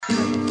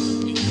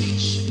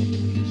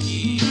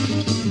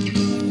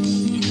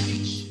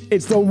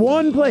It's the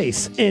one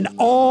place in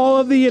all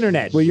of the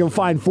internet where you'll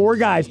find four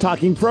guys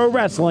talking pro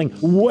wrestling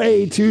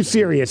way too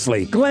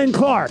seriously. Glenn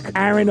Clark,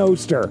 Aaron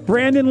Oster,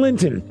 Brandon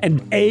Linton,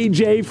 and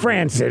AJ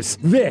Francis.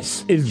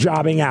 This is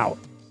Jobbing Out.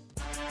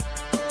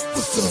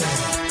 What's up?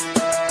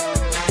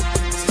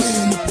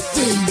 Stand up and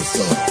say what's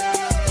up.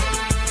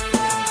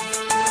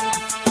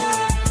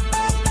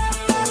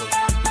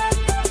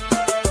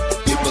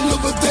 People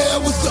over there,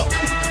 what's up?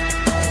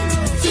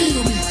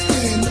 Feel me,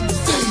 stand up and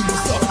say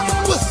what's up.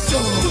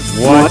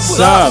 What's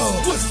up?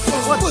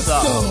 What's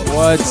up?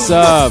 What's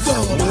up?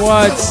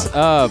 What's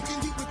up?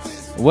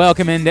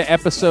 Welcome into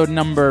episode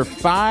number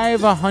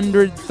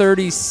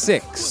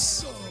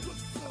 536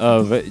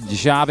 of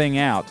Jobbing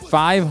Out.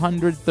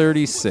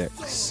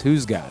 536.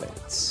 Who's got it?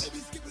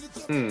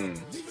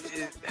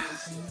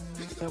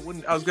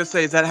 I was gonna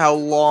say, is that how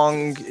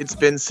long it's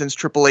been since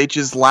Triple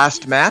H's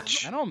last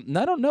match? I don't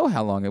know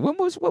how long. What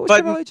was But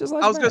Triple H's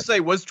last I was gonna match? say,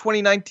 was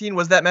 2019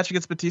 was that match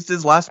against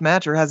Batista's last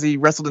match, or has he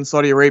wrestled in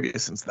Saudi Arabia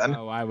since then?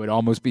 Oh, I would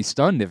almost be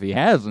stunned if he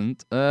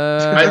hasn't.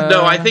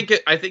 I think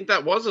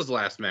that was his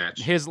last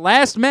match. His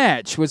last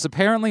match was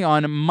apparently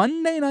on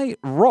Monday Night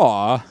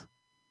Raw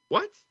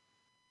What?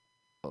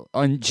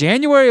 on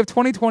January of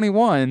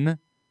 2021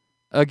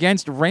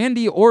 against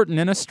Randy Orton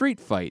in a street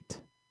fight.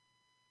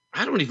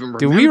 I don't even remember.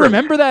 Do we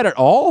remember that at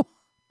all?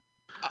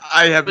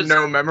 I have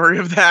no memory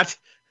of that.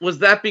 Was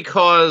that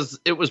because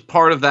it was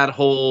part of that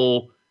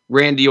whole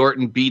Randy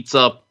Orton beats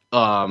up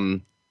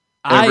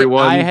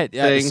everyone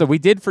thing? So we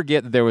did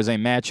forget that there was a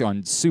match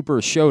on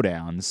Super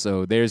Showdown.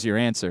 So there's your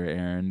answer,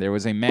 Aaron. There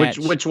was a match.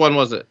 Which one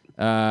was it?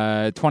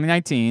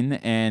 2019,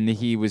 and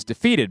he was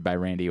defeated by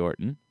Randy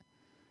Orton.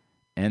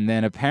 And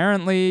then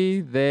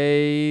apparently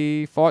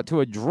they fought to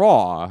a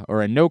draw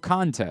or a no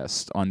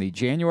contest on the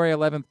January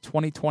 11th,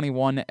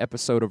 2021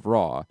 episode of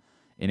Raw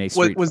in a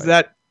street Was fight.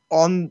 that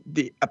on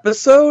the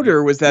episode,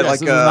 or was that Yes, like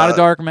this was not a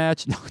dark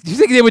match? No. Do you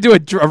think they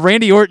would do a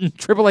Randy Orton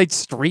Triple H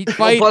street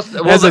fight as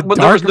a there was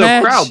dark no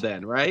match? crowd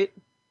then, right?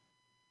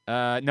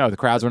 No, the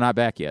crowds were not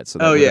back yet. So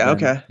that Oh, would yeah, have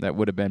been- okay. That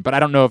would have been, but I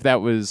don't know if that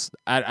was.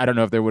 I don't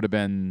know if there would have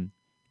been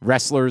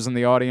wrestlers in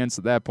the audience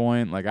at that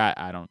point. Like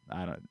I don't.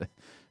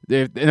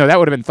 No, that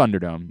would have been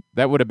Thunderdome.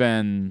 That would have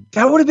been.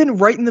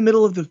 right in the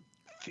middle of the.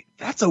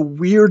 That's a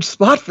weird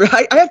spot for.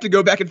 I have to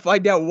go back and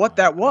find out what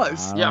that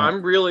was. Yeah,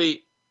 I'm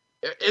really.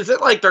 Is it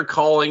like they're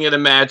calling it a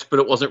match, but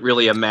it wasn't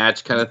really a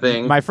match kind of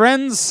thing? My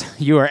friends,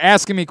 you are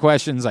asking me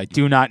questions I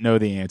do not know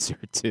the answer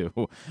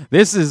to.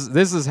 This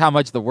is how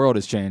much the world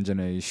has changed in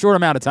a short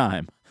amount of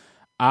time.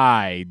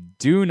 I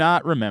do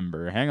not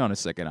remember. Hang on a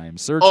second. I am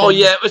searching. Oh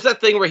yeah, it was that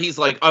thing where he's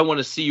like, "I want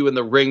to see you in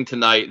the ring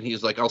tonight," and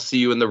he's like, "I'll see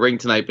you in the ring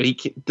tonight." But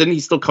didn't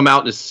he still come out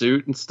in his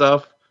suit and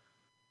stuff?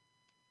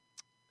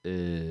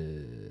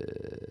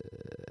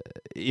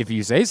 If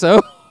you say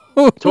so.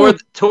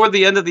 Toward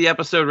the end of the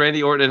episode,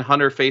 Randy Orton and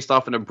Hunter faced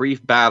off in a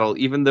brief battle,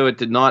 even though it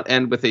did not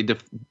end with a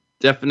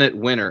definite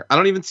winner. I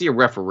don't even see a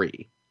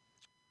referee.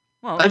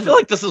 Well, I feel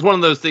like this is one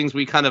of those things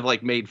we kind of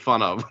like made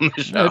fun of on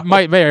the show. it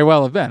might very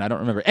well have been. I don't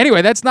remember.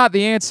 Anyway, that's not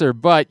the answer,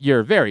 but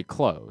you're very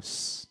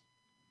close.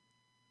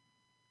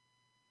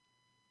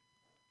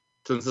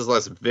 Since his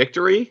last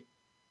victory?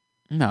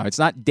 No, it's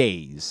not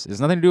days. It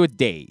has nothing to do with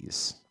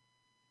days.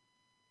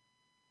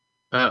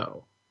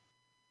 Oh.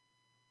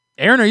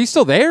 Aaron, are you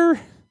still there?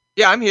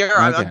 Yeah, I'm here. Okay.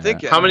 I'm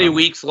thinking. How many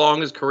weeks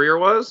long his career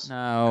was?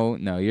 No,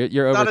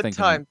 you're Not overthinking. a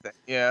time thing.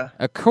 Yeah.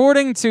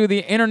 According to the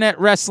Internet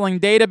Wrestling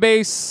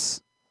Database,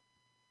 Is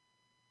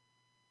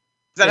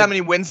that how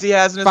many wins he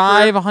has in his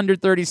career?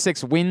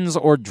 536 wins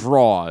or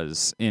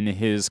draws in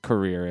his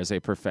career as a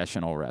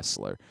professional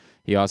wrestler.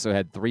 He also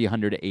had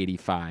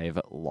 385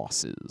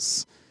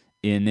 losses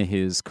in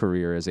his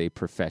career as a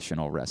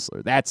professional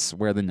wrestler. That's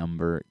where the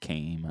number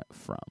came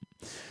from.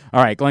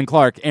 All right, Glenn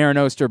Clark, Aaron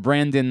Oster,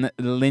 Brandon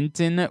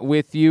Linton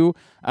with you.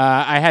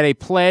 I had a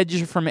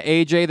pledge from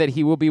AJ that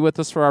he will be with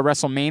us for our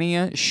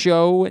WrestleMania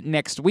show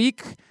next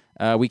week.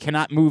 We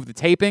cannot move the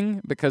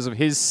taping because of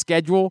his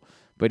schedule,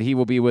 but he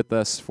will be with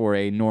us for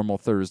a normal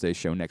Thursday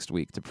show next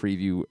week to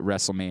preview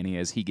WrestleMania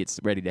as he gets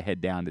ready to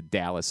head down to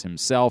Dallas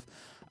himself.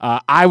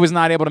 I was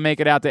not able to make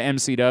it out to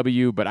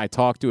MCW, but I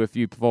talked to a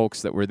few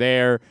folks that were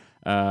there.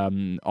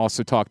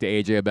 Also talked to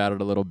AJ about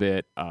it a little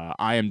bit.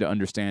 I am to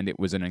understand it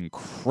was an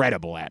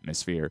incredible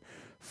atmosphere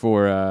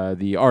for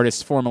the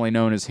artist formerly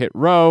known as Hit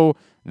Row,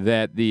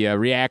 that the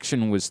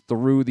reaction was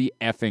through the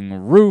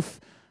effing roof.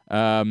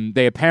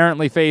 They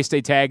apparently faced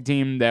a tag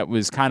team that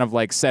was kind of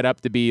like set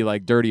up to be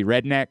like Dirty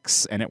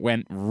Rednecks, and it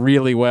went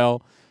really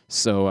well.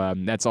 So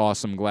that's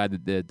awesome.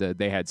 Glad that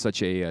they had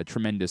such a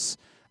tremendous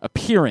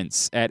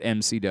appearance at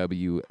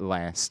MCW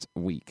last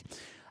week.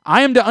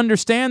 I am to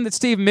understand that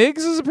Steve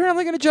Miggs is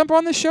apparently going to jump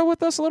on the show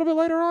with us a little bit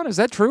later on. Is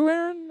that true,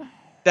 Aaron?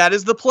 That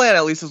is the plan,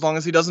 at least as long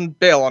as he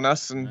doesn't bail on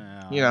us, and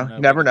you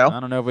never know.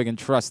 I don't know if we can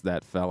trust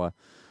that fella.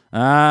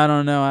 I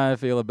don't know how I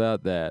feel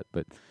about that,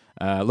 but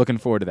looking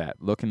forward to that.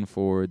 Looking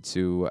forward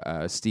to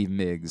Steve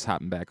Miggs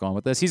hopping back on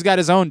with us. He's got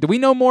his own. Do we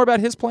know more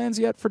about his plans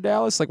yet for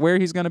Dallas? Like where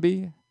he's going to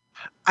be?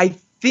 I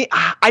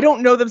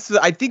don't know them. So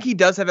I think he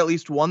does have at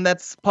least one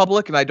that's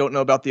public, and I don't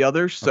know about the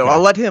others. So Okay.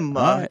 I'll let him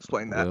All right.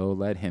 explain that. We'll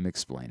let him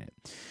explain it.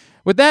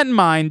 With that in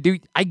mind,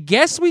 I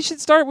guess we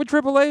should start with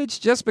Triple H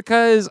just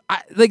because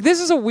this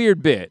is a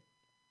weird bit.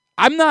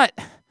 I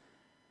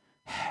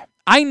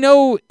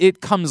know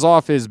it comes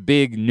off as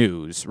big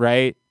news,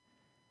 right?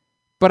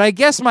 But I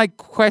guess my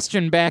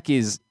question back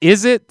is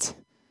it?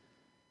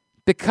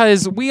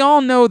 Because we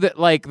all know that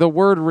the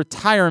word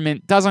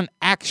retirement doesn't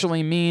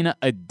actually mean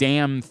a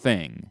damn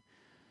thing.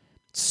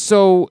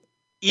 So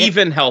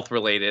Even health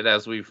related,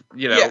 as we've,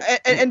 Yeah,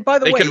 and by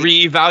the they way, could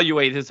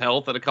reevaluate his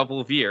health in a couple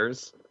of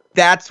years.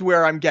 that's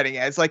where I'm getting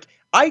at. It's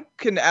I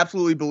can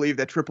absolutely believe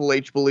that Triple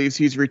H believes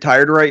he's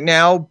retired right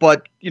now,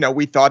 but,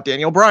 we thought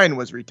Daniel Bryan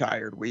was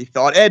retired. We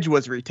thought Edge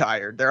was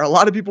retired. There are a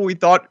lot of people we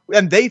thought,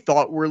 and they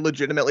thought were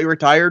legitimately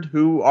retired,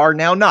 who are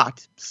now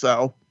not.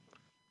 So,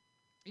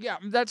 yeah,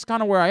 that's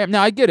kind of where I am.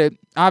 Now, I get it.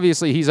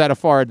 Obviously, he's at a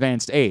far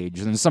advanced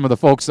age than some of the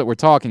folks that we're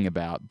talking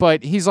about,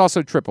 but he's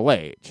also Triple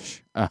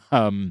H.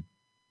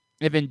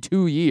 If in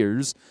 2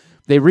 years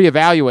they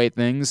reevaluate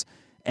things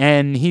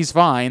and he's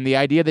fine, the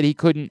idea that he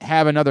couldn't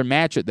have another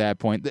match at that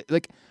point,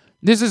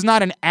 this is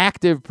not an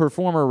active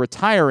performer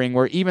retiring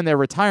where even their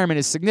retirement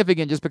is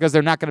significant just because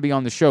they're not going to be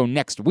on the show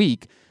next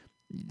week.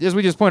 As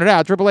we just pointed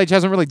out, Triple H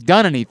hasn't really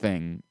done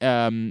anything.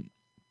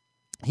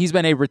 He's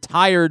been a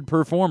retired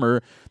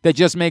performer that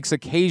just makes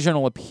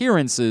occasional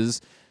appearances,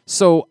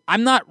 so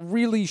I'm not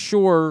really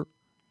sure.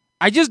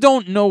 I just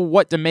don't know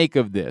what to make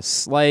of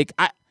this.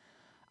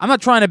 I'm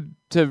not trying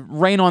to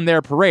rain on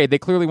their parade. They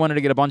clearly wanted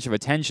to get a bunch of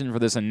attention for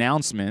this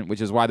announcement,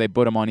 which is why they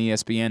put him on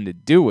ESPN to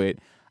do it.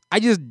 I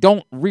just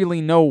don't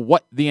really know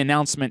what the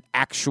announcement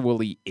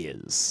actually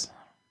is.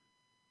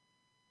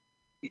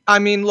 I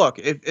mean, look,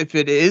 if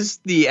it is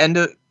the end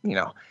of,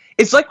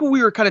 it's like what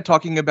we were kind of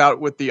talking about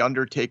with The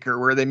Undertaker,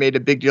 where they made a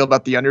big deal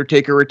about The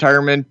Undertaker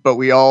retirement, but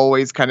we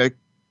always kind of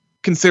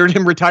considered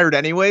him retired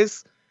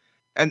anyways.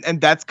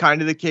 And that's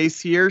kind of the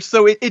case here.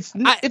 So it's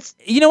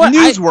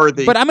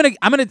newsworthy. But I'm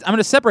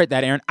gonna separate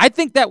that, Aaron. I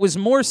think that was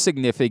more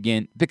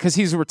significant because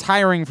he's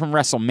retiring from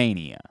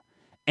WrestleMania,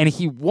 and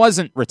he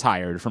wasn't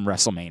retired from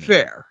WrestleMania.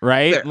 Fair,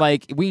 right?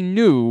 Fair. We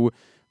knew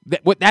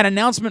that what that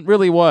announcement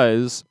really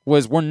was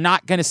we're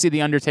not going to see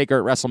The Undertaker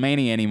at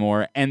WrestleMania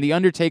anymore, and The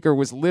Undertaker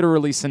was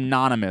literally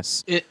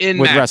synonymous in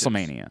with matches.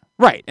 WrestleMania,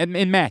 right?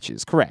 In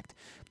matches, correct.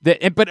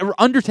 But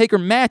Undertaker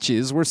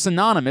matches were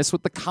synonymous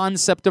with the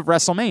concept of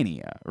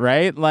WrestleMania,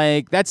 right?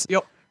 That's.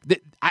 Yep.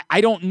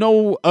 I don't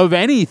know of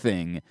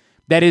anything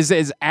that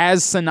is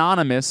as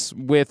synonymous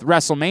with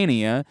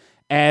WrestleMania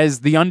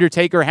as The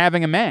Undertaker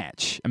having a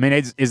match. I mean,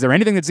 is there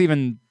anything that's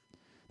even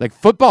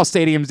football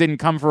stadiums didn't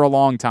come for a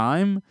long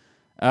time?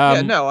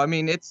 I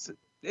mean, it's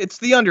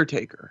The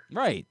Undertaker.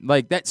 Right.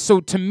 That. So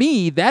to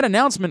me, that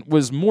announcement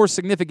was more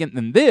significant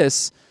than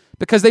this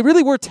because they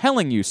really were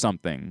telling you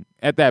something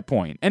at that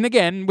point. And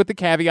again, with the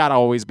caveat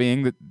always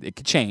being that it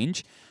could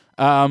change.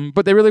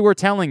 But they really were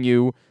telling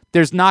you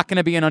there's not going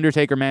to be an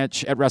Undertaker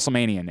match at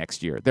WrestleMania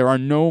next year. There are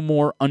no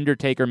more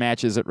Undertaker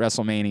matches at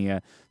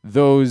WrestleMania.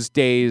 Those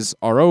days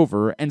are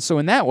over. And so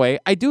in that way,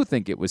 I do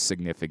think it was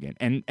significant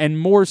and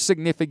more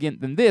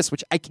significant than this,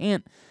 which I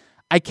can't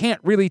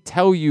really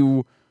tell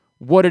you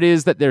what it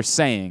is that they're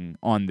saying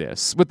on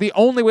this. But the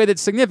only way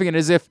that's significant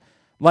is if,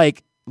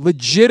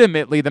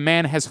 legitimately the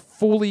man has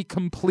fully,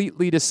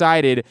 completely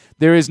decided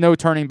there is no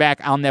turning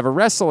back, I'll never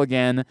wrestle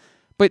again.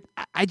 But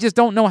I just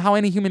don't know how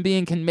any human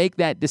being can make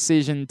that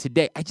decision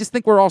today. I just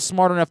think we're all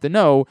smart enough to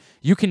know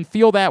you can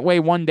feel that way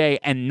one day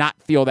and not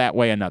feel that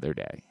way another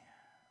day.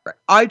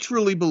 I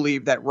truly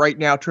believe that right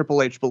now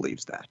Triple H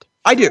believes that.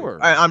 I do. Sure.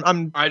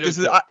 I'm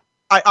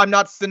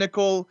not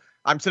cynical.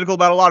 I'm cynical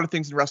about a lot of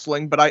things in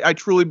wrestling, but I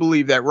truly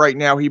believe that right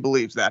now he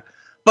believes that.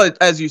 But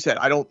as you said,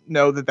 I don't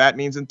know that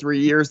means in 3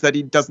 years that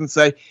he doesn't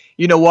say,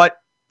 you know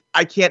what,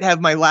 I can't have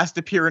my last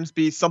appearance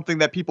be something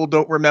that people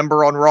don't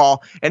remember on Raw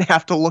and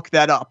have to look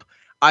that up.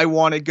 I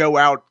want to go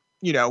out,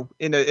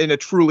 in a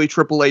truly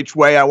Triple H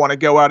way. I want to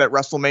go out at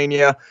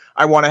WrestleMania.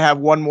 I want to have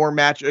one more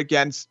match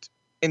against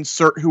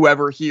insert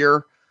whoever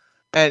here.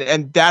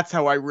 And that's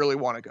how I really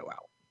want to go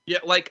out. Yeah,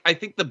 I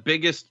think the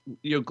biggest,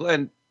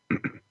 Glenn,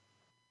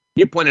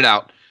 you pointed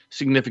out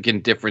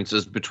significant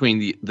differences between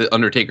the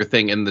Undertaker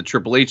thing and the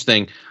Triple H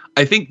thing.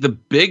 I think the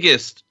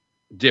biggest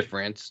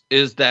difference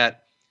is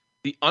that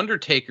the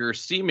Undertaker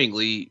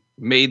seemingly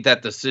made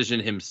that decision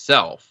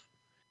himself.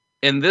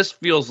 And this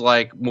feels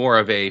like more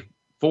of a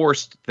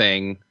forced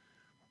thing.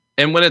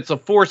 And when it's a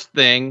forced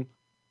thing,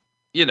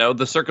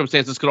 the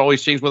circumstances could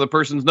always change where the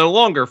person's no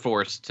longer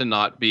forced to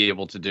not be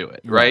able to do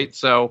it, right?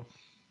 So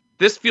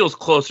this feels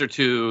closer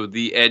to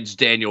the Edge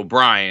Daniel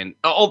Bryan,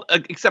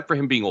 except for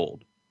him being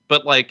old.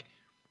 But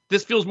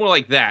this feels more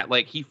like that.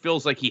 He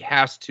feels like he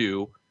has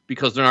to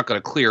because they're not going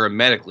to clear him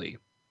medically.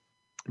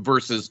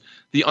 Versus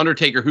the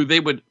Undertaker, who they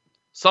would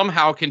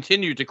somehow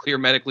continue to clear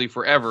medically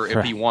forever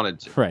if he wanted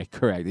to. Right,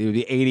 correct. He would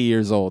be 80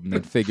 years old and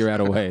they'd figure out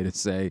a way to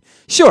say,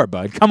 sure,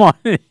 bud, come on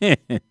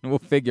in. We'll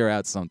figure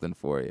out something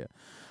for you.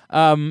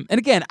 And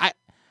again,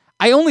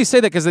 I only say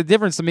that because the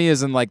difference to me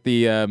is in like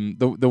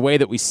the way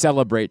that we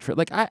celebrate.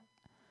 Like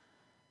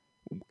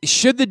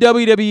should the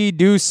WWE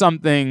do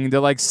something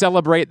to like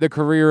celebrate the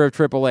career of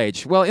Triple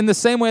H? Well, in the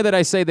same way that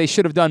I say they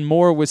should have done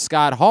more with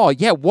Scott Hall.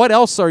 Yeah, what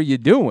else are you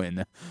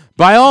doing?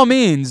 By all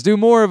means, do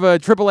more of a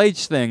Triple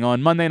H thing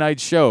on Monday Night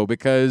Show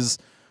because,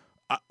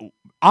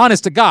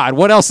 honest to God,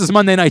 what else is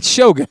Monday Night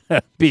Show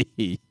gonna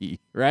be?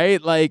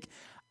 Right? Like,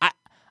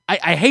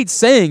 I hate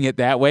saying it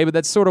that way, but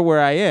that's sort of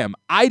where I am.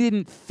 I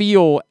didn't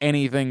feel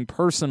anything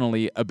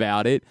personally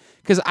about it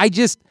because I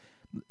just.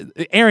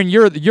 Aaron,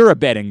 you're a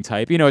betting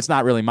type. You know, it's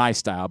not really my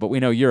style, but we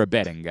know you're a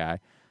betting guy.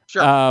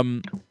 Sure.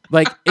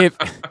 Like if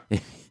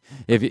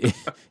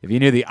you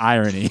knew the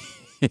irony,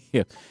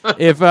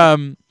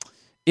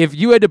 if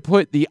you had to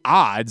put the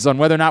odds on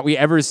whether or not we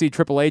ever see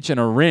Triple H in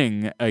a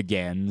ring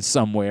again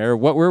somewhere,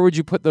 where would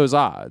you put those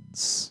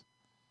odds?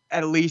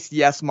 At least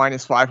yes,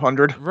 minus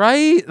 500.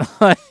 Right?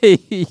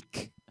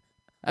 Like,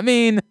 I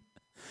mean,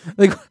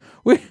 like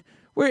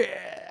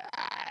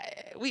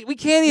we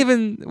can't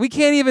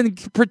even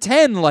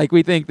pretend like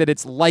we think that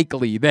it's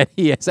likely that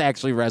he has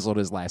actually wrestled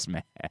his last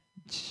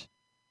match.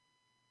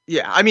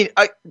 Yeah, I mean,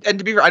 and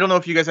to be fair, I don't know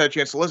if you guys had a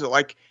chance to listen.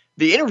 Like,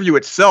 the interview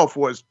itself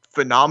was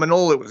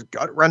phenomenal. It was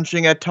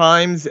gut-wrenching at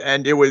times,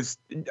 and it was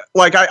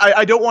like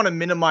I don't want to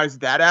minimize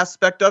that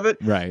aspect of it,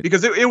 right?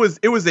 Because it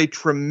was a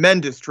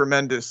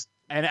tremendous.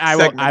 And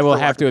I will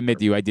have to admit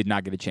to you, I did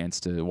not get a chance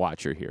to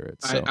watch or hear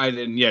it. So. I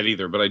didn't yet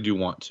either, but I do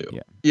want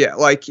to. Yeah,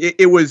 like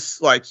it was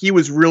like he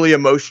was really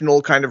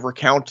emotional, kind of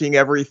recounting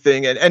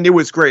everything, and it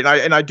was great.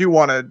 And I do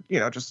want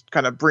to, just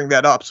kind of bring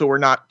that up so we're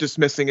not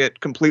dismissing it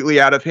completely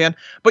out of hand.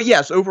 But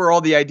yes,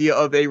 overall, the idea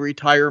of a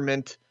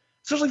retirement,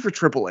 especially for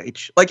Triple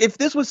H, like if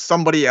this was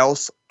somebody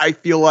else, I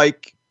feel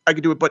like I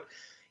could do it. But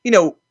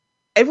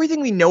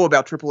everything we know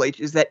about Triple H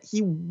is that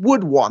he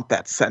would want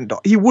that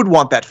send-off. He would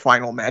want that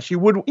final match. He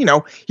would,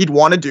 he'd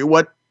want to do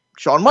what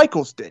Shawn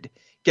Michaels did.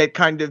 Get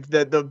kind of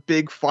the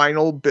big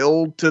final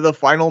build to the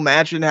final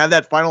match and have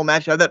that final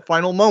match, have that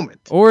final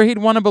moment. Or he'd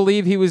want to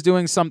believe he was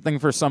doing something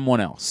for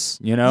someone else,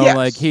 Yes.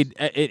 Like he'd,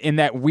 in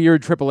that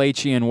weird Triple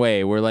H-ian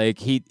way where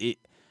like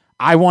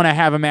I want to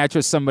have a match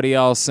with somebody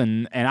else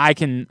and I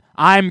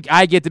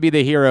get to be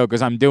the hero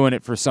because I'm doing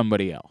it for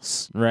somebody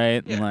else,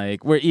 right? Yeah.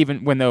 Like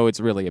when though it's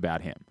really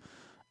about him.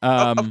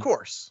 Of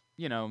course.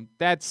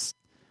 That's,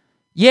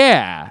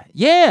 right?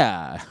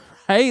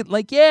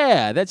 Like,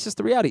 that's just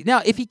the reality.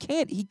 Now, if he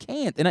can't, he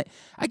can't. And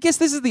I guess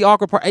this is the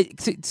awkward part.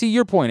 To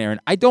your point,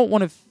 Aaron, I don't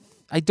want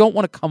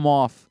to come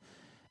off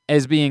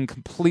as being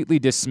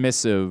completely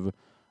dismissive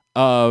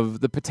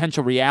of the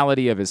potential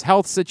reality of his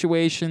health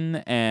situation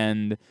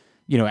and,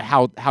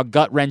 how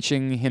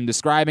gut-wrenching him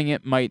describing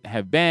it might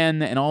have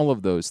been and all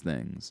of those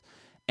things.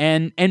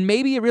 And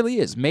maybe it really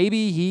is.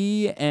 Maybe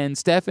he and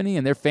Stephanie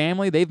and their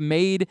family, they've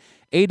made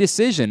a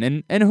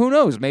decision. And who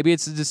knows? Maybe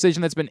it's a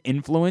decision that's been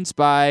influenced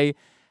by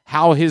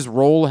how his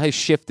role has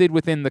shifted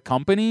within the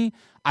company.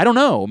 I don't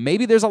know.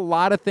 Maybe there's a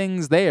lot of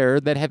things there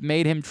that have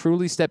made him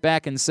truly step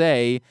back and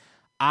say,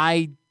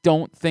 I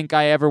don't think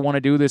I ever want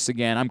to do this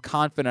again. I'm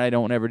confident I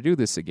don't ever do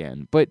this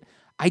again. But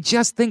I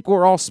just think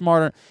we're all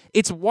smarter.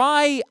 It's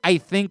why I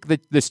think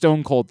that the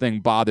Stone Cold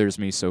thing bothers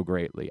me so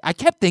greatly. I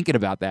kept thinking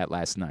about that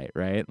last night,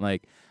 right?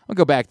 Like, I'll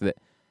go back to that.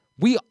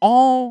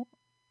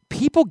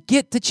 People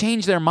get to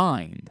change their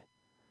mind.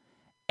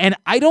 And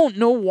I don't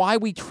know why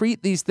we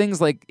treat these things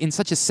like in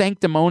such a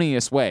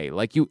sanctimonious way.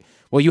 Like you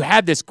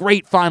had this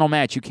great final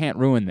match. You can't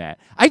ruin that.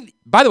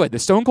 By the way, the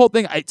Stone Cold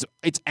thing,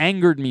 it's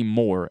angered me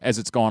more as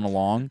it's gone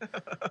along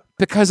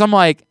because I'm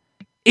like,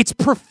 it's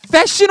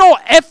professional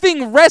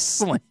effing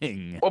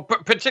wrestling. Well,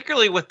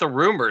 particularly with the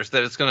rumors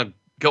that it's going to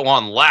go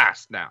on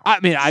last now. I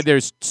mean,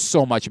 there's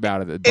so much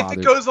about it that bothers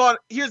me. If it goes on,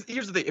 here's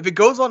the thing. If it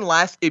goes on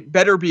last, it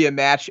better be a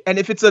match. And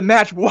if it's a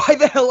match, why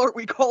the hell aren't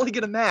we calling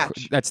it a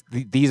match?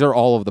 These are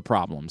all of the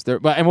problems.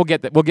 And we'll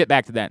get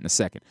back to that in a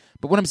second.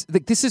 But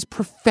this is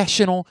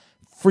professional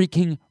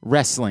freaking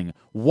wrestling.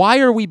 Why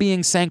are we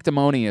being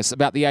sanctimonious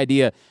about the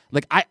idea?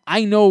 Like,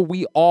 I know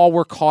we all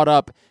were caught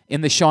up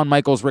in the Shawn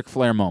Michaels Ric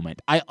Flair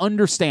moment. I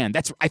understand.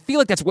 I feel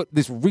like that's what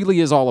this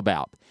really is all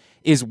about.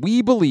 Is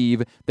we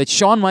believe that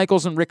Shawn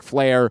Michaels and Ric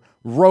Flair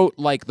wrote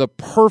like the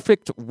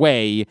perfect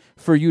way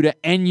for you to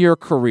end your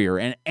career,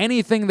 and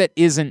anything that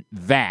isn't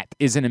that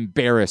is an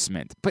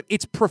embarrassment. But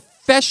it's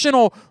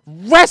professional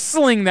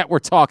wrestling that we're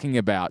talking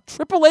about.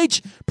 Triple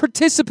H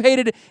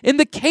participated in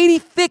the Katie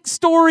Thick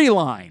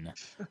storyline.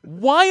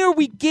 Why are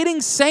we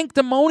getting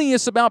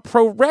sanctimonious about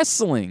pro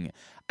wrestling?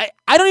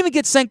 I don't even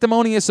get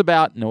sanctimonious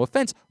about, no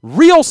offense,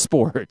 real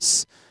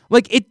sports.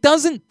 Like, it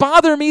doesn't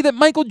bother me that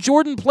Michael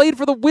Jordan played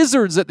for the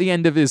Wizards at the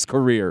end of his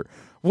career.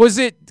 Was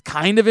it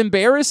kind of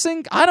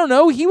embarrassing? I don't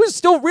know. He was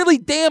still really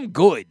damn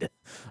good.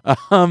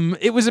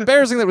 It was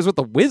embarrassing that it was with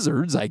the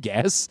Wizards, I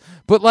guess.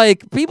 But,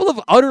 like, people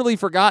have utterly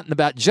forgotten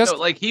about just...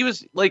 No, he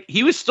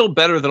was still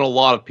better than a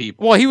lot of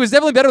people. Well, he was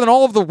definitely better than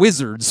all of the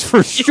Wizards,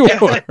 for sure.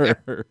 Yeah.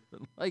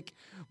 Like,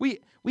 we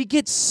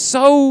get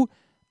so...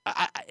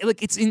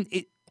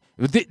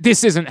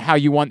 this isn't how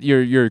you want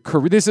your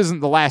career. This isn't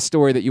the last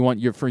story that you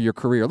want for your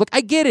career. Look,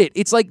 I get it.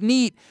 It's like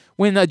neat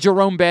when a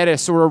Jerome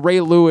Bettis or a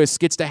Ray Lewis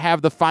gets to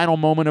have the final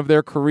moment of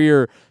their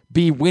career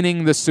be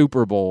winning the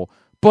Super Bowl.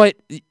 But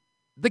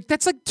like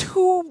that's like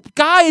two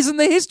guys in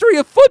the history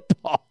of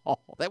football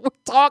that we're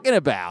talking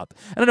about.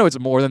 I don't know it's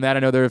more than that. I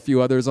know there are a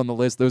few others on the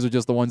list. Those are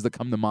just the ones that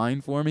come to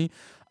mind for me.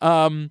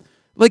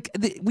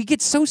 We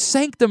get so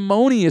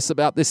sanctimonious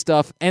about this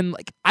stuff, and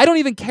like I don't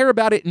even care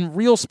about it in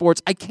real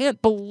sports. I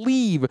can't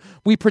believe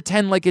we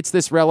pretend like it's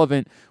this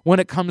relevant when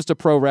it comes to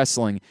pro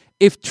wrestling.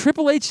 If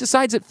Triple H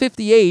decides at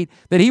 58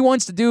 that he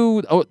wants to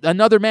do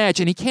another match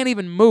and he can't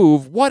even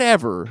move,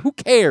 whatever. Who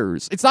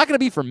cares? It's not going to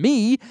be for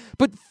me,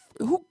 but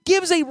who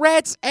gives a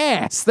rat's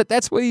ass that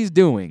that's what he's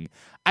doing?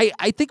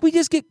 I think we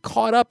just get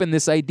caught up in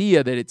this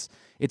idea that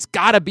it's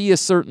got to be a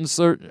certain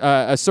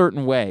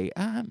way.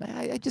 I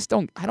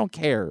don't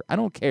care. I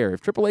don't care.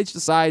 If Triple H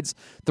decides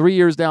 3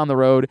 years down the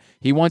road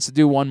he wants to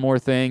do one more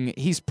thing,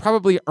 he's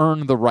probably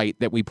earned the right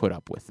that we put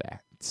up with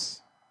that.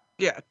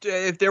 Yeah,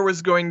 if there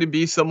was going to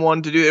be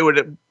someone to do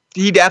it,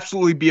 he'd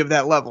absolutely be of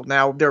that level.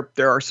 Now, there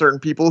are certain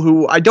people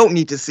who I don't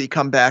need to see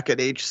come back at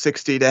age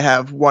 60 to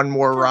have one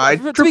more ride.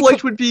 Triple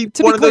H would be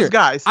one of those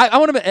guys.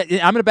 I'm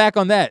going to back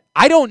on that.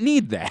 I don't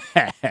need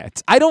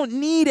that. I don't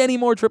need any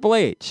more Triple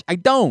H. I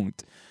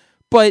don't.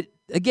 But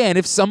again,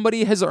 if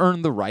somebody has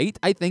earned the right,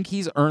 I think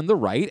he's earned the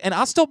right, and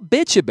I'll still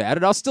bitch about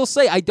it. I'll still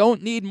say I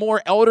don't need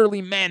more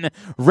elderly men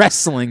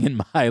wrestling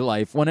in my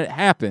life when it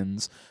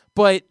happens.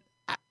 But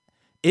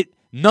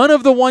none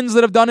of the ones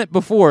that have done it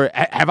before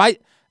have I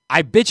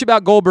bitch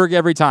about Goldberg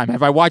every time.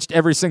 Have I watched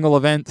every single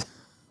event?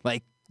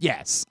 Like,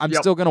 yes, I'm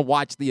still going to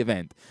watch the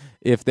event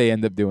if they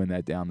end up doing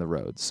that down the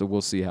road. So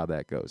we'll see how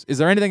that goes. Is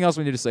there anything else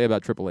we need to say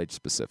about Triple H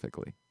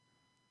specifically?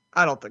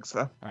 I don't think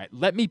so. All right,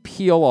 let me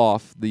peel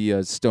off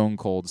the Stone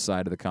Cold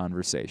side of the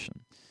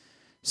conversation.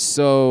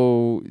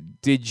 So,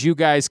 did you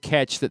guys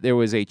catch that there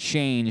was a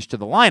change to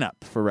the lineup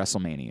for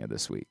WrestleMania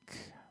this week?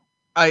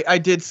 I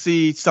did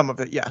see some of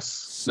it, yes.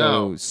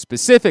 So,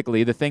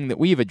 specifically, the thing that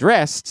we've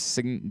addressed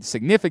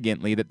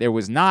significantly, that there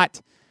was not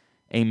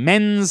a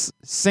men's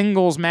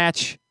singles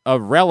match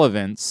of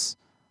relevance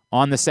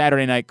on the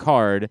Saturday night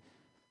card.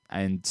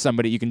 And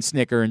you can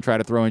snicker and try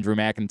to throw in Drew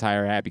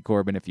McIntyre, Happy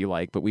Corbin if you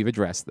like, but we've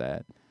addressed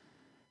that.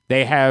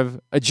 They have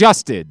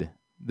adjusted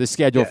the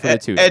schedule for the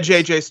 2 days. Edge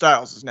AJ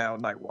Styles is now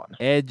night 1.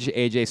 Edge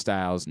AJ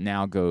Styles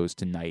now goes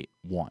to night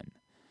 1.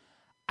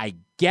 I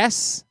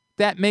guess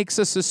that makes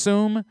us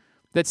assume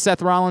that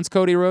Seth Rollins,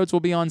 Cody Rhodes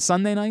will be on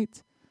Sunday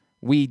night.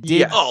 We did.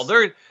 Yes. Oh,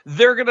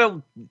 they're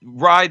gonna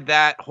ride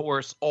that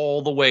horse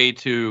all the way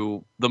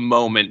to the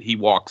moment he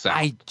walks out.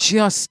 I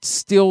just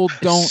still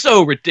don't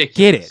so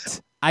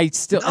ridiculous. Get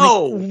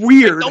it.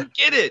 Weird. I don't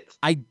get it.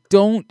 I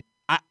don't.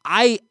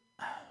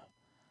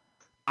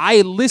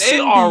 I listen.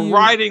 They are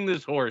riding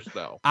this horse,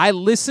 though. I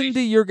listened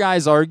to your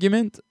guys'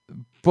 argument,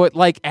 but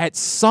like at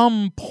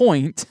some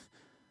point,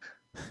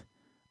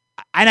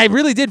 and I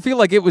really did feel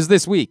like it was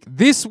this week.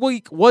 This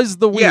week was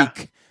the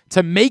week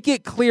to make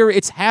it clear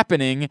it's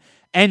happening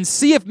and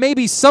see if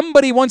maybe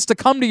somebody wants to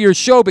come to your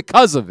show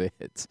because of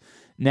it.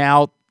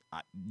 Now,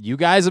 you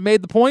guys have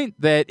made the point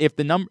that if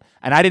the number,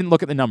 and I didn't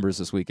look at the numbers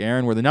this week,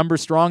 Aaron, were the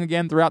numbers strong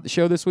again throughout the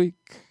show this week?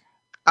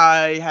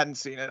 I hadn't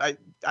seen it.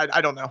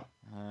 I don't know.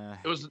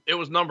 It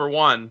was number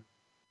 1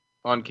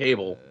 on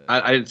cable.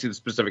 I didn't see the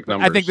specific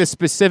numbers. I think the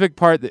specific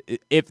part, that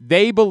if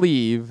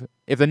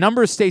the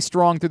numbers stay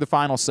strong through the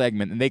final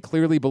segment, and they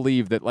clearly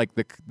believe that like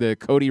the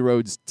Cody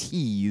Rhodes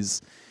tease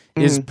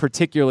is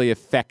particularly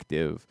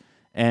effective,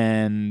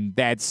 and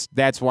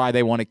that's why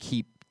they want to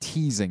keep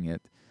teasing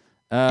it.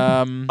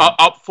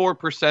 Up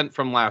 4%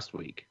 from last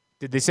week.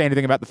 Did they say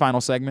anything about the final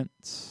segment?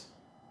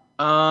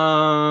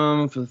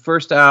 For the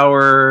first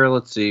hour,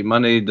 let's see,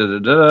 Monday.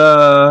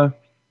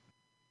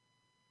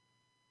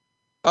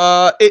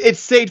 It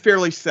stayed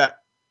fairly steady.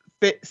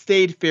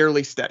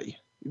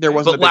 There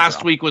wasn't. But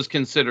last week was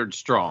considered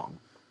strong,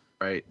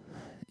 right?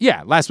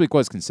 Yeah, last week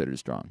was considered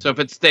strong. So if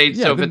it stayed,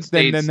 then they're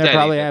steady,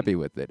 probably happy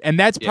with it, and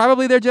that's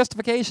probably their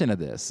justification of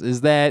this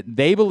is that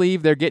they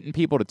believe they're getting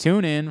people to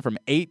tune in from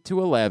 8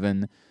 to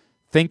 11,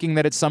 thinking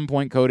that at some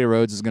point Cody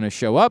Rhodes is going to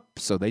show up,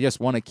 so they just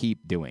want to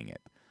keep doing it.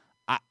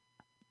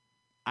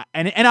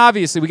 And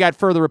obviously we got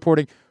further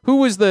reporting.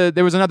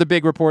 There was another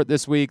big report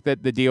this week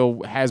that the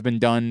deal has been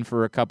done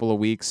for a couple of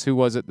weeks. Who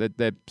was it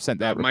that sent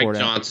that report Mike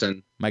out?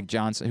 Johnson. Mike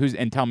Johnson.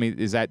 And tell me,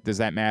 does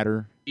that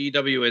matter?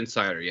 EW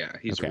Insider, yeah.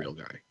 He's a real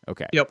guy.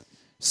 Okay. Yep.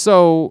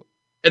 So.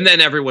 And then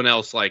everyone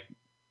else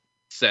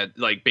said,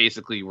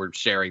 basically we're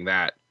sharing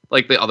that.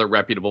 Like the other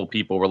reputable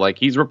people were like,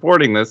 he's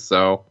reporting this,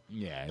 so.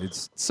 Yeah.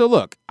 So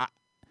look,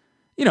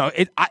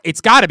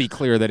 it's got to be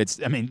clear that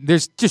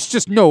there's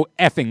just no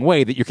effing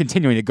way that you're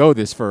continuing to go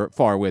this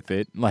far with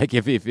it. Like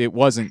if it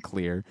wasn't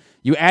clear,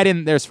 you add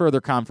in there's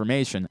further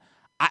confirmation.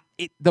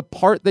 The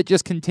part that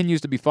just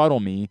continues to befuddle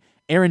me,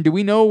 Aaron, do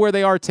we know where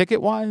they are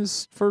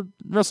ticket-wise for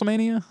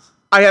WrestleMania?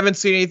 I haven't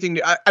seen anything.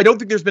 I don't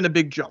think there's been a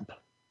big jump.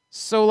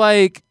 So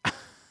I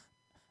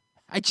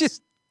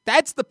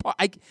That's the part.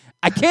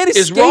 I can't Is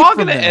escape Raw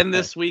from going to that. end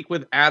this week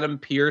with Adam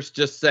Pearce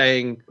just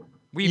saying,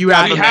 We've You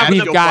got, have a match,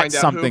 we've you'll got find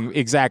out something who.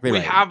 exactly we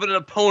right. have an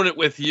opponent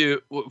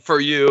for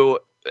you,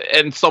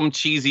 and some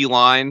cheesy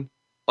line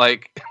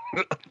like,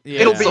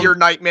 Yeah. It'll be your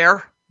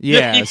nightmare.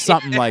 Yeah,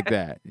 something like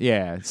that.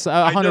 Yeah, it's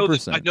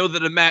 100%. I know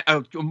that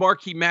a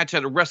marquee match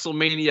at a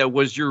WrestleMania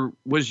was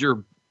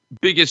your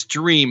biggest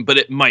dream, but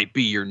it might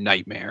be your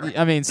nightmare.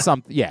 I mean,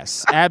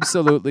 yes,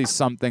 absolutely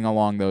something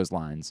along those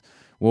lines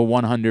will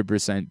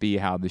 100% be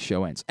how the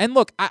show ends. And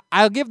look,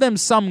 I'll give them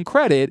some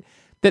credit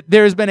that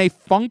there's been a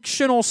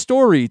functional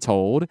story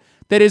told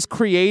that has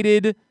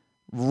created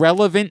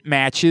relevant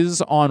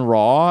matches on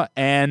Raw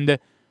and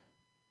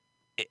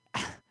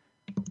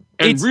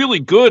it's really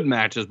good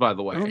matches, by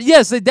the way.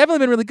 yes, they've definitely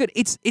been really good.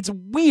 It's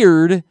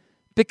weird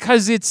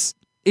because it's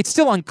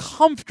still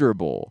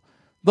uncomfortable.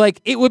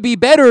 Like, it would be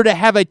better to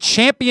have a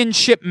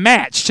championship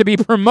match to be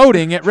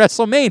promoting at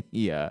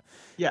WrestleMania.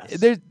 Yes.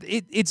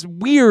 It's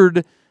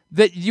weird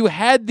that you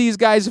had these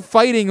guys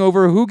fighting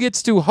over who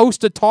gets to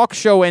host a talk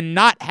show and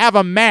not have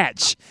a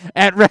match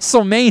at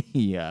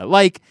WrestleMania.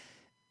 Like,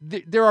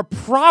 there are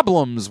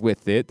problems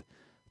with it,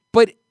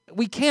 but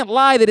we can't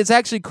lie that it's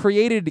actually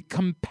created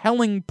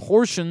compelling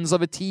portions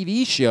of a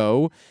TV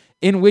show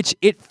in which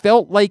it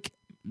felt like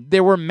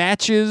there were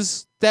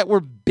matches that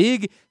were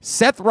big.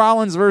 Seth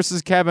Rollins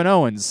versus Kevin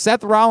Owens,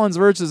 Seth Rollins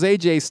versus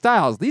AJ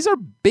Styles. These are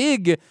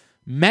big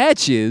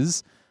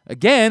matches.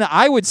 Again,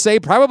 I would say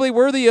probably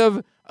worthy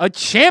of a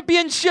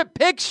championship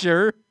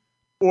picture.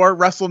 Or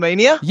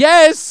WrestleMania.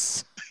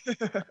 Yes.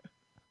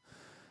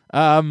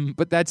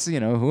 But that's,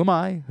 who am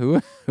I?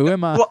 Who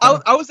am I?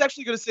 Well, I was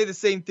actually going to say the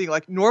same thing.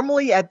 Like,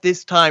 normally at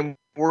this time,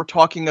 we're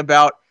talking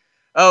about,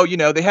 they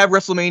have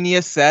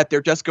WrestleMania set.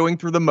 They're just going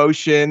through the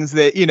motions.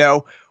 That,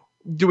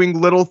 doing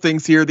little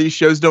things here. These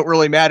shows don't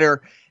really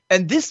matter.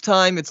 And this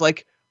time, it's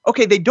like,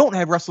 okay, they don't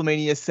have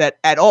WrestleMania set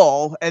at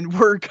all, and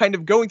we're kind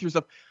of going through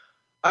stuff.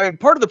 I mean,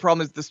 part of the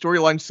problem is the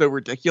storyline's so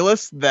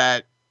ridiculous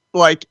that,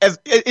 like, as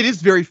it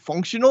is very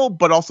functional,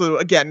 but also,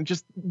 again,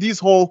 just these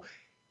whole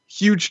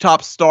huge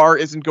top star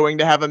isn't going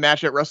to have a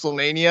match at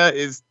WrestleMania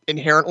is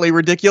inherently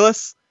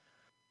ridiculous.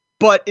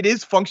 But it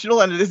is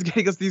functional, and it is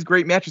getting us these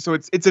great matches. So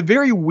it's a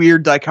very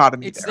weird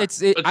dichotomy.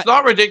 It's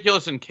not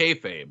ridiculous in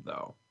kayfabe,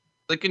 though.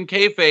 Like, in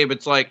kayfabe,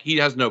 it's like he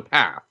has no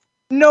path.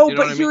 No, You know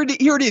but what I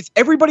here it is.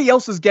 Everybody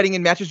else is getting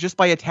in matches just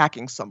by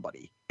attacking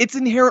somebody. It's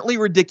inherently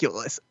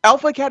ridiculous.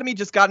 Alpha Academy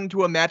just got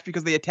into a match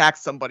because they attacked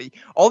somebody.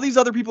 All these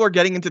other people are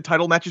getting into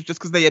title matches just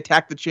because they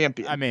attacked the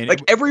champion. I mean,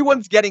 like,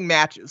 everyone's getting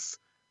matches.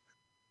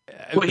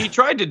 Well, he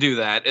tried to do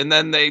that, and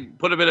then they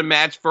put him in a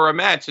match for a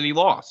match, and he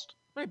lost.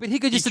 Right, but he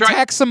could just tried-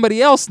 attack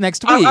somebody else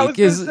next week. I was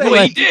gonna say,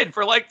 Well, he did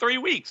for like 3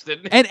 weeks,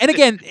 didn't he? And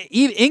again,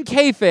 in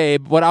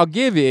kayfabe, what I'll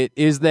give it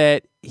is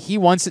that he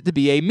wants it to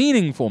be a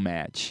meaningful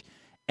match,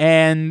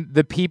 and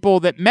the people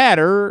that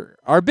matter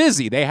are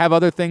busy; they have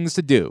other things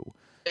to do.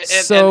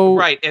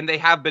 And they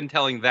have been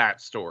telling that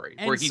story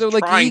where he's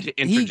trying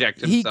to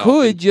interject himself. He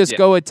could just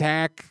go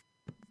attack,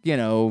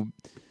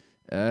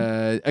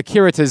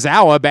 Akira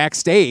Tozawa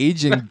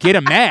backstage and get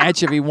a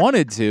match if he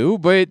wanted to,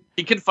 but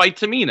he could fight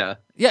Tamina.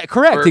 Yeah,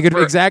 correct. He could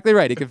exactly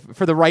right. He could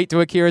for the right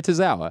to Akira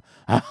Tozawa.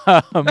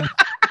 I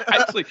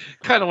actually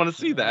kind of want to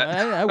see that.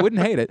 I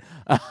wouldn't hate it.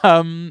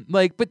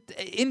 But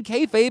in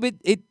kayfabe,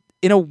 it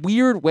in a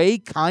weird way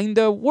kind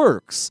of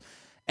works,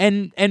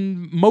 and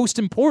most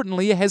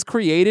importantly, it has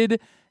created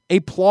a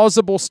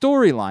plausible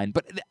storyline.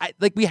 But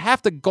we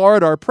have to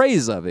guard our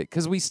praise of it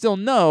because we still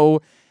know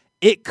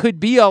it could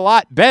be a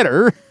lot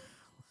better.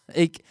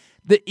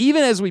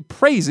 Even as we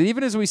praise it,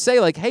 even as we say,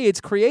 like, hey,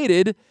 it's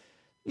created,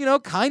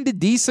 kind of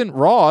decent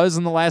Raws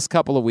in the last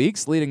couple of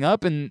weeks leading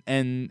up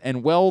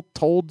and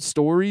well-told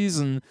stories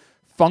and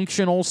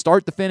functional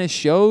start-to-finish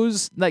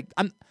shows. Like,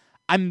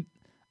 I'm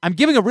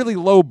giving a really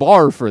low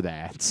bar for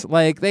that.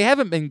 Like, they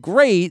haven't been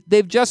great.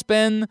 They've just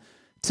been,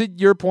 to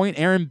your point,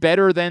 Aaron,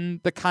 better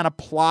than the kind of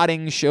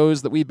plotting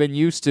shows that we've been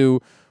used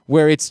to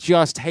where it's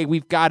just, hey,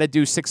 we've got to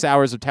do 6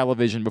 hours of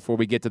television before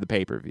we get to the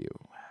pay-per-view.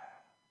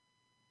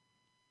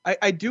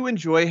 I do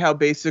enjoy how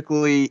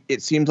basically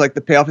it seems like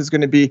the payoff is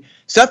going to be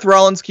Seth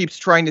Rollins keeps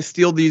trying to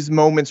steal these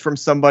moments from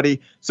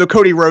somebody, so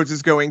Cody Rhodes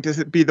is going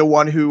to be the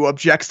one who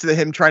objects to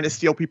him trying to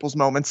steal people's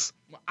moments.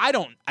 By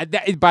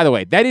the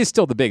way, that is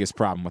still the biggest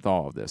problem with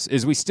all of this,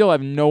 is we still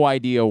have no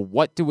idea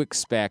what to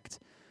expect.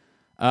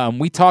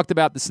 We talked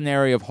about the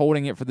scenario of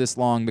holding it for this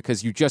long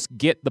because you just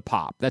get the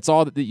pop. That's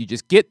all that you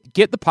just get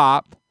the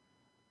pop.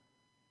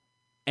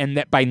 And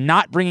that by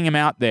not bringing him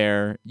out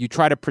there, you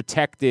try to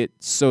protect it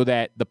so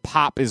that the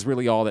pop is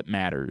really all that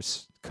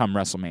matters come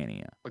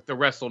WrestleMania. Like the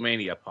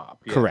WrestleMania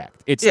pop. Yeah.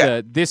 Correct. It's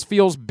this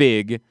feels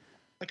big.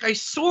 Like, I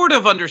sort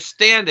of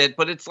understand it,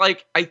 but it's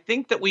like, I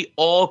think that we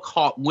all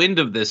caught wind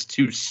of this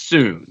too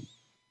soon.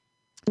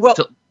 Well,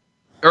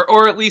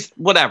 or at least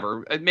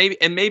whatever.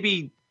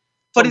 Maybe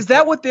But is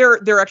that what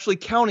they're actually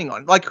counting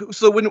on? Like,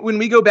 so when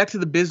we go back to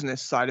the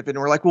business side of it, and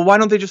we're like, well, why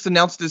don't they just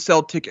announce to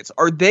sell tickets?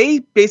 Are they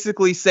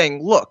basically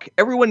saying, look,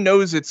 everyone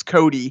knows it's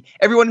Cody.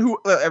 Everyone who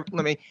I who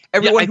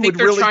think would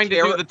they're really trying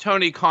care, to do the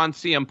Tony Khan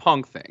CM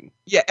Punk thing.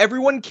 Yeah,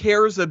 everyone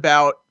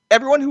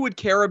who would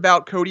care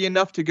about Cody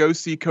enough to go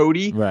see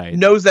Cody Right.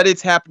 knows that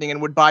it's happening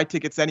and would buy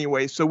tickets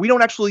anyway. So we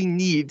don't actually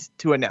need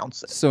to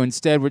announce it. So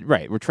instead,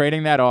 we're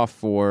trading that off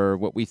for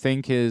what we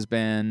think has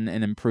been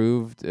an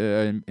improved,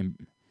 a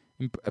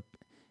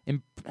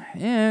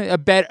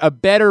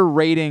better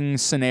rating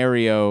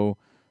scenario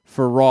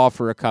for Raw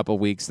for a couple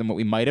weeks than what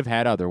we might have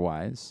had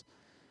otherwise.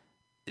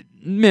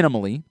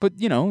 Minimally, but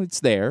it's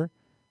there.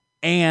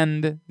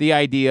 And the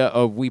idea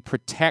of we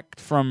protect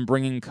from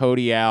bringing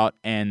Cody out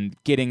and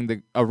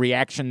getting a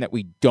reaction that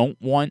we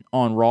don't want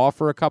on Raw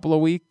for a couple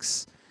of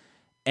weeks.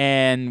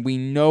 And we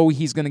know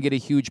he's going to get a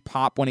huge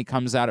pop when he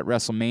comes out at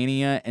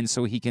WrestleMania, and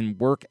so he can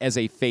work as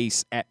a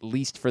face at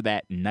least for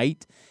that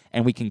night,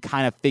 and we can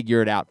kind of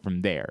figure it out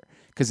from there.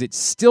 Because it's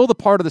still the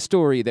part of the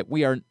story that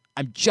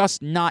I'm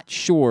just not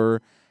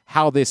sure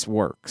how this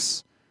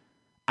works.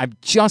 I'm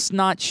just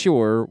not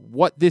sure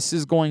what this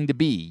is going to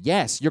be.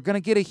 Yes, you're going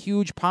to get a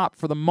huge pop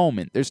for the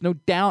moment. There's no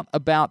doubt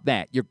about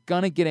that. You're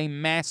going to get a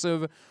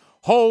massive,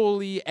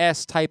 holy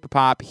S type of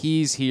pop.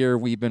 He's here.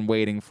 We've been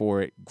waiting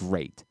for it.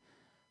 Great.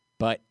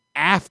 But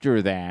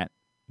after that,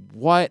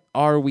 what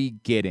are we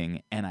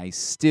getting? And I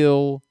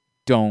still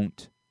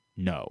don't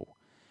know.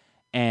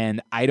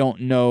 And I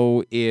don't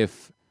know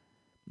if,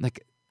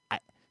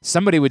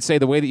 somebody would say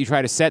the way that you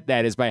try to set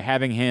that is by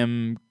having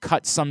him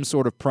cut some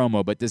sort of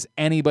promo. But does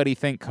anybody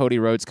think Cody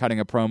Rhodes cutting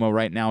a promo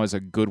right now is a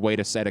good way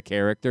to set a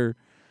character?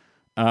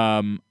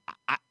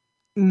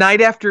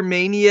 Night after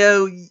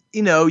Mania,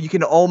 you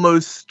can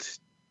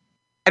almost,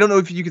 I don't know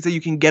if you could say you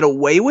can get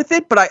away with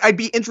it, but I'd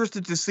be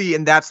interested to see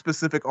in that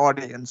specific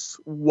audience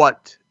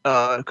what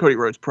Cody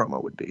Rhodes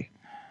promo would be.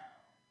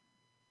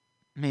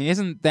 I mean,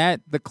 isn't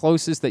that the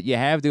closest that you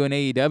have to an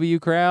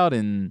AEW crowd?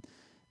 And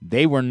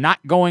they were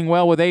not going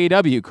well with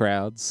AEW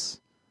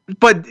crowds.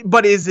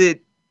 But is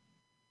it?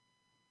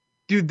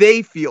 Do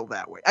they feel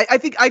that way? I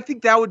think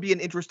that would be an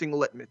interesting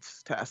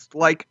litmus test.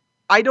 Like,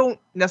 I don't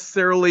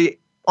necessarily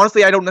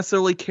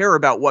care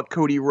about what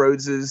Cody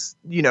Rhodes's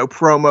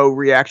promo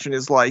reaction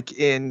is like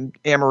in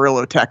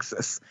Amarillo,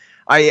 Texas.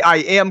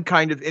 I am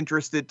kind of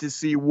interested to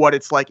see what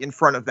it's like in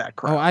front of that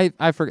crowd. Oh,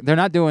 I forgot. They're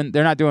not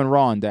doing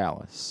Raw in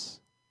Dallas.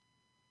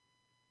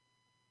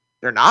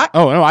 They're not?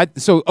 Oh, no.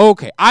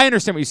 Okay. I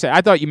understand what you said. I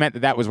thought you meant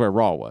that was where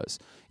Raw was.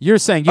 You're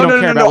saying you don't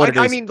care about what it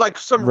is. I mean, like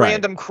some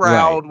random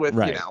crowd with.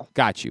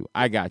 Got you.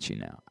 I got you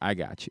now. I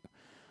got you.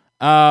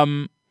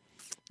 I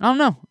don't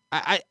know.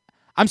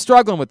 I'm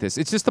struggling with this.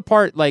 It's just the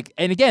part,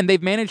 and again,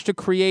 they've managed to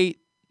create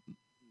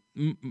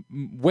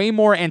way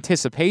more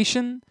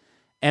anticipation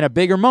and a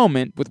bigger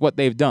moment with what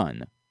they've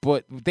done.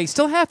 But they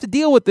still have to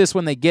deal with this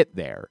when they get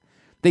there.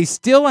 They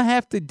still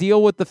have to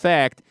deal with the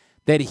fact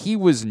that he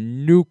was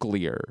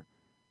nuclear.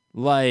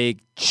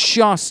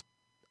 Just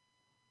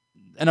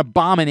an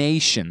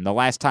abomination the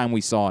last time we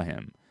saw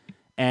him.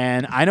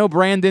 And I know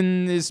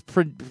Brandon is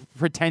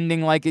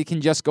pretending like it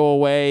can just go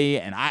away,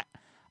 and I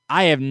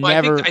have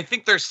never... I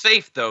think they're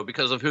safe, though,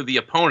 because of who the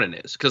opponent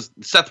is, because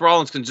Seth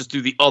Rollins can just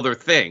do the other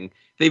thing.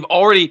 They've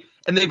already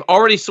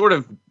sort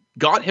of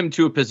got him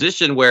to a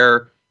position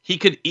where he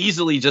could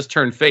easily just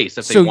turn face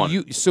if they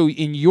wanted. So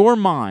in your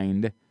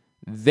mind...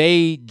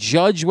 they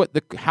judge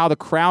how the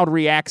crowd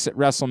reacts at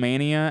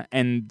WrestleMania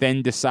and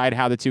then decide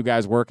how the two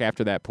guys work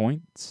after that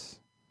point?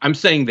 I'm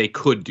saying they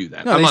could do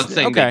that. No, I'm not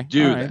saying they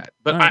do right. that.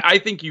 But right. I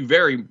think you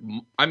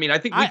I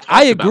think we talked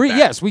I agree. about that.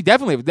 Yes, we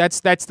definitely.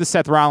 That's the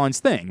Seth Rollins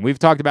thing. We've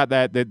talked about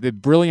that. The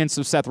brilliance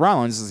of Seth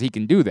Rollins is he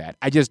can do that.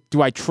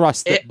 Do I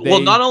trust that?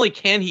 Well, not only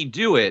can he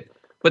do it,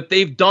 but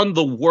they've done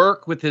the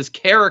work with his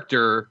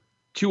character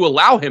to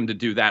allow him to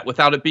do that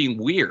without it being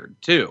weird,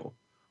 too.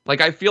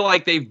 I feel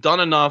like they've done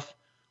enough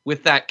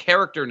with that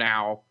character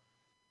now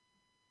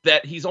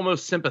that he's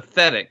almost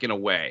sympathetic in a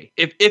way.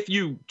 If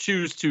you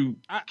choose to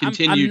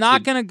continue, I'm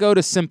not going to go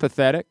to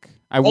sympathetic.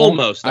 I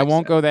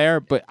won't go there,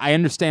 but I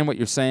understand what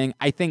you're saying.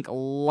 I think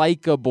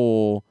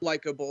likable.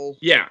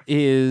 Yeah.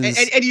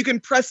 Is and you can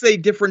press a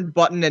different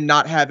button and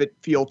not have it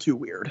feel too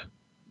weird.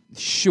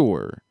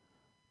 Sure.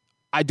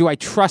 Do I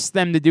trust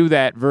them to do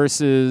that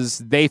versus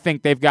they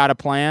think they've got a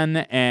plan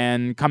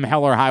and come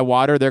hell or high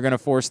water, they're going to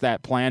force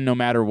that plan no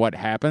matter what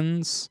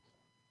happens?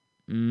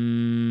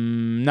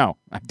 No,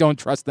 I don't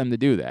trust them to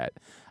do that.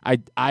 I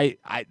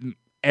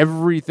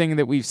everything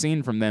that we've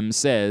seen from them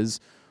says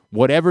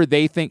whatever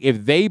they think.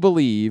 If they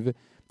believe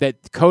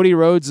that Cody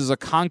Rhodes is a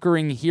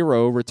conquering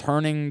hero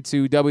returning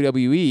to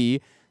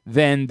WWE,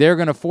 then they're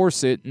going to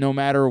force it no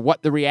matter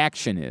what the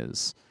reaction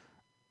is.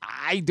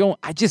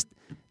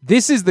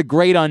 This is the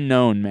great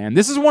unknown, man.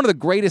 This is one of the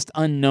greatest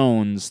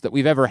unknowns that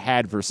we've ever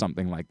had for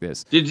something like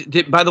this.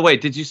 By the way,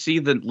 did you see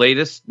the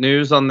latest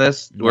news on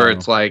this where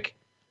it's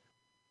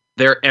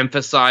they're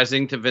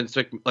emphasizing to Vince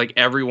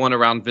everyone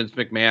around Vince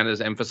McMahon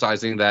is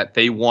emphasizing that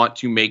they want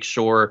to make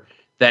sure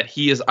that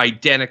he is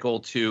identical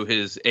to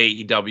his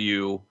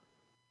AEW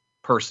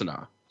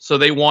persona. So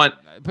they want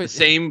But- the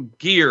same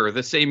gear,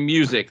 the same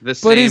music, the But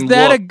same is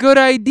that look. a good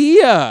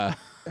idea?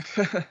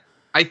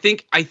 I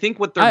think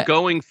what they're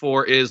going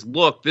for is,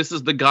 look, this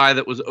is the guy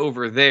that was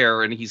over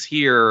there and he's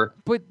here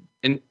But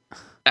and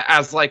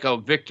as like a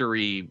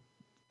victory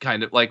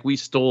kind of like we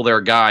stole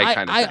their guy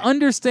kind of I thing.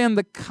 understand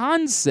the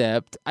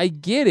concept. I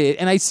get it.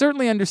 And I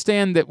certainly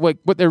understand that what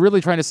they're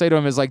really trying to say to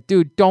him is like,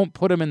 dude, don't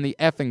put him in the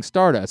effing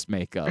Stardust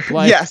makeup.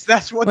 Like, yes,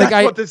 that's what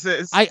this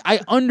is. I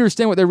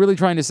understand what they're really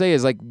trying to say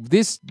is like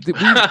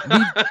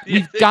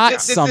we've got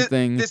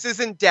something. This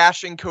isn't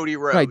dashing Cody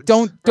Rhodes. Right.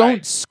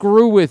 Don't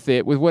screw with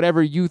it with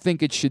whatever you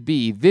think it should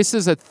be. This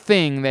is a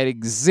thing that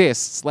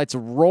exists. Let's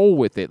roll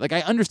with it. Like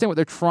I understand what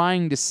they're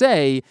trying to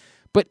say,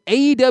 but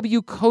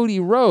AEW Cody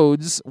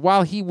Rhodes,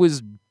 while he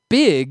was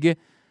big,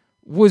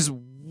 was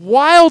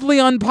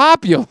wildly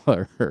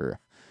unpopular,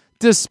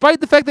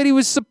 despite the fact that he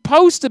was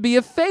supposed to be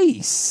a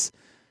face.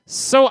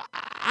 So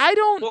I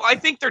don't. Well, I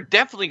think they're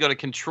definitely going to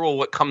control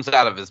what comes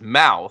out of his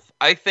mouth.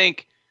 I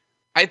think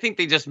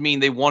they just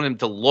mean they want him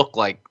to look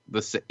like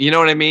you know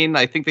what I mean?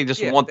 I think they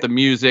just want the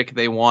music.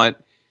 They want,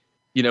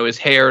 his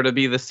hair to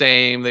be the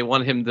same. They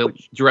want him to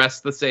dress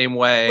the same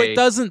way. But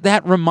doesn't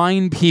that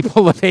remind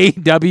people of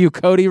AEW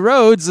Cody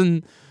Rhodes?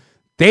 And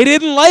they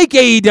didn't like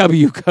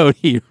AEW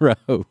Cody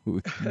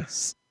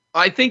Rhodes.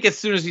 I think as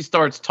soon as he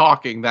starts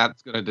talking,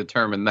 that's going to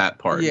determine that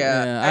part.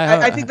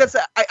 Yeah, I think that's.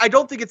 I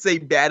don't think it's a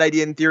bad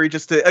idea in theory.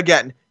 Just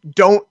to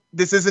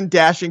this isn't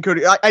dashing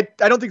Cody. I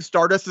don't think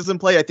Stardust is in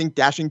play. I think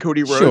dashing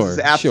Cody Rhodes is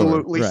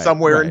absolutely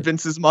somewhere in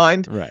Vince's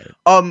mind. Right.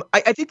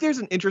 I think there's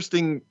an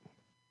interesting.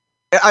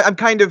 I'm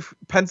kind of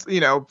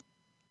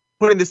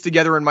putting this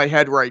together in my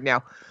head right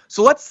now.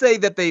 So let's say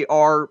that they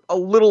are a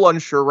little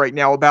unsure right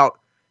now about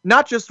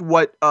not just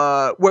where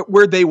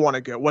they want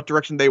to go, what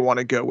direction they want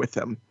to go with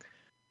him.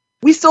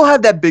 We still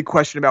have that big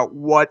question about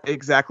what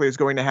exactly is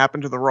going to happen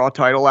to the Raw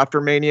title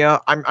after Mania.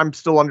 I'm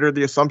still under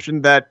the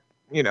assumption that,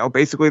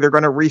 basically they're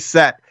going to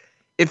reset.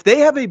 If they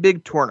have a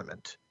big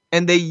tournament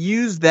and they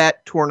use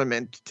that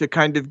tournament to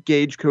kind of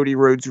gauge Cody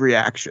Rhodes'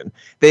 reaction,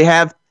 they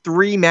have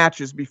 3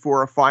 matches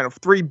before a final,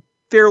 3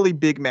 fairly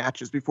big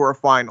matches before a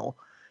final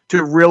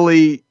to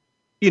really,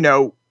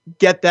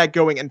 get that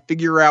going and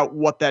figure out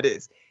what that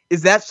is.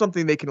 Is that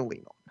something they can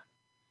lean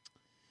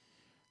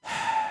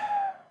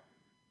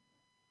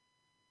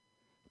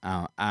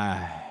on?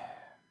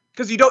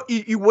 Because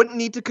you wouldn't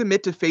need to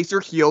commit to face or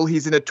heel.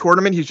 He's in a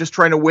tournament. He's just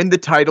trying to win the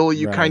title.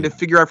 You kind of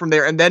figure out from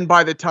there, and then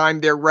by the time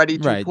they're ready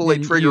to pull a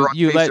trigger on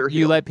face or heel,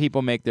 you let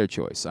people make their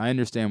choice. I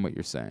understand what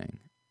you're saying.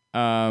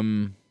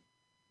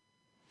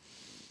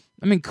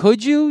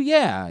 Could you?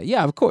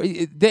 Yeah, of course.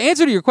 The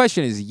answer to your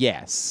question is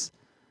yes,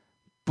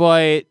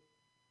 but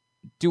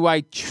do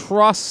I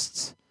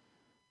trust?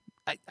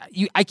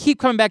 I keep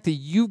coming back to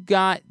you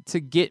got to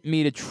get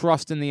me to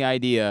trust in the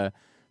idea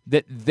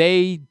that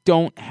they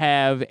don't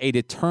have a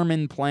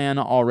determined plan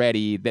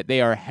already that they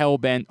are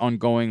hell-bent on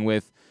going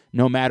with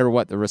no matter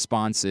what the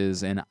response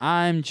is, and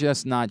I'm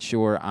just not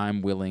sure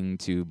I'm willing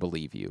to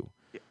believe you.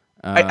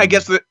 I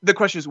guess the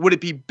question is, would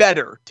it be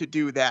better to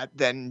do that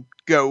than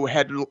go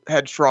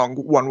headstrong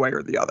one way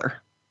or the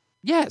other?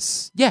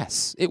 Yes,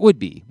 it would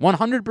be.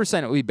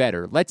 100% it would be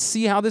better. Let's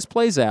see how this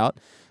plays out.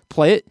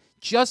 Play it.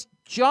 Just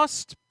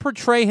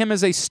portray him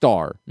as a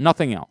star,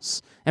 nothing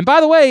else. And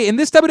by the way, in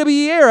this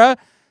WWE era,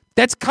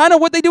 that's kind of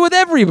what they do with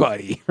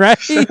everybody, right?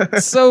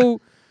 so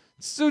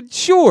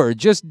sure,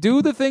 just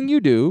do the thing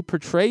you do.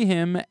 Portray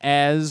him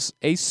as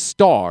a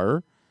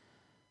star.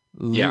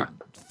 Yeah.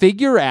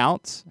 Figure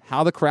out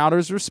how the crowd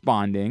is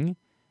responding,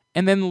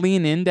 and then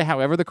lean into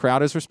however the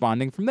crowd is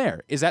responding from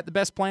there. Is that the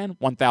best plan?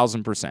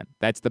 1,000%.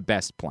 That's the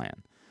best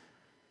plan.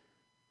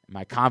 Am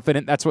I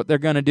confident that's what they're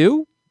going to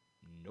do?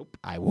 Nope.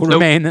 I will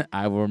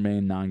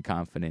remain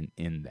non-confident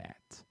in that.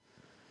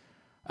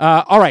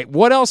 All right,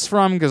 what else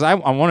from, because I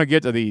want to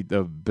get to the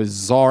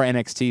bizarre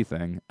NXT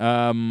thing.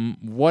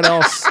 What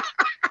else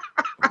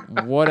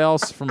what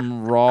else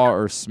from Raw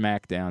or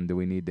SmackDown do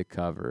we need to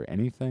cover?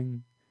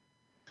 Anything?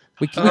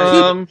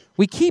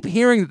 We keep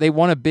hearing that they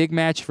want a big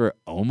match for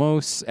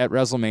Omos at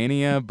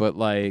WrestleMania, but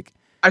like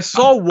I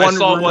saw one. I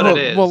saw what it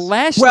is. Well,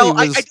 Lashley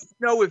I don't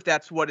know if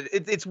that's what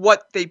it's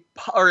what they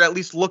are at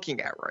least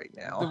looking at right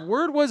now. The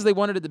word was they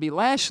wanted it to be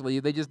Lashley.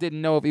 They just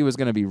didn't know if he was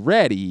going to be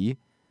ready.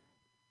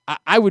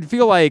 I would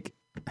feel like,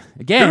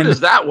 again, who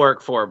does that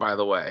work for, by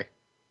the way?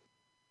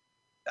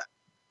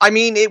 I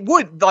mean, it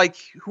would, like,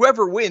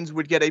 whoever wins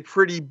would get a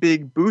pretty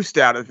big boost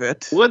out of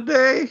it. Would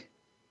they?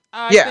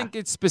 I think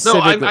it's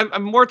specific. No,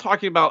 I'm more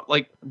talking about,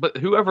 like, but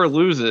whoever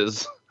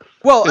loses.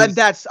 Well, and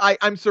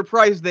I'm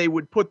surprised they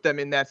would put them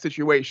in that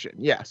situation,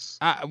 yes.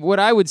 What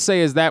I would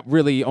say is that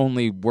really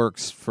only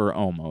works for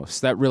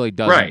Omos. That really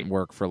doesn't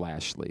work for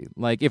Lashley.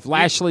 Like, if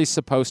Lashley's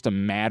supposed to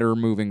matter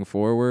moving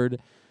forward,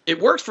 It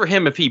works for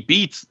him if he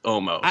beats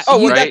Omos. Oh,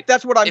 well, right?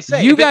 that's what I'm if,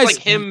 saying. You if guys- it's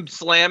like him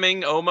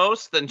slamming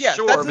Omos, then Yes,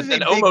 sure, that's but a then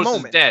big Omos is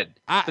moment. dead.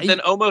 I- But then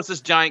Omos is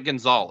Giant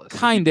Gonzalez.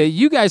 Kinda.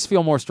 You guys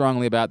feel more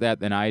strongly about that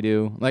than I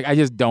do. Like, I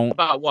just don't.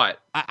 About what?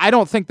 I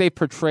don't think they've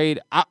portrayed.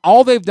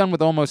 All they've done with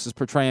Omos is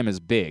portray him as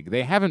big.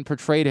 They haven't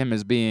portrayed him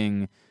as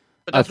being.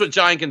 But that's what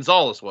Giant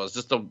Gonzalez was,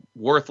 just a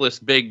worthless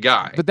big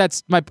guy. But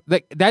that's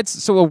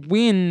so a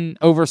win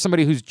over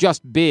somebody who's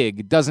just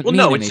big doesn't well, mean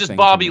no, anything. it's just to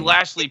Bobby me.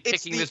 Lashley It's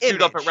picking the this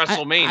dude up at image.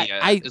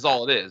 WrestleMania is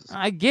all it is.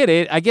 I get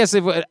it. I guess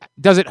if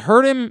does it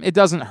hurt him? It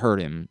doesn't hurt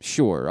him.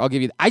 Sure, I'll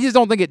give you. I just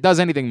don't think it does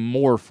anything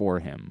more for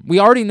him. We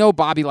already know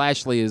Bobby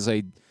Lashley is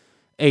a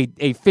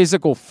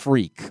physical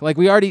freak. Like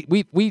we've got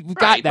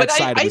Right, that but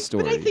side of the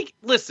story. But I think,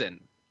 listen,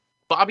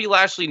 Bobby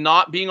Lashley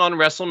not being on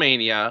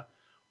WrestleMania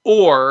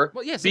or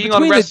Well, yes, being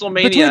on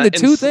WrestleMania between the and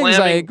two things, I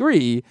slamming-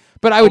 agree.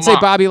 But I would say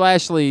Omos. Bobby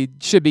Lashley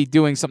should be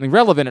doing something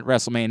relevant at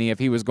WrestleMania if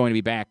he was going to be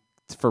back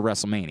for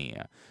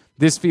WrestleMania.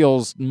 This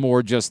feels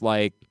more just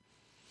like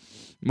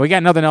we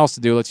got nothing else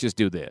to do. Let's just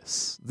do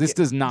this. This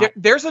does not.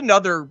 There's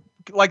another,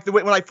 like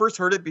when I first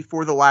heard it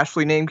before the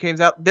Lashley name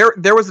came out, there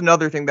was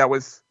another thing that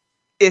was,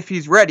 if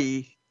he's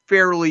ready,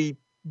 fairly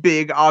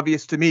big,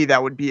 obvious to me.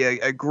 That would be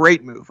a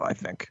great move, I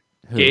think.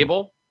 Who?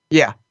 Gable.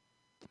 Yeah.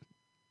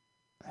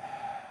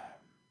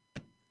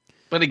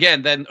 But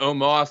again, then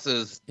Omos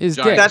is Is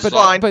Giant dead. That's but,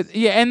 fine. But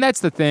yeah, and that's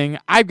the thing.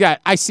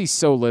 I see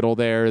so little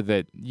there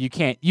that you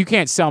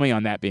can't sell me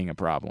on that being a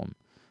problem.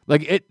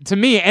 Like it to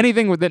me,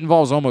 anything that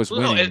involves almost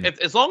No, winning.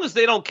 as long as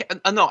they don't.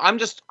 No,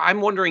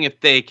 I'm wondering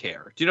if they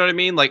care. Do you know what I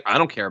mean? Like I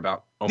don't care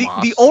about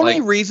Omos. The only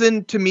Like,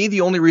 reason, to me,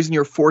 the only reason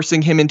you're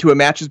forcing him into a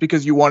match is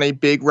because you want a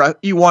big,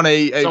 you want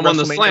a someone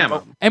to WrestleMania slam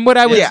vote. him. And what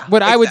I would Yeah, I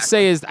would exactly.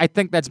 say is I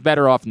think that's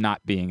better off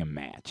not being a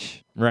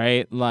match,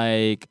 right?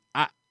 Like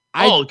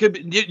Oh, it could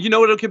be, you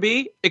know what it could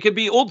be? It could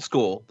be old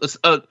school.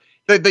 The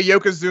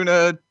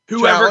Yokozuna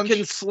Whoever challenge.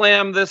 can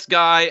slam this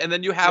guy, and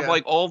then you have Yeah.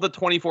 like all the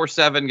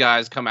 24/7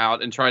 guys come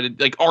out and try to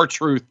like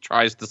R-Truth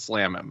tries to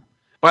slam him.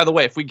 By the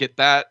way, if we get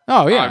that,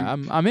 oh yeah,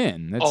 I'm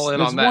in. That's, all in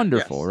that's on that,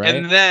 wonderful, yes. right?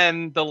 And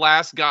then the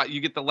last guy,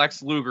 you get the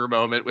Lex Luger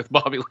moment with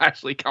Bobby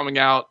Lashley coming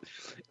out,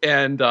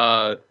 and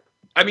I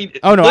mean,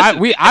 Oh, no,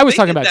 listen, I if was they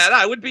talking did about- that.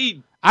 I would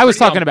be, I was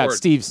pretty on talking about board.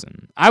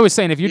 Stevenson. I was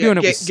saying if you're doing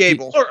it with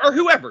Gable. or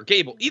whoever,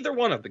 Gable, either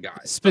one of the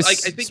guys. But, like,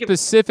 I think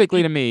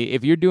specifically to me,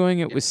 if you're doing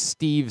it with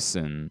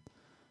Stevenson,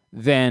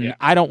 then Yeah.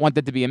 I don't want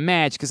that to be a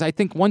match because I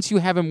think once you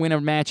have him win a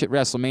match at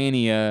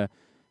WrestleMania,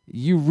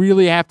 you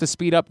really have to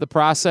speed up the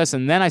process,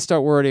 and then I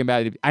start worrying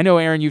about it. I know,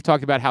 Aaron, you've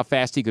talked about how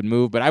fast he could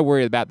move, but I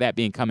worry about that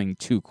being coming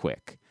too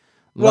quick.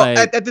 Well,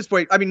 Like- at this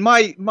point, I mean,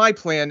 my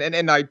plan,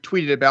 and I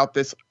tweeted about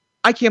this.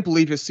 I can't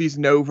believe his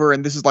season over,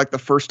 and this is like the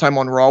first time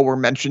on Raw we're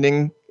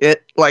mentioning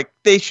it. Like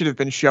they should have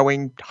been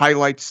showing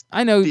highlights.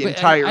 I know, the but-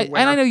 entire and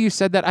winter. I know you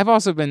said that. I've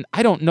also been.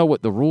 I don't know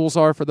what the rules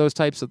are for those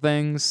types of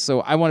things,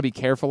 so I want to be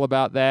careful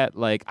about that.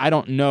 Like, I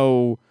don't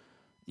know,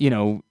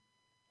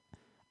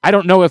 I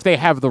don't know if they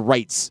have the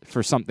rights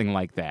for something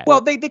like that.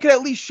 Well, they could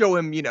at least show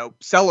him,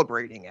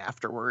 celebrating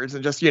afterwards,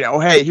 and just,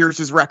 hey, here's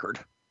his record.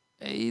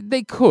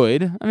 They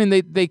could. I mean,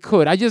 they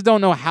could. I just don't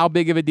know how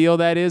big of a deal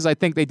that is. I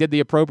think they did the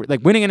appropriate.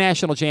 Like winning a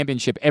national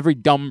championship, every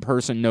dumb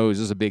person knows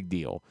is a big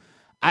deal.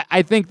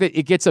 I think that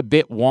it gets a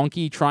bit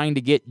wonky trying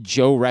to get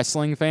Joe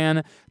wrestling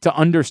fan to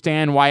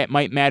understand why it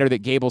might matter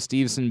that Gable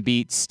Stevenson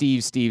beat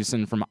Steve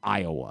Stevenson from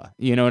Iowa.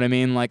 You know what I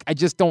mean? Like, I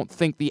just don't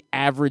think the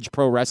average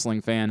pro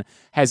wrestling fan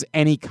has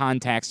any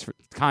context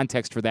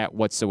for that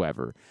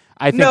whatsoever.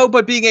 I think No,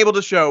 but being able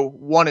to show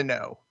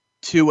 1-0,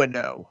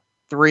 2-0,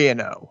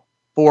 3-0,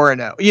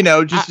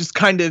 4-0, just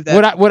kind of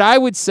that. What I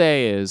would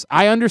say is,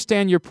 I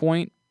understand your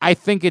point. I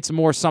think it's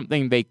more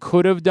something they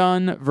could have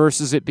done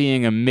versus it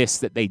being a miss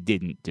that they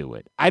didn't do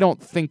it. I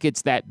don't think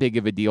it's that big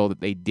of a deal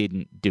that they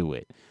didn't do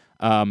it.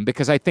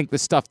 Because I think the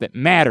stuff that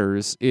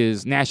matters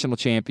is national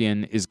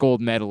champion, is gold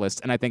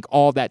medalist, and I think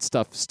all that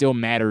stuff still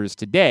matters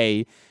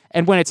today.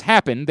 And when it's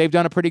happened, they've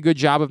done a pretty good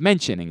job of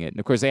mentioning it. And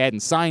of course, they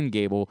hadn't signed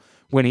Gable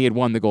when he had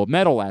won the gold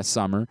medal last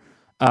summer.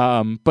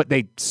 But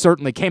they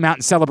certainly came out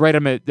and celebrated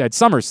him at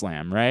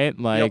SummerSlam, right?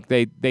 Like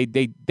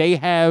they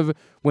have,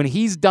 when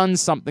he's done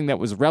something that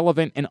was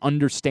relevant and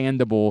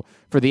understandable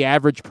for the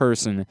average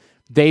person,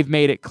 they've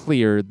made it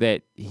clear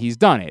that he's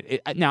done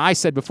it. Now, I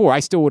said before,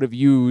 I still would have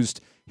used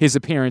his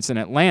appearance in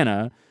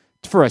Atlanta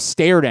for a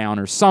stare down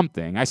or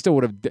something. I still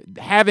would have,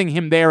 having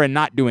him there and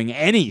not doing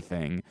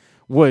anything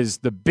was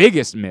the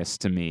biggest miss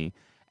to me.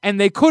 And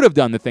they could have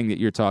done the thing that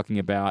you're talking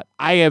about.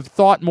 I have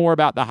thought more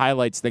about the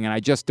highlights thing, and I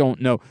just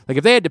don't know. Like,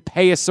 if they had to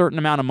pay a certain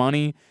amount of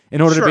money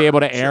in order to be able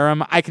to air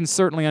them, I can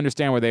certainly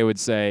understand where they would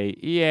say,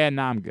 "Yeah,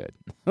 no, I'm good.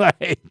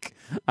 Like,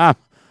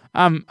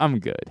 I'm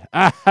good.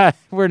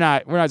 We're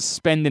not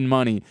spending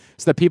money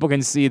so that people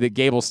can see that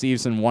Gable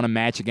Stevenson won a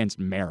match against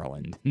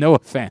Maryland. No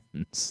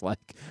offense,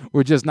 like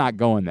we're just not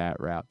going that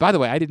route. By the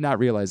way, I did not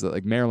realize that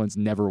like Maryland's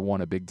never won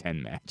a Big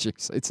Ten match.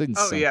 It's insane.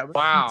 Oh yeah,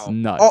 wow. It's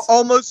nuts.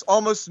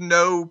 almost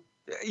no.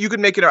 You could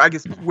make it, I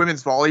guess,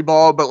 women's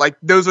volleyball, but like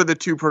those are the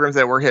two programs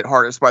that were hit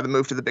hardest by the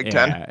move to the Big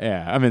Ten.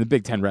 Yeah. I mean, the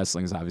Big Ten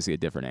wrestling is obviously a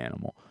different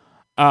animal.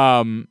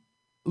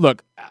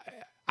 Look,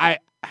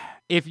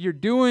 if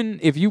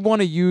you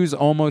want to use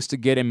almost to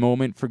get a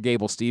moment for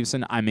Gable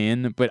Steveson, I'm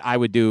in, but I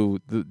would do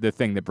the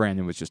thing that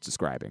Brandon was just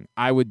describing.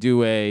 I would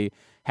do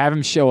have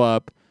him show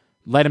up,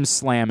 let him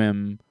slam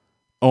him.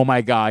 Oh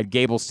my God,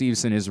 Gable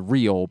Steveson is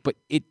real, but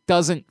it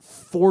doesn't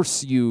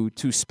force you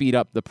to speed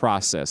up the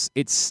process.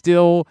 It's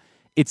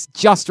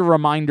just a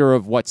reminder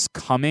of what's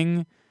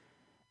coming,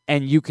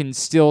 and you can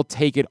still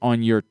take it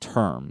on your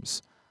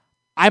terms.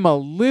 I'm a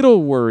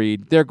little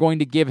worried they're going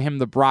to give him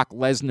the Brock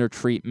Lesnar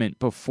treatment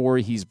before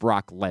he's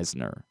Brock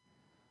Lesnar.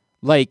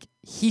 Like,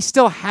 he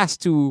still has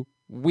to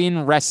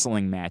win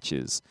wrestling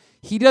matches.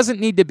 He doesn't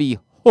need to be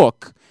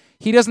Hook.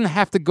 He doesn't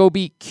have to go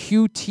beat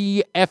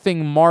QT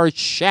effing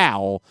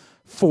Marshall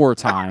 4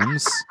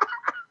 times.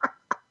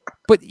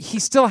 But he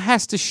still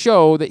has to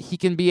show that he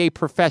can be a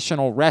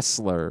professional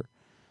wrestler.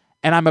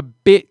 And I'm a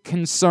bit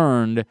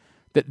concerned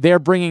that they're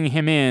bringing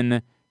him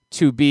in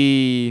to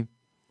be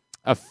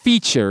a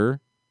feature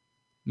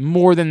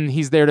more than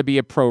he's there to be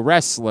a pro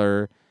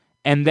wrestler,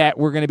 and that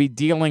we're going to be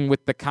dealing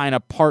with the kind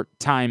of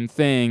part-time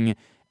thing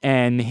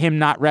and him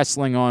not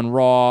wrestling on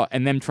Raw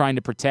and them trying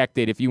to protect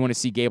it if you want to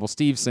see Gable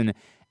Steveson.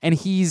 And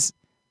he's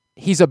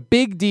a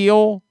big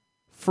deal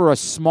for a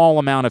small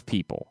amount of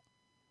people.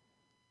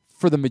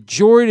 For the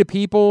majority of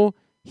people,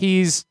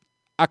 he's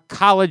a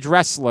college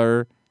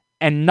wrestler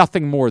and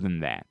nothing more than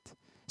that.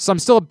 So I'm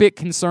still a bit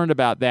concerned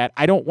about that.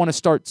 I don't want to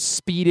start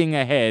speeding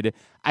ahead.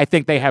 I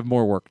think they have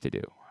more work to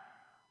do.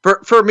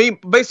 For me,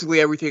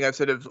 basically everything I've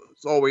said has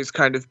always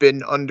kind of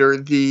been under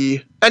the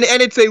and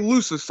it's a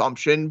loose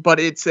assumption, but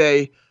it's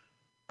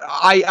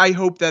I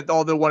hope that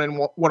all the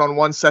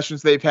one-on-one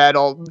sessions they've had,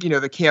 all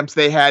the camps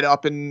they had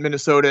up in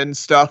Minnesota and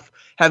stuff,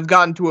 have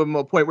gotten to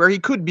a point where he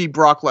could be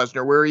Brock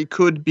Lesnar, where he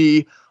could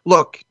be.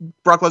 Look,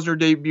 Brock Lesnar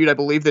debuted, I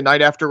believe, the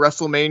night after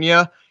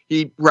WrestleMania.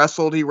 He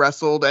wrestled,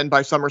 and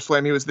by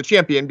SummerSlam he was the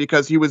champion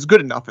because he was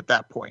good enough at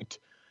that point.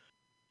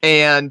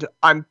 And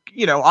I'm,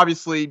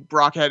 obviously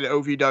Brock had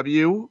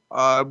OVW,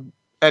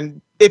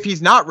 and if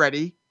he's not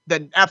ready,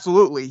 then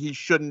absolutely he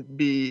shouldn't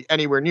be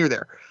anywhere near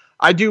there.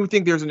 I do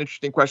think there's an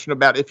interesting question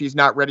about if he's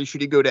not ready, should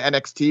he go to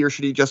NXT or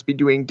should he just be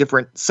doing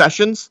different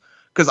sessions?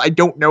 Because I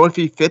don't know if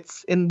he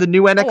fits in the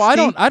new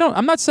NXT. Oh,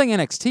 I'm not saying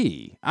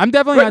NXT. I'm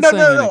definitely not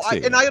saying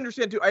NXT. And I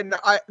understand too.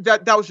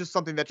 That was just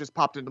something that just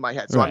popped into my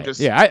head. So right. I'm just,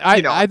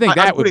 I think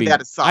that would be.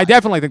 That aside. I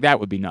definitely think that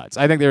would be nuts.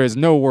 I think there is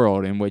no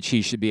world in which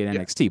he should be in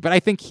NXT. But I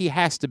think he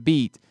has to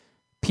beat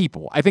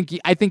people. I think he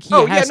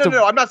has to.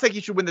 No. I'm not saying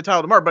he should win the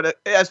title tomorrow. But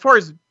as far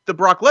as the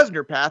Brock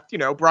Lesnar path,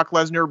 Brock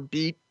Lesnar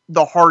beat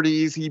the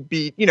Hardys. He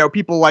beat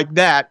people like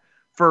that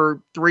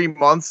for 3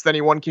 months. Then he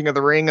won King of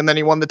the Ring, and then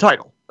he won the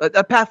title.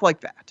 A path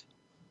like that.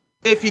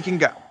 If he can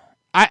go.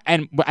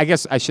 I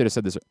guess I should have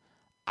said this.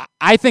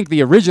 I think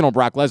the original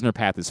Brock Lesnar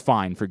path is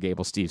fine for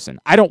Gable Steveson.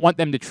 I don't want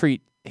them to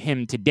treat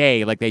him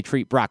today like they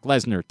treat Brock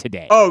Lesnar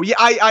today. Oh, yeah,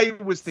 I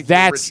was thinking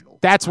original.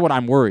 That's what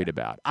I'm worried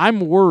about.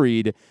 I'm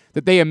worried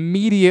that they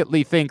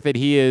immediately think that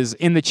he is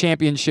in the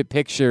championship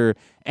picture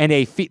and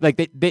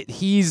that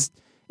he's...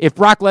 If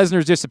Brock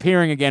Lesnar's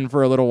disappearing again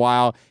for a little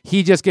while,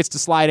 he just gets to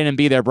slide in and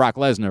be their Brock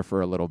Lesnar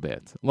for a little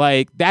bit.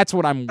 That's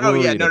what I'm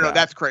worried about. No,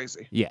 that's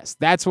crazy. Yes,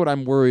 that's what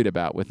I'm worried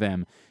about with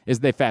them,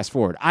 is they fast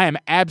forward. I am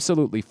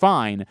absolutely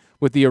fine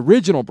with the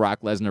original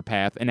Brock Lesnar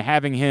path and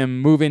having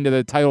him move into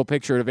the title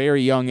picture at a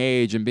very young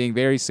age and being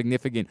very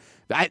significant.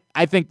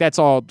 I think that's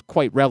all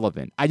quite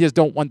relevant. I just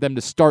don't want them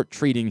to start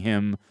treating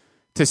him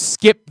to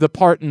skip the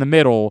part in the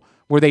middle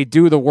where they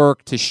do the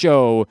work to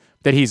show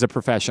that he's a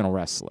professional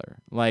wrestler.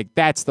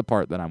 That's the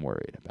part that I'm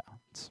worried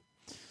about.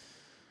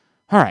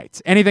 All right.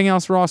 Anything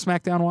else Raw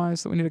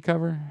SmackDown-wise that we need to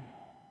cover?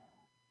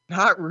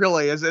 Not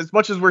really. As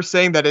much as we're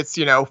saying that it's,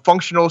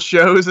 functional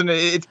shows, and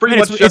it's pretty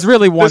much it's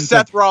really one the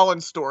Seth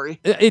Rollins story.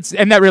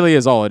 And that really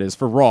is all it is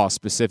for Raw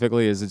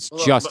specifically, is it's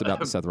just about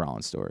the Seth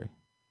Rollins story.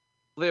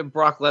 The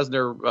Brock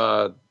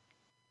Lesnar,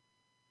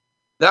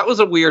 that was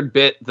a weird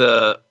bit,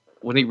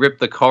 when he ripped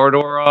the car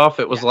door off.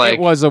 It was it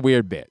was a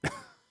weird bit.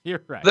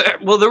 You're right.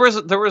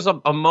 There was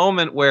a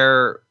moment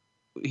where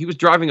he was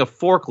driving a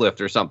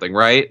forklift or something,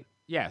 right?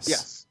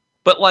 Yes.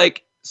 But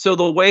so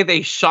the way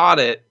they shot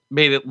it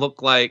made it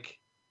look like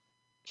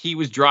he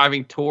was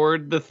driving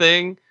toward the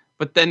thing,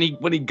 but then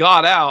when he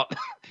got out,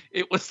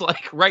 it was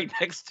right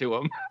next to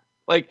him.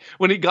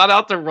 When he got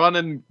out to run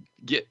and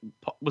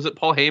was it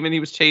Paul Heyman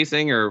he was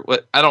chasing or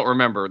what? I don't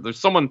remember. There's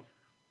someone,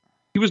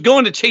 he was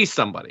going to chase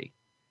somebody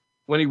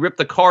when he ripped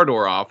the car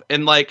door off,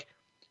 and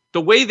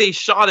the way they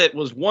shot it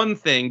was one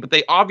thing, but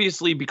they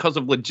obviously, because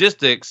of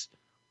logistics,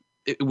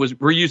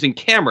 we're using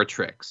camera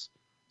tricks.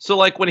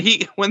 So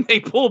when they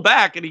pull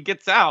back and he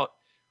gets out,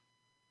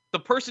 the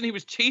person he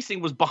was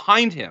chasing was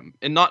behind him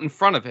and not in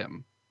front of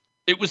him.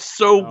 It was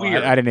so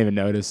weird. I didn't even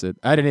notice it.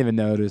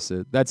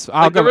 That's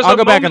I'll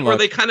go back and look. Where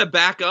they kind of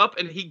back up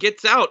and he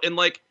gets out and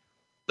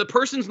the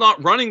person's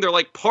not running. They're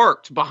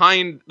parked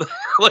behind,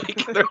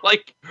 they're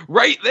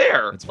right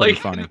there. It's pretty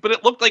funny. But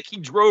it looked like he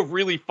drove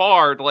really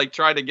far to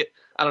try to get.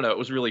 I don't know. It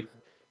was really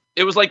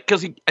It was like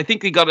because I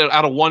think he got it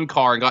out of one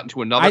car and got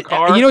into another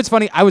car. You know what's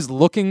funny? I was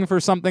looking for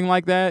something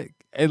like that.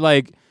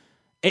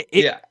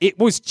 It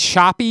was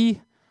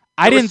choppy.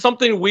 There was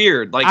something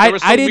weird. Like there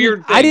was some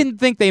weird thing. I didn't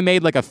think they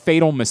made like a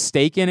fatal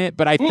mistake in it,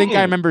 but I think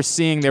I remember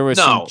seeing there was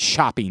some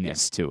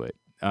choppiness to it.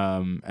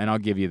 And I'll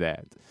give you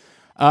that.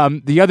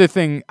 The other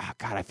thing,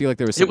 God, I feel like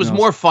there was. It was else.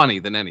 more funny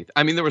than anything.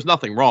 I mean, there was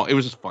nothing wrong. It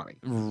was just funny.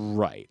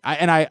 Right.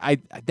 I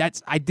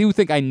do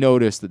think I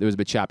noticed that there was a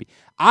bit choppy.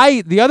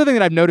 The other thing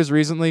that I've noticed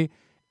recently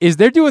is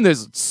they're doing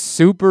this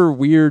super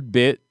weird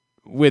bit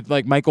with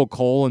like Michael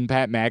Cole and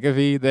Pat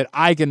McAfee that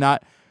I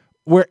cannot.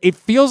 Where it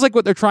feels like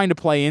what they're trying to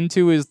play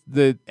into is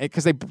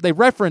because they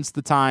referenced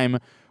the time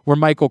where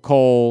Michael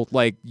Cole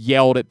like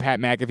yelled at Pat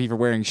McAfee for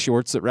wearing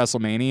shorts at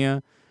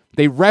WrestleMania.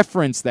 They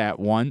referenced that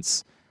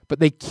once, but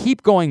they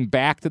keep going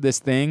back to this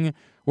thing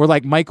where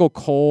like Michael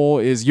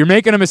Cole you're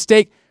making a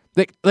mistake.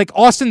 Like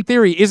Austin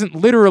Theory isn't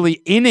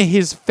literally in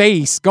his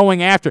face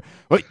going after.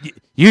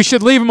 You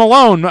should leave him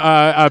alone,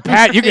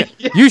 Pat.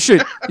 You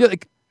should.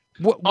 Like,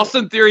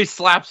 Austin Theory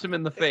slaps him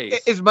in the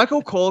face. Is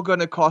Michael Cole going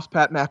to cost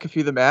Pat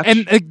McAfee the match?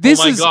 And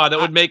God, that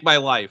would make my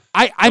life.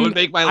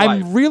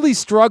 I'm really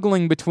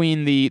struggling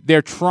between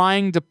they're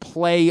trying to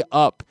play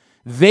up.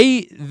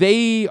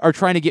 They are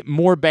trying to get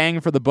more bang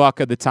for the buck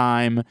of the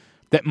time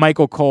that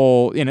Michael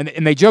Cole, and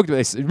they joked about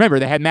this. Remember,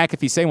 they had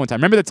McAfee say one time,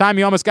 remember the time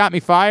you almost got me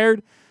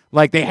fired?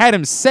 Like, they had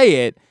him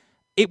say it.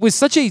 It was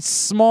such a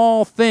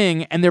small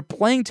thing, and they're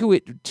playing to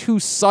it too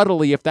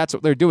subtly if that's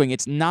what they're doing.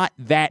 It's not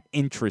that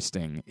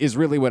interesting, is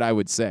really what I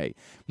would say.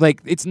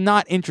 Like, it's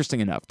not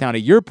interesting enough. Now, to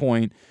your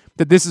point,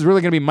 that this is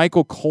really going to be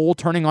Michael Cole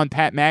turning on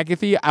Pat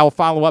McAfee, I'll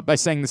follow up by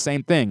saying the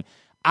same thing.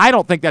 I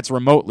don't think that's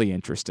remotely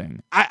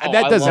interesting.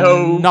 That does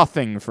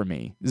nothing for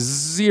me.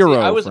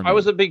 Zero. See, I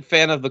was a big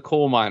fan of the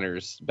coal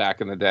miners back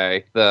in the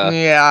day.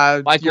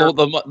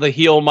 The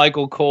heel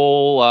Michael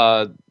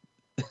Cole.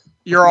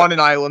 You're on an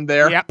island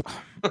there. Yep.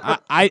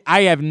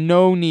 I have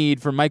no need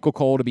for Michael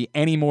Cole to be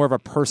any more of a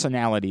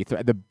personality.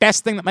 The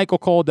best thing that Michael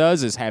Cole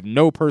does is have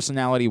no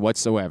personality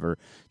whatsoever.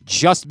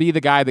 Just be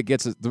the guy that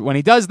gets it. When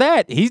he does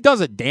that, he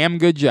does a damn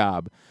good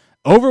job.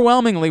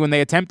 Overwhelmingly, when they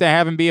attempt to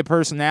have him be a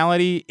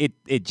personality,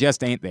 it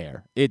just ain't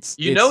there.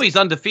 He's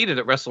undefeated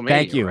at WrestleMania.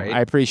 Thank you. Right? I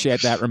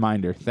appreciate that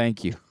reminder.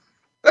 Thank you.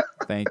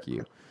 Thank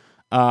you.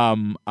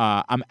 I'm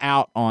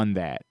out on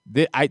that.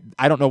 I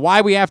don't know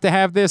why we have to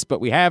have this, but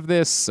we have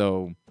this,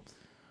 so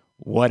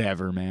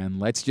whatever, man.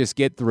 Let's just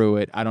get through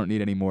it. I don't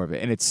need any more of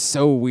it. And it's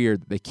so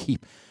weird that they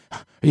keep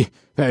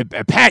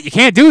Pat, you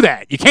can't do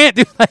that. You can't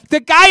do like the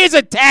guy is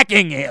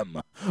attacking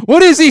him.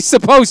 What is he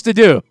supposed to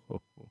do?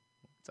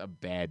 It's a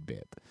bad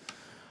bit.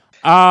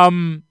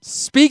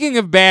 Speaking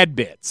of bad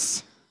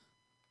bits,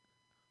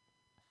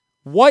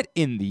 what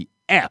in the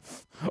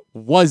F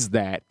was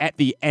that at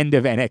the end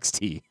of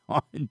NXT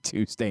on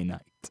Tuesday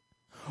night?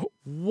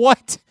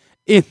 What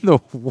in the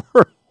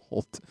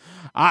world?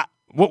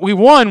 What we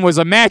won was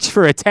a match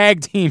for a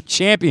tag team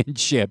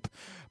championship,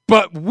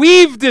 but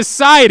we've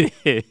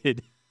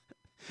decided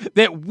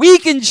that we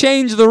can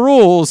change the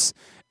rules,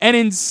 and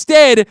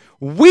instead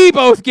we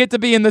both get to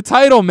be in the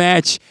title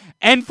match.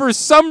 And for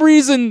some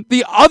reason,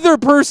 the other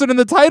person in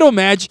the title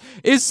match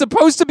is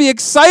supposed to be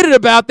excited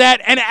about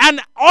that and on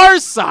our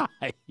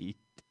side.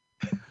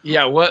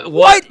 Yeah, what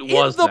was in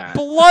the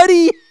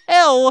bloody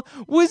hell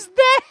was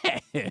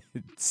that?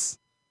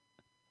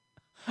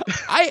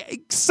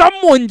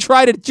 Someone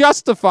try to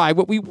justify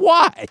what we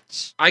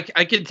watch. I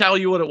can tell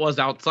you what it was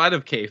outside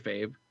of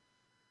kayfabe.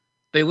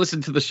 They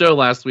listened to the show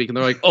last week and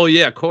they're like, "Oh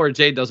yeah, Cora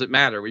Jade doesn't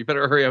matter. We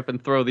better hurry up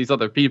and throw these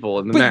other people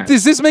in the match."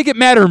 Does this make it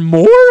matter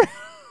more?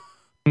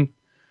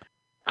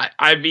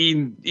 I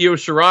mean, Io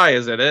Shirai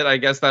is in it. I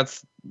guess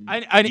that's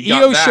an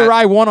Io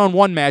Shirai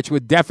one-on-one match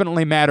would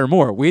definitely matter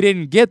more. We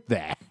didn't get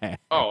that.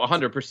 Oh,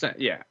 100%.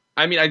 Yeah.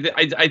 I mean,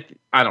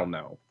 I don't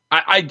know.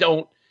 I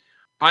don't.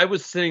 I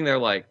was sitting there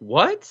like,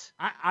 what?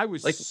 I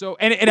was like, so,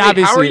 and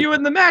obviously, how are you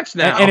in the match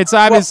now? And it's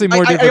obviously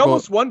more difficult. I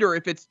almost wonder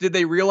if did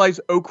they realize,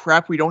 oh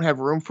crap, we don't have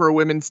room for a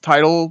women's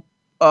tag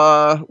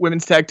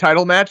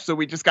title match, so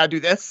we just got to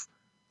do this.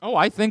 Oh,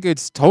 I think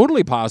it's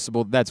totally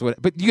possible that's what...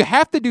 But you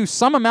have to do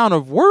some amount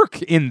of work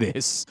in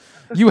this.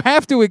 You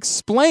have to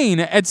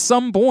explain at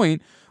some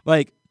point,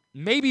 like,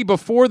 maybe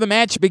before the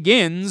match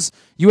begins,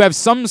 you have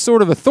some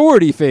sort of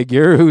authority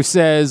figure who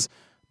says,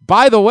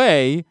 by the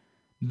way,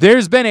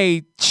 there's been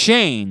a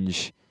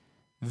change.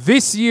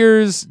 This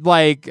year's,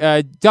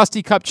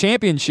 Dusty Cup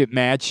Championship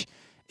match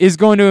is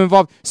going to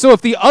involve... So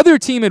if the other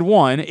team had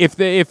won,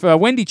 if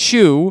Wendy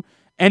Chu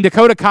and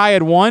Dakota Kai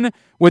had won...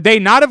 Would they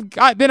not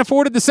have been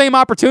afforded the same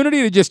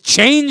opportunity to just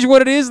change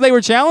what it is they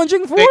were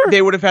challenging for?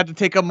 They would have had to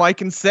take a mic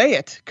and say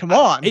it. Come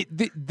on. I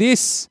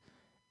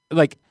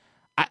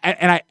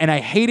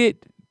hate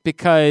it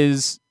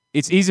because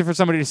it's easy for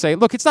somebody to say,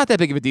 "Look, it's not that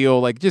big of a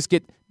deal. Like, just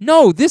get."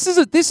 No, this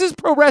is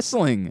pro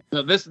wrestling.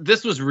 No,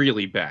 this was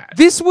really bad.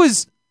 This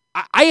was.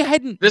 I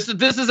hadn't. This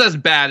is as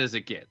bad as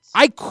it gets.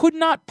 I could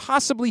not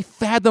possibly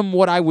fathom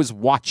what I was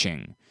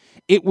watching.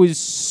 It was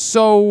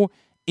so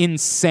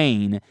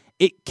insane.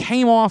 It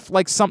came off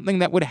like something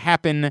that would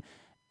happen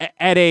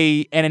at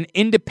an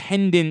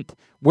independent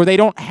where they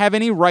don't have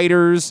any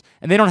writers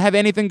and they don't have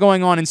anything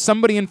going on, and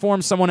somebody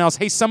informs someone else,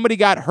 hey, somebody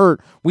got hurt.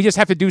 We just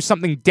have to do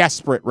something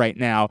desperate right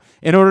now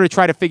in order to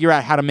try to figure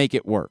out how to make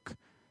it work.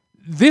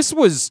 This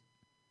was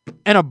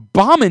an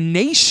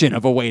abomination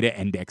of a way to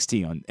end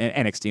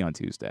NXT on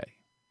Tuesday.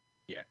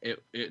 Yeah, it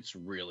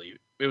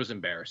was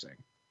embarrassing.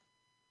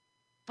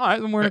 All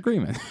right, then we're in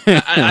agreement.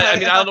 I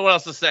mean, I don't know what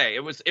else to say.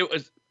 It was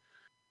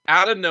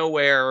out of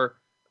nowhere,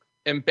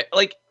 and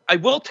like I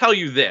will tell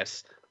you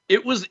this.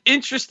 It was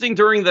interesting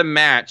during the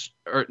match,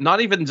 or not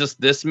even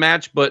just this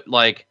match, but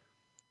like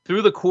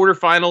through the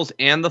quarterfinals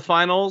and the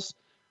finals.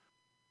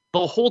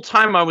 The whole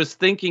time I was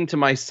thinking to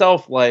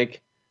myself,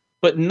 like,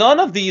 but none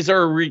of these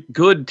are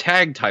good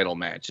tag title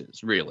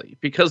matches, really,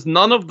 because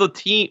none of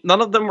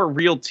them are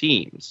real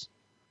teams.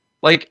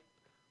 Like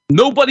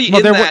nobody.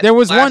 Well, there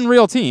was one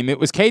real team. It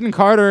was Caden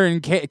Carter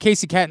and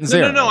Casey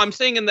Catanzaro. No. I'm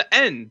saying in the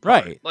end,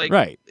 part. Right? Like,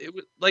 right. It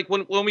was like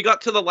when we got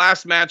to the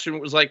last match, and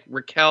it was like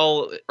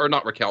Raquel.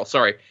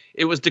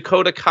 It was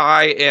Dakota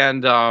Kai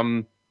and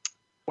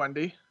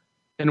Wendy.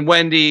 And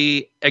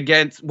Wendy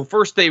against. Well,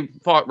 first they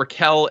fought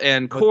Raquel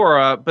and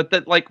Cora, but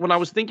that like when I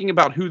was thinking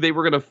about who they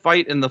were going to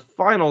fight in the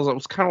finals, I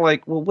was kind of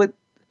like, well, what?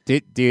 Do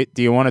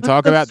you want to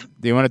talk about?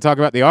 Do you want to talk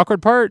about the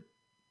awkward part?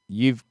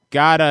 You've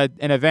got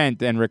an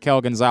event, and Raquel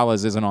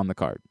Gonzalez isn't on the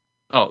card.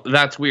 Oh,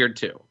 that's weird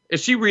too.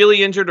 Is she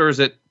really injured, or is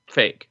it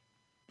fake?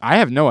 I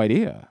have no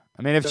idea.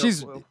 I mean, if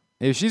she's really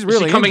is she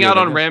coming injured, out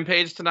on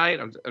Rampage tonight?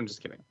 I'm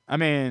just kidding. I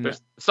mean,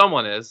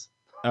 someone is.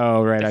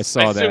 Oh right, I saw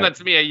that. I assume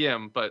that's Mia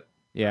Yim, but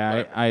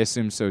yeah, I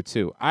assume so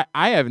too.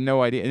 I have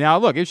no idea. Now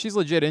look, if she's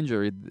legit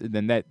injured,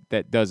 then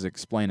that does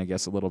explain, I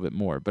guess, a little bit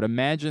more. But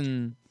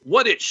imagine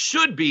what it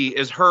should be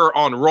is her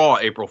on Raw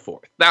April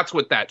 4th. That's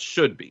what that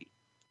should be.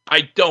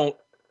 I don't.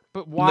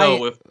 But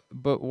why?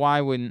 But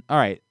why wouldn't? All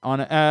right. On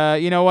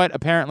you know what?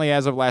 Apparently,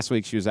 as of last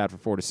week, she was out for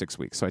 4 to 6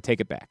 weeks. So I take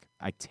it back.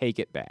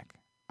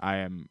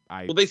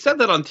 Well, they said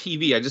that on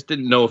TV. I just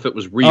didn't know if it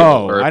was real.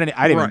 Oh, I didn't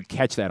even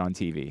catch that on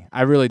TV.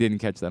 I really didn't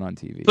catch that on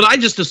TV. But I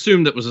just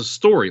assumed it was a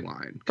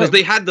storyline because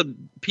they had the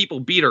people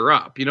beat her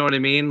up. You know what I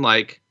mean?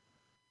 Like,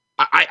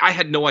 I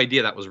had no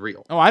idea that was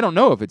real. Oh, I don't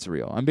know if it's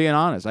real. I'm being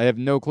honest. I have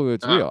no clue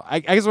it's real.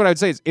 I guess what I would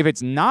say is if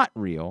it's not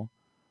real.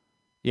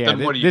 Yeah,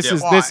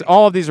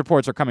 all of these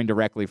reports are coming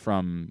directly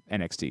from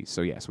NXT.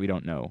 So yes, we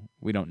don't know.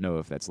 We don't know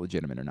if that's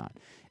legitimate or not.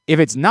 If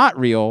it's not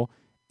real,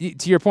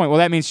 to your point, well,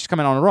 that means she's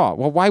coming on Raw.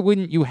 Well, why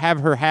wouldn't you have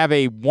her have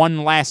a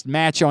one last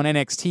match on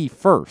NXT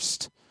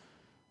first?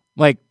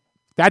 Like,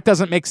 that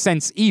doesn't make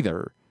sense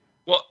either.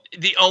 Well,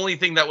 the only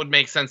thing that would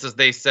make sense is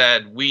they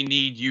said, we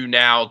need you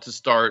now to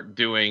start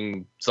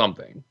doing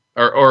something.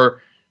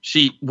 Or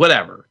she,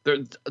 whatever.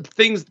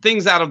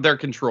 Things out of their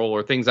control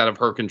or things out of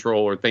her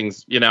control or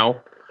things, you know.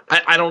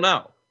 I don't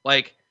know.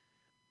 Like,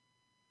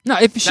 no,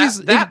 if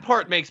she's that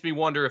part makes me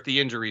wonder if the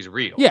injury's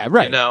real. Yeah,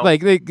 right. You know?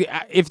 Like,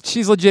 if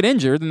she's legit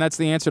injured, then that's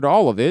the answer to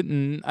all of it.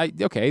 And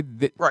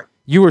right.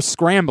 You were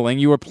scrambling.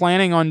 You were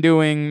planning on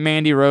doing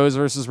Mandy Rose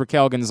versus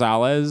Raquel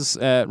Gonzalez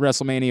at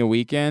WrestleMania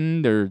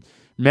weekend, or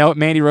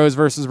Mandy Rose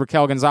versus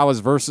Raquel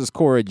Gonzalez versus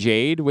Cora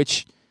Jade,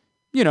 which,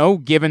 you know,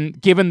 given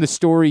the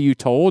story you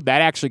told,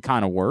 that actually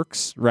kind of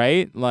works,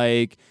 right?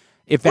 Like.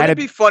 Wouldn't it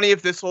be funny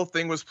if this whole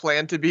thing was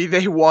planned to be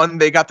they won,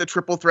 they got the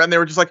triple threat, and they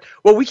were just like,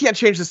 well, we can't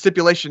change the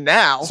stipulation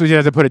now. So you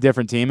have to put a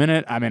different team in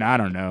it? I mean, I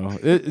don't know.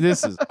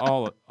 This is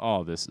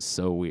all this is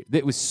so weird.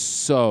 It was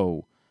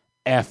so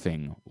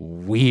effing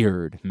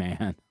weird,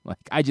 man. Like,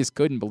 I just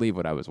couldn't believe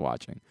what I was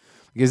watching.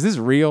 Like, is this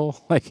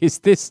real? Like, is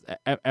this,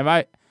 am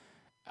I,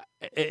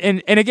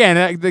 and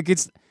again,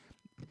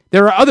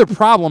 there are other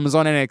problems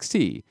on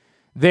NXT.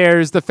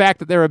 There's the fact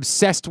that they're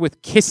obsessed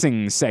with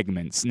kissing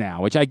segments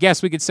now, which I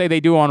guess we could say they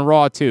do on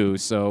Raw too.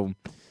 So,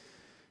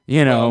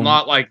 you know, well,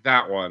 not like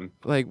that one.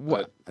 Like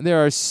what?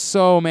 There are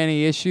so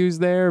many issues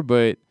there,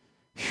 but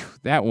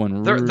that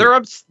one.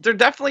 They're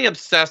definitely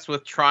obsessed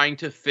with trying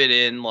to fit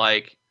in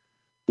like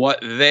what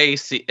they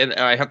see, and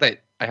I have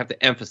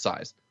to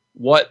emphasize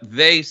what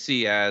they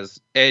see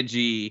as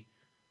edgy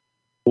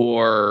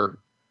or.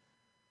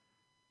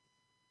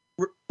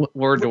 What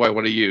word do I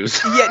want to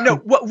use? Yeah,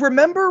 no.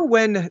 Remember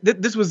when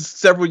this was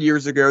several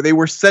years ago? They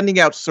were sending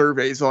out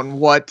surveys on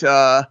what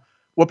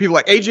people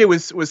like. AJ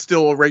was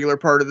still a regular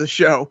part of the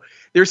show.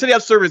 They were sending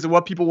out surveys of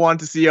what people wanted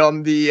to see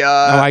on the.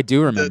 I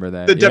do remember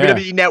that. The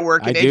WWE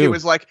Network, and AJ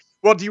was like,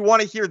 "Well, do you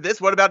want to hear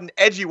this? What about an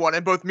edgy one?"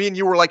 And both me and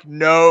you were like,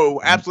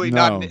 "No, absolutely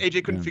not." And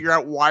AJ couldn't figure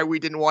out why we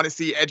didn't want to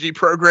see edgy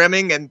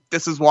programming, and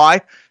this is why.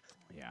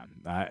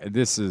 Yeah,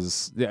 this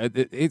is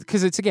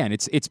because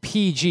it's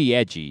PG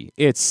edgy.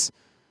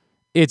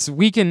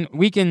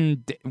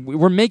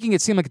 We're making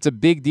it seem like it's a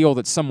big deal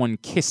that someone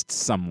kissed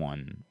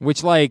someone,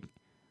 which, like,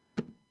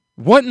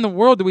 what in the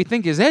world do we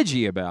think is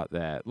edgy about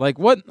that? Like,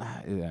 what?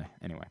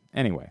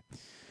 Anyway.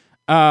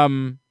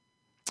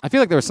 I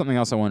feel like there was something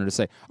else I wanted to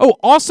say. Oh,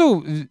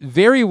 also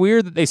very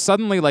weird that they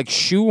suddenly like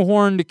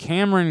shoehorned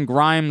Cameron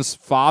Grimes'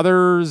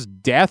 father's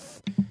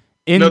death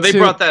into. No, they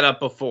brought that up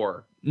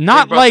before.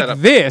 Not like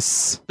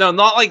this. No,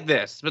 not like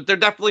this. But they're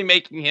definitely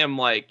making him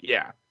like,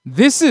 yeah.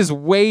 This is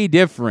way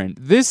different.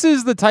 This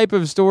is the type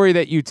of story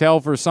that you tell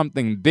for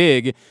something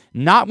big,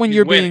 not when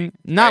you're winning,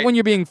 being when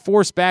you're being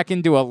forced back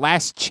into a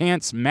last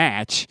chance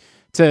match.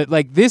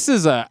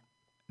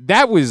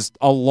 That was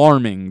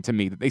alarming to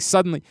me that they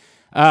suddenly.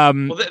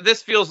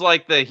 This feels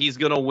like that he's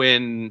going to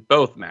win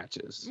both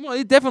matches. Well,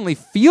 it definitely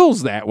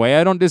feels that way.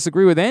 I don't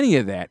disagree with any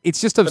of that.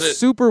 It's just a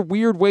super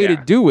weird way to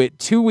do it.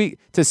 2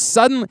 weeks to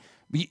suddenly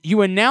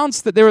you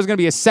announced that there was going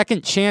to be a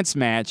second chance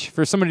match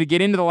for somebody to get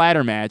into the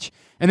ladder match,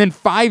 and then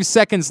 5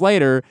 seconds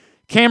later,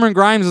 Cameron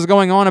Grimes is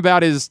going on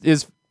about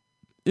his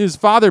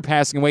father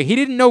passing away. He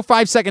didn't know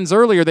 5 seconds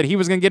earlier that he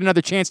was going to get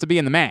another chance to be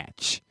in the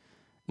match.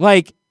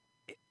 Like,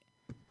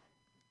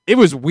 it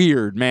was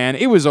weird, man.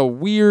 It was a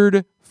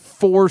weird,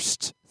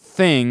 forced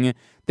thing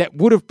that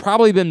would have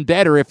probably been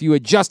better if you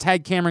had just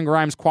had Cameron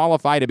Grimes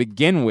qualify to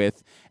begin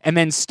with and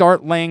then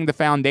start laying the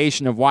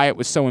foundation of why it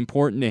was so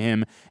important to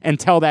him and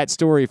tell that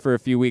story for a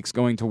few weeks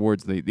going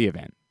towards the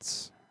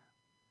events.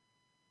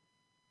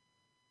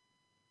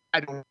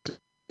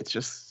 It's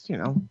just,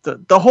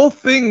 the whole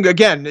thing,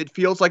 again, it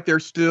feels like they're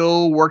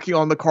still working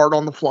on the card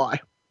on the fly.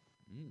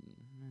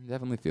 It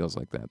definitely feels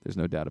like that. There's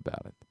no doubt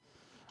about it.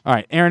 All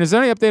right, Aaron, is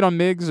there any update on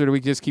Miggs, or do we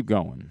just keep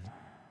going?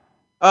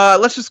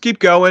 Let's just keep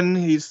going.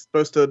 He's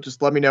supposed to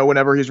just let me know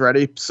whenever he's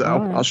ready, so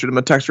I'll shoot him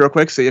a text real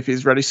quick, see if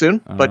he's ready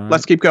soon. But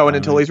let's keep going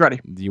until he's ready.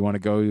 Do you want to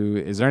go?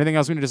 Is there anything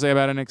else we need to say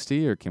about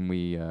NXT, or can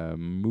we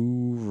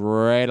move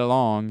right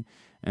along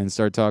and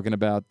start talking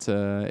about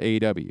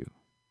AEW?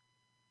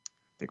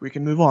 I think we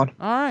can move on.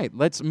 All right,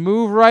 let's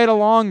move right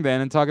along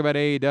then and talk about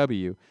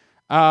AEW.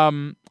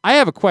 I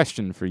have a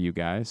question for you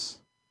guys.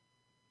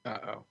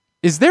 Uh-oh.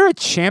 Is there a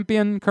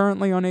champion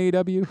currently on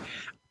AEW?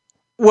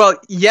 Well,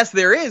 yes,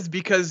 there is,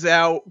 because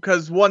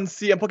one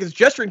CM Punk is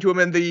gesturing to him,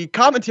 and the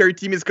commentary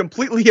team is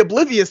completely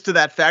oblivious to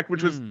that fact,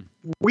 which was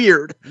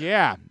weird.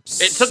 Yeah,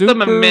 it took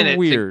them a minute.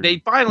 They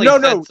finally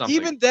said something.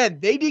 Even then,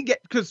 they didn't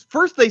get, because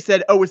first they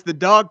said, "Oh, it's the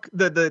dog."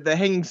 The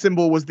hanging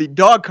symbol was the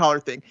dog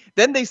collar thing.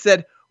 Then they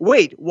said,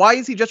 "Wait, why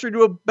is he gesturing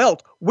to a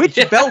belt? Which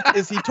belt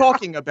is he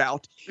talking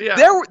about?" Yeah.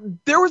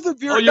 There was a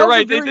very. Oh, you're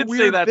right. They did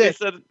say that. They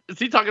said, "Is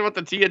he talking about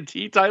the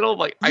TNT title?"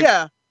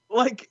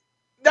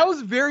 That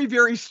was very,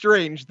 very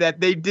strange that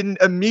they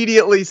didn't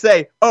immediately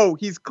say, "Oh,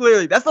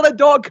 that's not a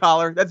dog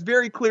collar. That's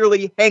very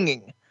clearly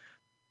hanging."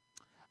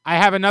 I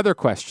have another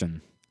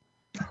question.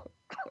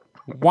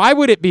 Why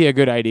would it be a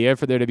good idea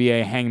for there to be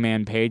a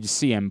Hangman Page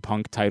CM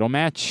Punk title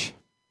match?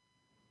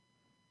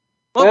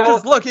 Well,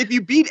 because look, if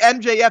you beat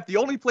MJF, the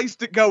only place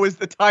to go is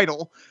the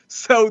title.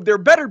 So there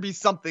better be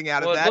something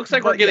out of that. It looks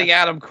like we're getting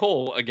Adam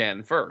Cole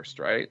again first,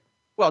 right?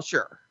 Well,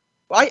 sure.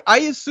 I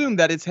assume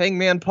that it's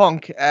Hangman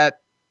Punk at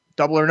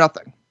Double or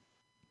Nothing.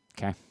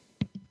 Okay.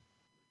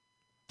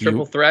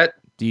 Triple threat.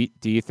 Do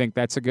you think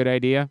that's a good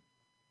idea?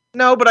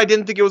 No, but I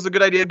didn't think it was a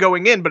good idea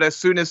going in. But as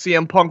soon as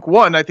CM Punk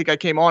won, I think I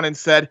came on and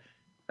said,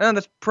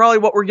 that's probably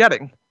what we're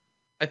getting.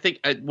 I think.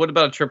 What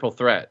about a triple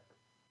threat?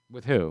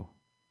 With who?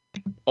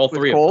 All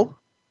three Cole? of them.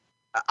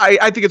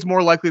 I think it's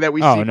more likely that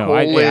we see Cole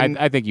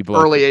I think you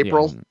blow early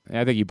April.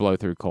 Yeah, I think you blow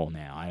through Cole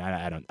now.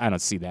 I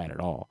don't see that at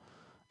all.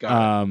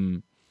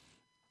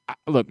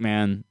 Look,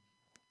 man.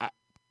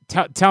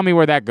 Tell me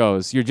where that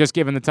goes. You're just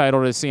giving the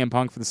title to CM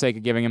Punk for the sake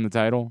of giving him the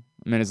title?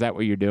 I mean, is that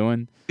what you're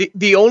doing?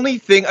 The only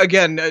thing,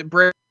 again,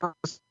 Huh?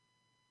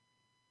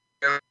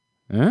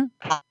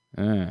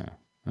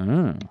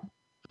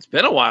 It's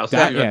been a while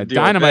since we've had to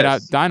deal with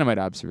this. Dynamite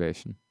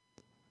observation.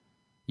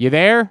 You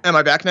there? Am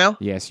I back now?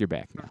 Yes, you're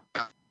back now.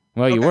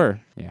 Well, you were.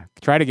 Yeah.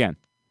 Try it again.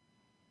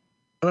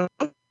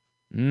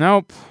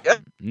 Nope. Yeah.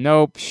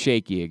 Nope.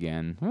 Shaky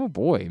again. Oh,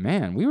 boy,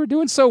 man. We were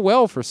doing so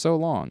well for so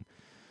long.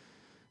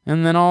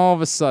 And then all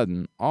of a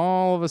sudden,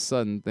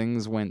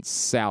 things went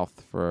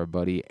south for our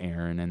buddy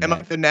Aaron. And Am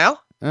I good now?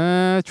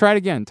 Try it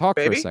again. Talk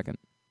for a second.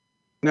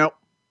 No.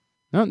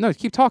 No,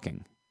 keep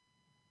talking.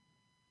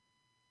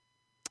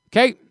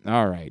 Okay.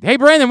 All right. Hey,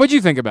 Brandon, what'd you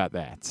think about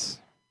that?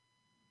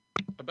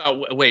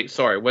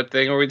 What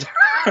thing are we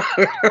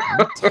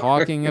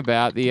talking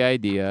about? The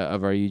idea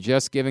of, are you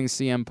just giving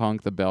CM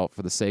Punk the belt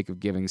for the sake of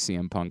giving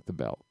CM Punk the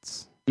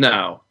belts?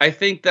 No. I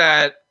think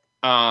that,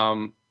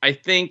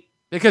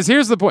 because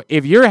here's the point.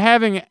 If you're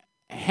having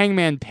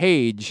Hangman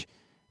Page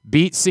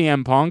beat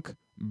CM Punk,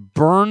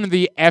 burn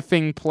the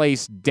effing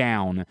place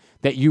down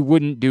that you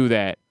wouldn't do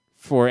that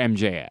for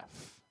MJF.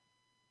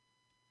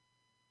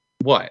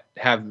 What?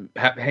 Have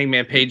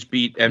Hangman Page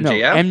beat MJF? No,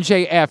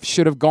 MJF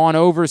should have gone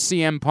over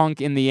CM Punk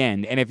in the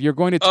end. And if you're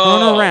going to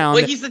turn around...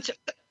 Wait,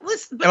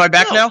 am I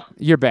back now?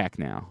 You're back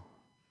now.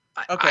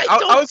 Okay,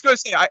 I was going to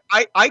say,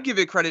 I give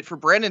it credit for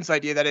Brandon's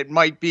idea that it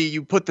might be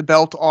you put the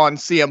belt on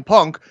CM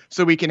Punk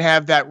so we can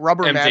have that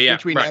rubber match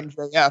between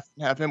MJF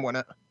and have him win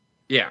it.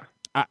 Yeah.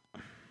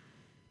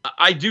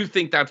 I do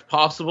think that's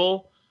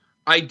possible.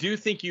 I do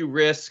think you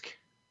risk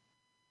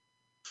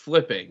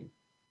flipping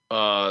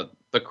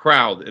the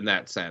crowd in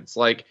that sense.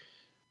 Like,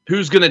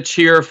 who's going to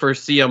cheer for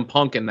CM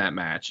Punk in that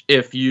match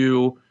if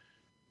you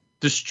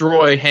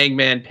destroy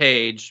Hangman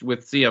Page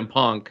with CM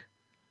Punk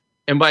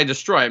And by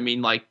destroy, I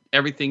mean like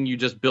everything you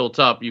just built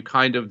up, you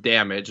kind of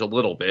damage a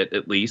little bit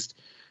at least.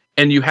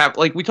 And you have,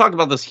 like, we talked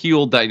about this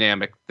heel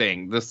dynamic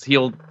thing, this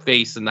heel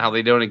face and how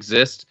they don't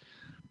exist.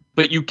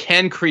 But you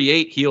can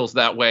create heels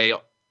that way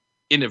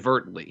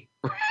inadvertently,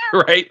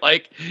 right?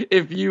 Like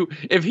if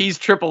he's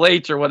Triple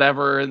H or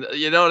whatever, and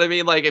you know what I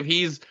mean? Like if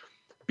he's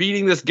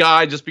beating this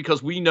guy just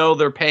because we know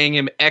they're paying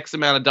him X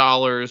amount of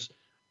dollars.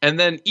 And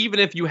then even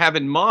if you have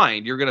in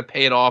mind, you're going to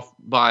pay it off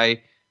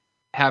by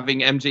having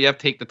MJF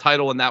take the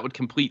title and that would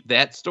complete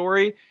that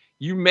story.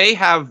 You may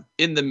have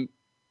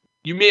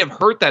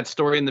hurt that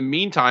story in the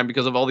meantime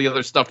because of all the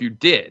other stuff you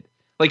did.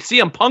 Like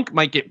CM Punk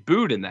might get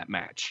booed in that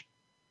match.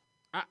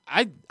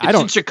 I It's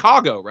don't. in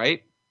Chicago,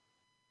 right?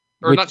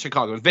 Or not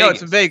Chicago, it's Vegas. No,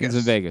 it's in Vegas. It's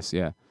in Vegas,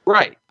 yeah.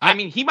 Right. I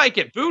mean, he might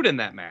get booed in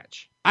that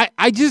match.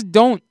 I just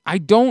don't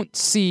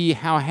see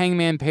how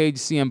Hangman Page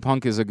CM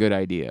Punk is a good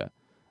idea.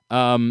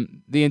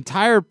 The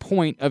entire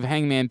point of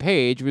Hangman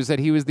Page was that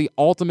he was the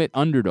ultimate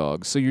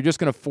underdog. So you're just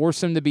going to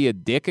force him to be a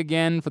dick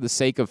again for the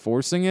sake of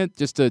forcing it,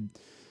 just to,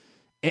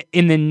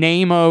 in the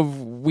name of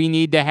we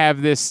need to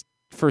have this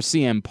for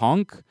CM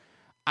Punk.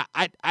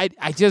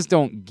 I just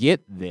don't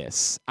get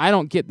this. I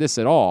don't get this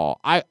at all.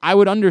 I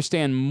would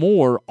understand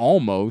more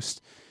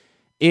almost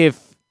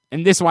if,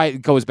 and this is why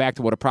it goes back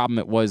to what a problem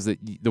it was that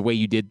the way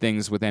you did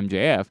things with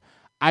MJF.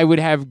 I would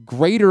have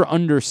greater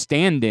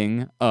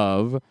understanding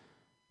of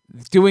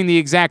doing the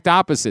exact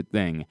opposite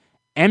thing.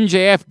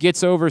 MJF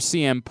gets over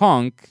CM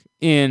Punk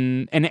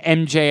in an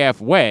MJF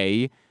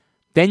way.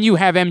 Then you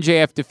have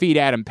MJF defeat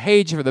Adam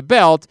Page for the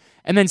belt,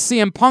 and then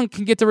CM Punk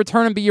can get to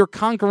return and be your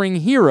conquering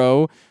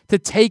hero to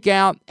take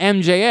out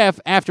MJF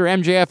after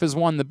MJF has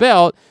won the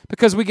belt,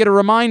 because we get a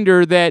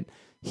reminder that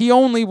he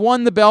only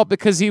won the belt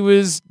because he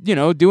was,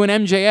 doing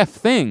MJF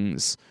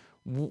things.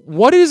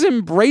 What is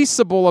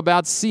embraceable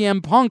about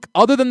CM Punk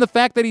other than the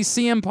fact that he's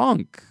CM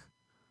Punk?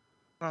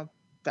 Well,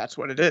 that's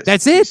what it is.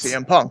 That's it. He's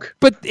CM Punk.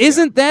 But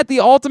isn't that the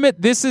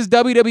ultimate, this is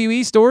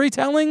WWE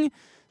storytelling?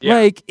 Yeah.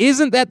 Like,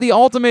 isn't that the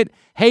ultimate,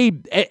 hey,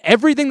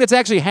 everything that's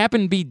actually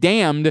happened be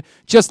damned,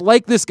 just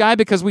like this guy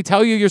because we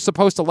tell you you're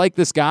supposed to like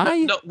this guy?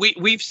 No,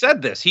 we've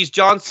said this. He's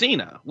John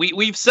Cena.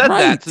 We've said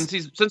Right. that since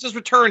his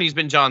return. He's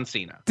been John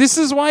Cena. This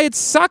is why it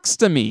sucks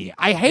to me.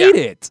 I hate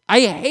it.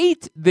 I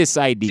hate this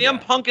idea.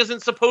 CM Punk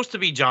isn't supposed to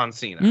be John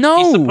Cena. No.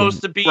 He's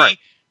supposed to be Right.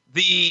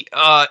 the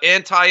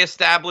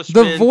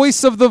anti-establishment. The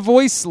voice of the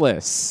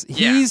voiceless.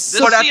 Yeah. He's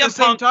This But at CM the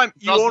same Punk time,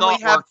 you does only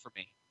not have work for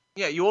me.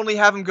 you only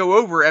have him go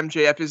over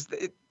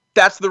MJF.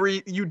 That's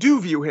the you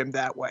do view him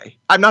that way.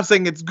 I'm not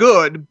saying it's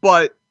good,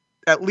 but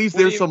at least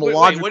there's some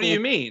logical. What do you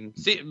mean?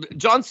 See,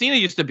 John Cena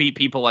used to beat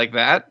people like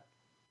that.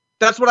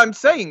 That's what I'm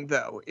saying,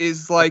 though.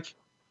 Is like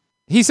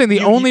He's saying the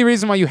You- only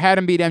reason why you had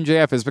him beat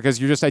MJF is because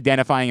you're just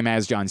identifying him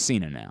as John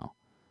Cena now.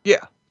 yeah.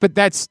 But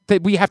that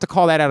we have to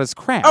call that out as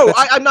crap. Oh,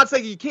 That's- I'm not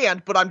saying you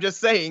can't, but I'm just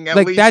saying at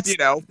like least that's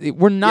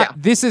we're not. yeah.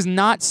 This is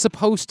not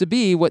supposed to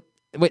be what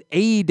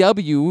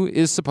AEW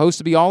is supposed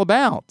to be all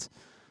about.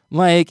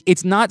 Like,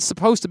 it's not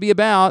supposed to be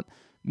about,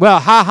 well,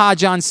 haha,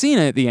 John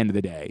Cena at the end of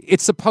the day.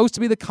 It's supposed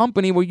to be the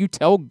company where you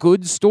tell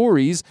good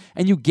stories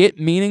and you get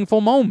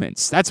meaningful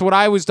moments. That's what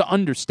I was to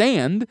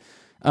understand.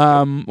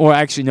 Or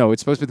actually, no,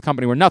 it's supposed to be the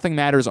company where nothing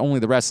matters, only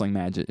the wrestling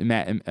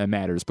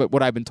matters. But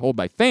what I've been told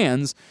by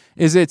fans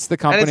is it's the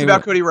company. And it's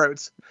about Cody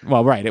Rhodes.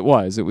 Well, right, it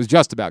was. It was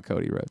just about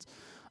Cody Rhodes.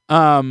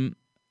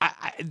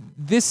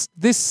 This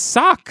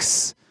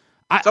sucks.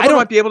 I Someone don't.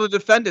 might be able to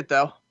defend it,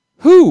 though.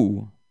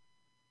 Who?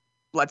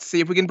 Let's see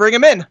if we can bring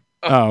him in.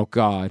 Oh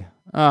God.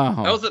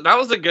 Oh. That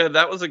was a good.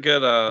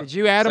 Did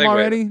you add him segue.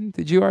 already?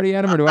 Did you already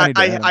add him, or do I need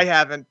to? add him? I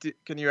haven't.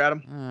 Can you add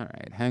him? All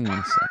right, hang on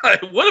a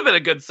second. It would have been a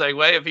good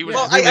segue if he was.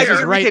 Well, I This is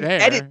think right we can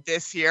there. edit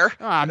this here.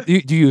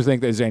 Do you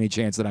think there's any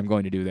chance that I'm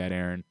going to do that,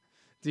 Aaron?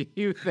 Do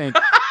you think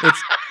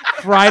it's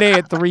Friday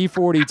at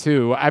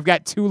 3:42? I've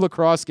got 2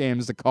 lacrosse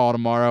games to call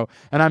tomorrow,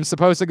 and I'm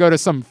supposed to go to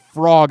some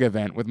frog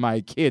event with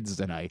my kids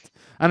tonight.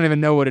 I don't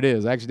even know what it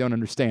is. I actually don't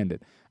understand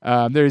it.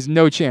 There's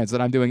no chance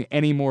that I'm doing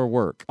any more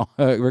work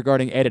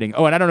regarding editing.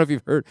 Oh, and I don't know if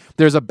you've heard,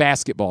 there's a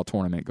basketball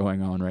tournament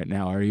going on right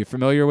now. Are you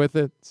familiar with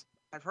it?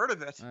 I've heard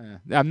of it.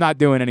 I'm not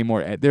doing any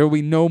more. There will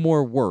be no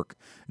more work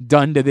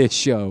done to this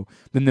show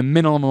than the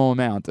minimum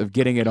amount of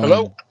getting it on.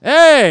 Hello?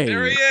 Hey,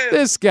 There he is.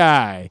 this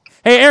guy.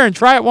 Hey, Aaron,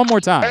 try it one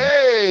more time.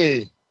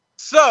 Hey!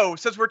 So,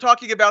 since we're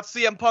talking about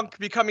CM Punk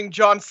becoming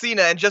John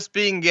Cena and just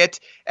being it,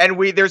 and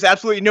there's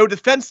absolutely no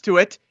defense to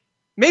it,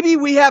 maybe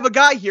we have a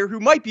guy here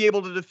who might be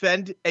able to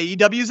defend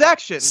AEW's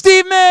actions.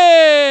 Steve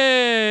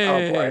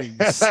Oh, boy.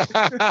 Miggs.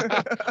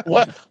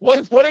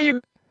 What are you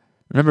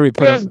Remember we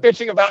put guys him.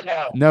 bitching about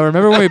now? No,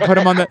 remember when we put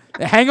him on the.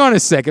 Hang on a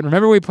second.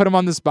 Remember we put him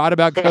on the spot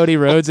about Cody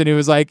Rhodes, and he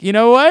was like, "You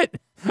know what?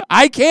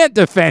 I can't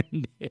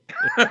defend it."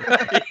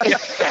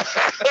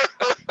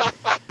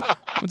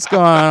 What's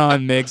going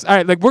on, Miggs? All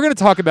right, like we're gonna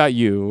talk about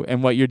you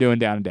and what you're doing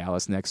down in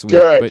Dallas next week.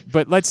 Good.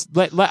 But let's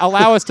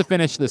allow us to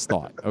finish this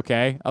thought,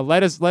 okay?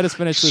 Let us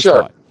finish this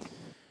Sure.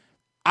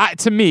 thought.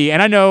 To me,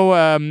 and I know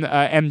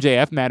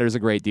MJF matters a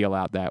great deal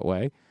out that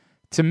way.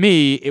 To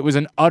me, it was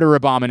an utter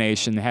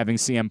abomination having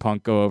CM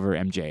Punk go over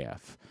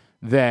MJF.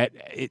 that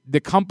the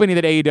company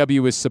that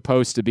AEW is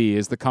supposed to be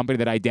is the company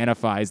that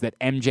identifies that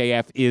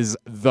MJF is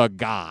the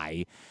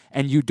guy,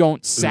 and you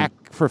don't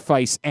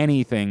sacrifice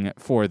anything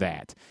for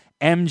that.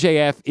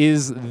 MJF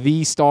is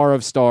the star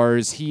of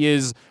stars. He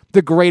is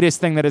the greatest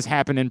thing that has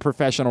happened in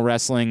professional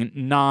wrestling,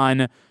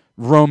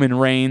 non-Roman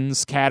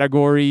Reigns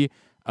category,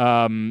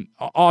 on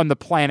the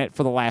planet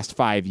for the last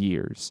 5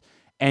 years.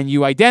 And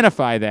you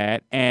identify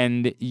that,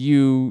 and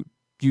you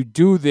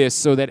do this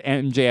so that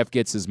MJF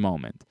gets his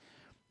moment.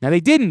 Now, they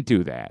didn't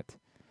do that.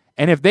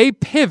 And if they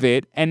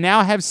pivot and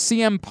now have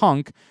CM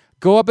Punk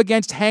go up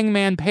against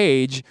Hangman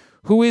Page,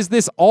 who is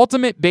this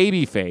ultimate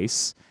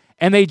babyface,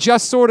 and they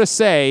just sort of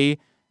say,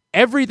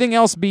 everything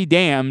else be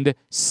damned,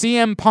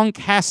 CM Punk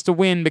has to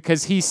win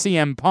because he's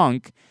CM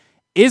Punk,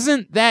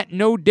 isn't that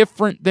no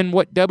different than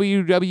what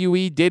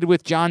WWE did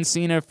with John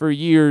Cena for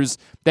years,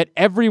 that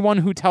everyone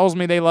who tells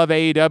me they love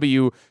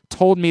AEW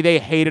told me they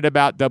hated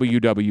about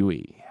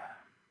WWE?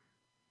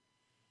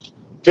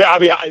 Yeah, I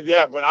mean,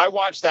 when I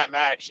watched that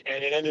match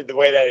and it ended the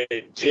way that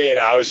it did,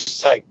 I was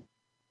just like,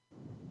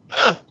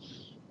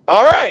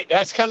 all right,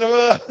 that's kind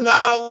of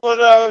not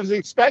what I was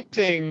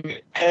expecting.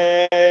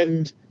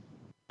 And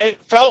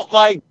it felt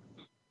like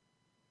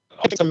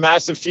it's a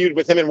massive feud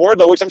with him and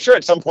Wardlow, which I'm sure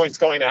at some point is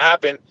going to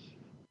happen.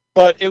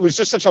 But it was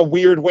just such a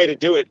weird way to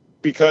do it,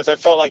 because I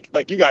felt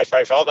like you guys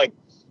probably felt like,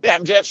 yeah,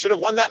 MJF should have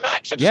won that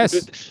match.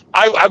 Yes.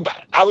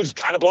 I was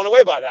kind of blown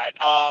away by that.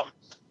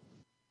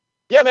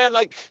 Yeah, man,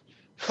 like,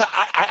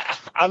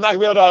 I'm not going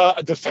to be able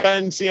to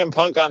defend CM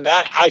Punk on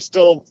that. I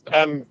still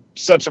am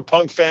such a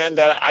Punk fan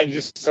that I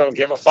just don't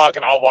give a fuck,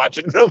 and I'll watch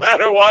it no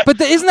matter what.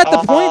 But isn't that the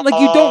point?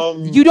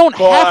 Like, you don't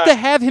have to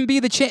have him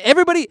be the champ.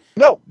 Everybody,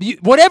 no,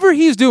 whatever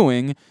he's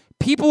doing,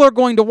 people are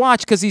going to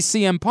watch because he's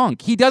CM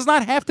Punk. He does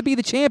not have to be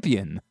the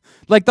champion.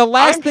 Like, the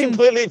last thing.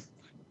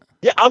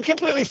 I'm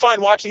completely fine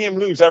watching him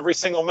lose every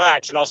single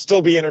match, and I'll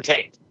still be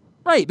entertained.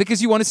 Right,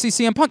 because you want to see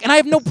CM Punk, and I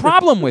have no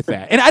problem with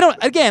that. And I don't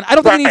think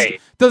he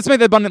needs. Let's make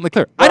that abundantly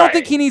clear. I don't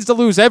think he needs to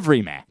lose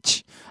every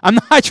match. I'm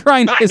not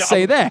trying to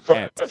say that.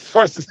 Of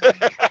course.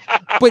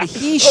 But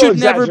he should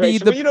never be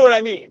the. But you know what I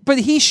mean. But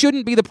he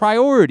shouldn't be the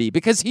priority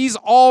because he's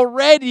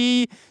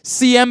already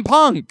CM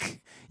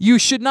Punk. You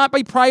should not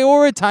be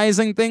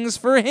prioritizing things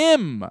for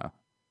him.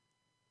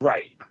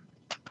 Right.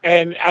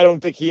 And I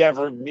don't think he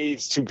ever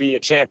needs to be a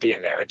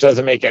champion there. It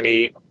doesn't make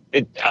any.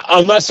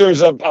 Unless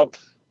there's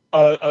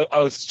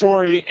a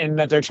story in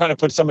that they're trying to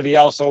put somebody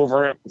else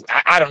over.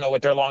 I don't know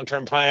what their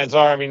long-term plans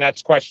are. I mean,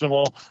 that's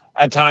questionable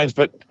at times,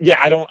 but yeah,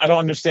 I don't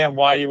understand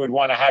why you would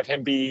want to have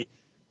him be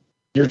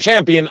your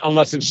champion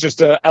unless it's just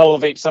to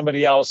elevate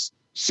somebody else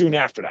soon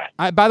after that.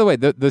 By the way,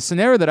 the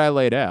scenario that I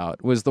laid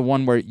out was the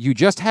one where you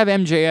just have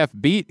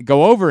MJF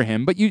go over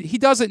him, but he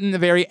does it in a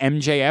very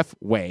MJF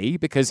way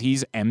because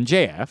he's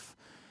MJF.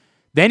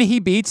 Then he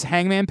beats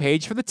Hangman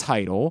Page for the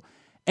title.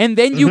 And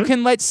then you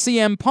can let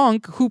CM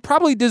Punk, who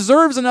probably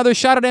deserves another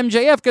shot at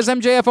MJF because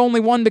MJF only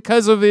won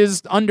because of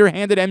his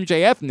underhanded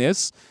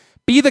MJF-ness,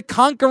 be the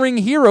conquering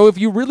hero. If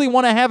you really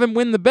want to have him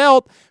win the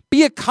belt,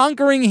 be a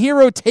conquering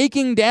hero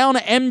taking down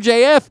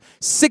MJF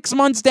 6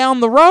 months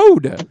down the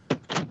road.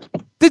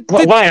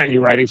 Why aren't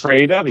you writing for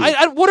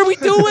AEW? What are we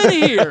doing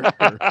here?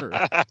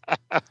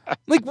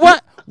 Like,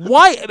 what?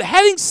 Why?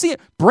 Having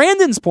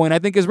Brandon's point, I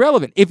think, is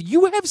relevant. If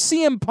you have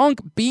CM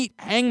Punk beat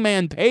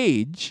Hangman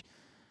Page,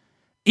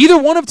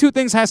 either one of two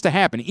things has to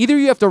happen. Either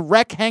you have to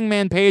wreck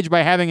Hangman Page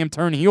by having him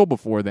turn heel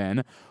before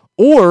then,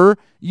 or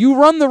you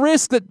run the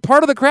risk that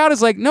part of the crowd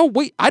is like, no,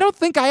 wait, I don't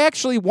think I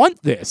actually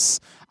want this.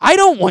 I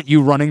don't want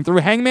you running through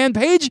Hangman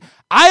Page.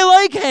 I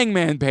like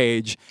Hangman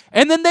Page.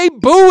 And then they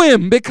boo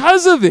him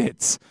because of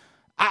it.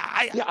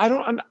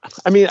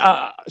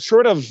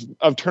 Short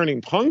of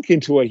turning Punk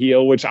into a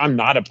heel, which I'm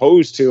not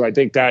opposed to, I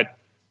think that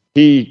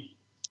he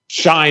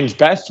shines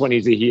best when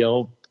he's a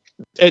heel.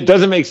 It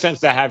doesn't make sense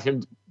to have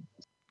him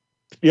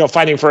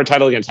fighting for a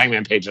title against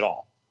Hangman Page at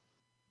all.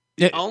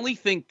 The only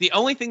thing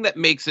that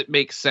makes it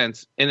make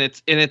sense, and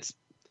it's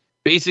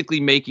basically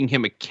making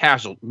him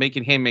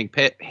making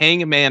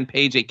Hangman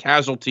Page a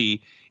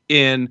casualty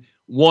in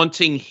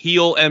wanting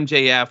heel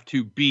MJF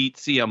to beat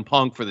CM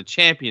Punk for the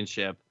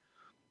championship.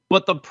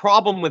 But the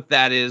problem with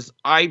that is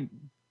I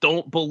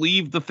don't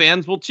believe the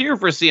fans will cheer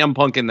for CM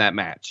Punk in that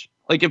match.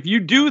 Like, if you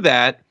do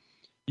that,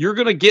 you're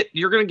gonna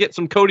get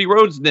some Cody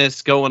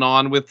Rhodes-ness going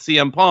on with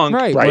CM Punk,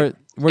 right?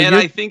 And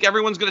I think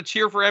everyone's going to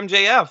cheer for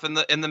MJF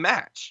in the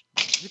match.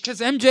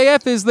 Because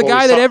MJF is the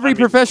guy that every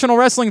professional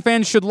wrestling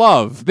fan should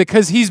love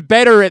because he's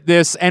better at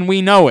this and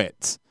we know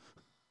it.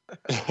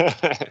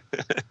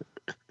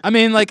 I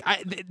mean, like,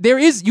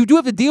 you do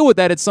have to deal with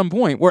that at some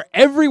point where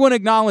everyone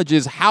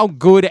acknowledges how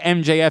good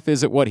MJF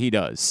is at what he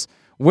does,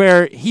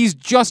 where he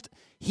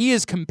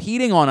is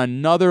competing on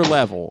another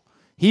level.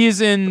 He's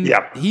in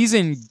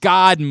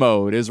God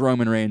mode, as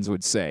Roman Reigns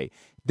would say.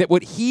 That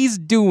what he's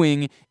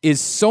doing is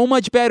so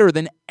much better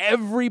than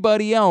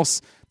everybody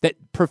else that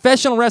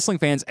professional wrestling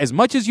fans, as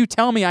much as you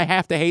tell me I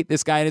have to hate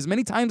this guy, and as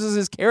many times as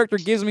his character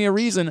gives me a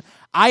reason,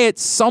 I at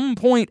some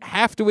point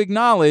have to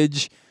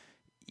acknowledge,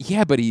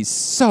 yeah, but he's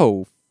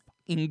so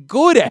fucking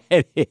good at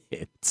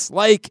it.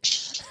 Like,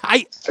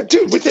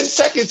 Dude, within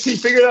seconds, he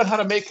figured out how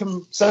to make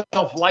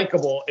himself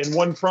likable in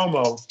one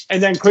promo,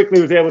 and then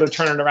quickly was able to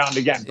turn it around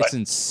again. it's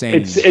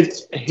insane.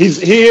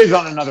 He is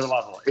on another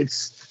level.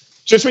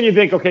 It's just when you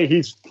think, okay,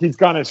 he's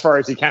gone as far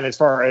as he can, as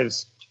far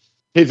as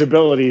his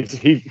abilities,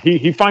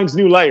 he finds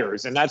new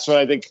layers, and that's what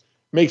I think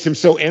makes him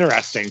so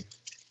interesting.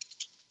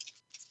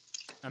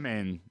 I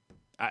mean,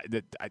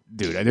 dude,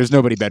 there's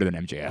nobody better than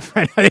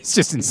MJF. It's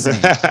just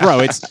insane, bro.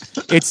 It's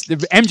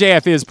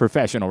MJF is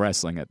professional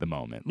wrestling at the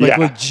moment. Like,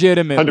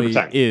 legitimately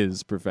 100%.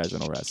 is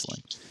professional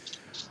wrestling.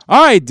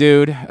 All right,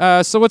 dude.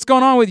 So what's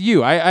going on with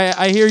you?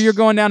 I hear you're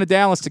going down to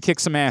Dallas to kick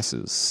some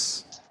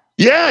asses.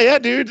 Yeah,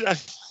 dude.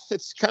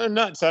 It's kind of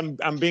nuts.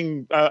 I'm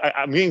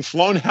being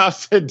flown out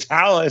to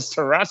Dallas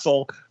to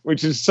wrestle,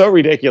 which is so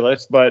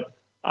ridiculous. But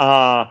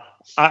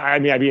I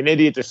mean, I'd be an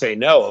idiot to say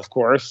no, of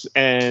course.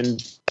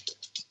 And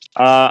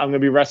I'm going to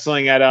be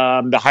wrestling at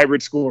the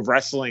Hybrid School of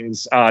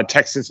Wrestling's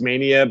Texas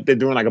Mania. They're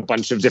doing like a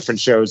bunch of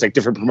different shows, like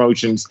different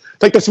promotions,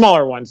 like the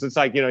smaller ones. It's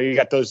like, you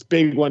got those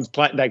big ones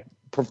putting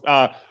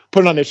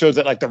on their shows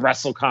at like the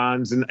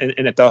WrestleCons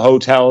and at the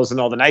hotels and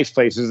all the nice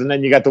places. And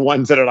then you got the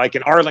ones that are like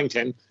in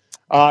Arlington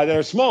that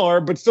are smaller,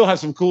 but still have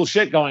some cool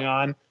shit going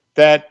on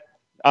that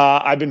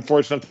I've been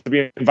fortunate to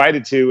be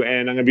invited to.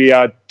 And I'm going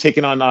to be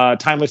taking on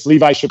Timeless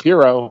Levi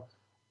Shapiro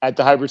at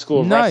the Hybrid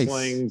School of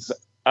Wrestling's.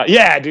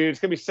 Yeah, dude, it's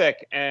going to be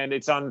sick. And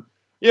it's on,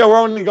 we're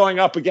only going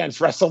up against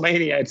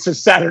WrestleMania. It's a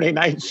Saturday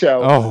night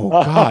show. Oh,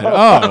 God.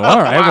 Oh,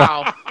 all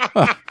right.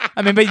 Wow.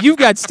 I mean, but they've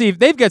got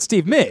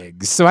Steve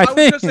Miggs. So I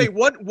think. was going to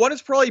say, one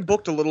is probably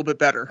booked a little bit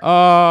better.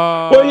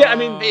 Well, yeah, I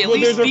mean. Hey, at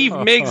least Steve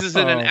Miggs is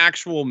in an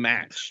actual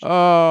match.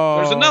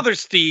 There's another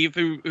Steve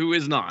who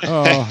is not.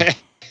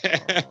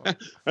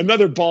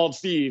 Another bald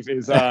Steve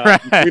is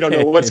we don't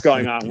know what's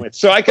going on with.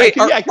 So are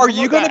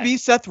you going to be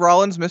Seth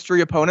Rollins'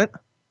 mystery opponent?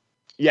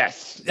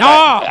 Yes.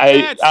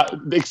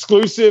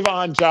 Exclusive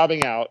on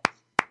Jobbing Out.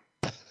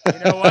 You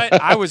know what?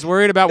 I was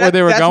worried about where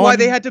they were going.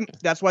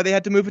 That's why they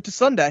had to move it to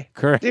Sunday.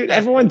 Correct. Dude,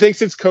 everyone thinks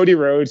it's Cody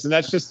Rhodes, and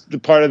that's just the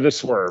part of the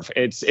swerve.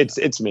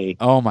 It's me.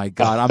 Oh my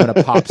God, I'm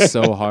gonna pop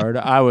so hard.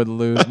 I would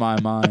lose my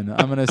mind.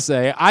 I'm gonna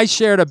say I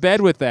shared a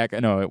bed with that guy.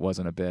 No, it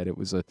wasn't a bed. It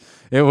was.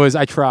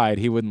 I tried.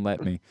 He wouldn't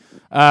let me.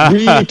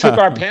 We took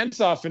our pants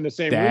off in the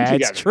same room together.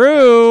 That's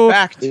true.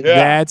 Fact. Yeah.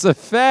 That's a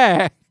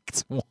fact.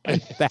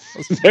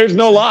 1,000. There's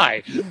no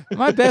lie.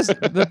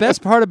 The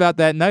best part about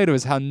that night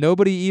was how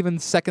nobody even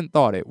second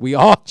thought it. We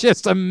all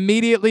just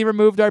immediately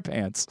removed our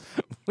pants.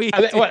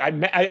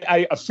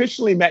 I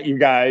officially met you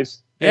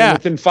guys. Yeah. And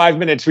within 5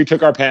 minutes, we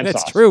took our pants off.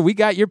 That's true. We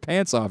got your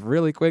pants off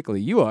really quickly.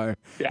 You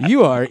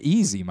are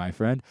easy, my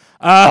friend.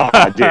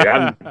 Dude,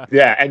 and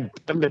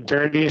I'm the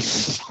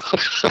dirtiest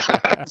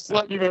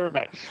slut you've ever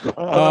met.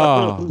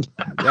 Oh,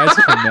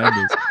 that's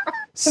tremendous.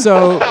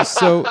 So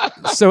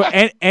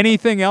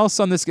anything else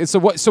on this? So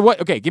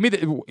what? Okay,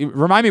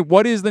 remind me,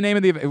 what is the name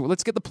of the event?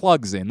 Let's get the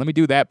plugs in. Let me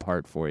do that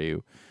part for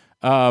you.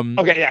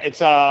 It's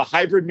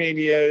Hybrid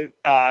Mania,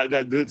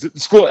 the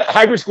school,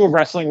 Hybrid School of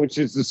Wrestling, which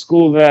is the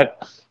school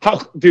that,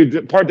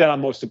 the part that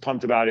I'm most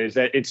pumped about is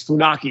that it's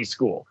Funaki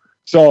school.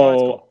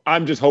 So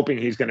I'm just hoping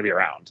he's going to be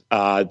around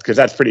because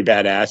that's pretty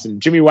badass.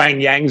 And Jimmy Wang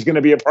Yang's going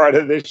to be a part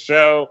of this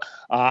show.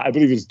 I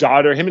believe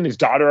him and his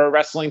daughter are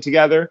wrestling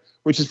together,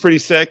 which is pretty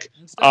sick.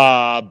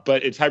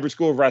 But it's Hybrid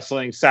School of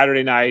Wrestling,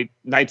 Saturday night,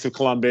 Knights of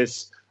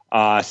Columbus,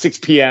 6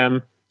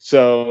 p.m.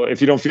 So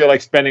if you don't feel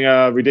like spending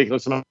a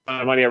ridiculous amount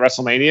of money at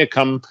WrestleMania,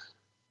 come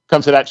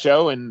to that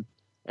show and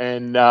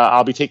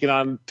I'll be taking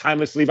on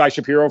Timeless Levi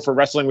Shapiro for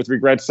Wrestling with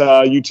Regrets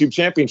YouTube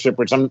Championship,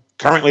 which I'm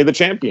currently the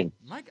champion.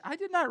 Mike, I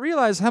did not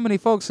realize how many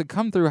folks had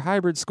come through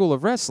Hybrid School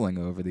of Wrestling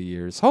over the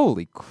years.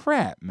 Holy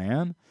crap,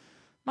 man!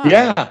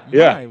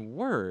 My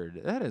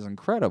word, that is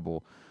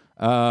incredible.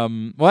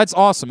 Well, that's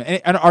awesome.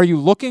 And are you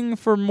looking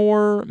for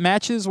more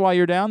matches while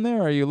you're down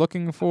there? Are you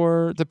looking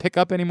to pick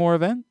up any more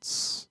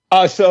events?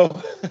 So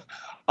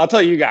I'll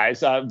tell you guys,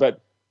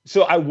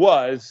 So I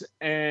was,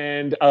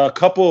 and a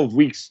couple of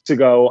weeks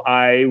ago,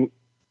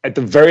 at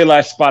the very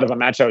last spot of a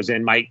match I was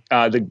in,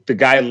 the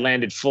guy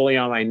landed fully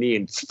on my knee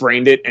and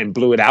sprained it and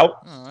blew it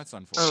out. Oh, that's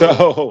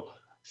unfortunate.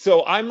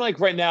 So I'm like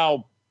right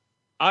now,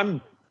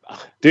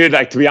 dude,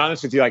 like to be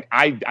honest with you, like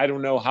I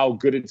don't know how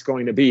good it's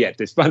going to be at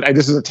this point.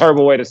 This is a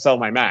terrible way to sell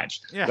my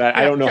match.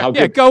 I don't know how good.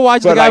 Yeah, go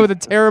watch the guy with a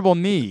terrible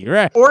knee,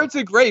 right? Or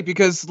it's great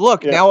because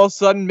look, now all of a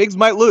sudden Miggs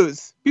might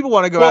lose. People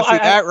want to go after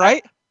that,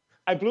 right?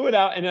 I blew it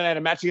out, and then I had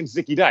a match against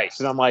Zicky Dice,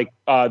 and I'm like,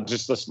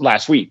 just this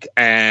last week,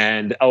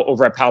 and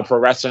over at Power Pro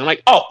Wrestling, I'm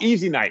like, oh,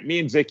 easy night. Me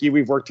and Zicky,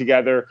 we've worked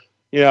together,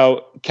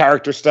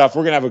 character stuff.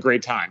 We're gonna have a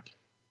great time.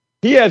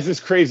 He has this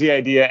crazy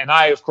idea, and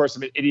I, of course,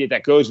 am an idiot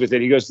that goes with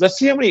it. He goes, let's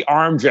see how many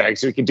arm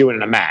drags we can do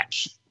in a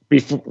match,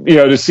 before,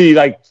 to see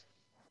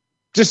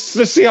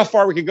let's see how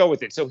far we can go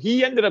with it. So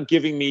he ended up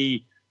giving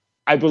me,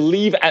 I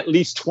believe, at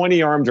least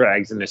 20 arm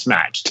drags in this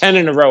match, 10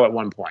 in a row at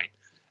one point.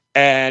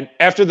 And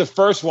after the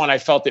first one, I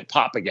felt it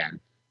pop again.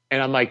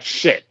 And I'm like,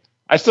 shit,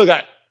 I still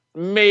got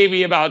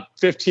maybe about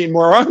 15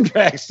 more arm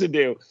drags to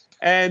do.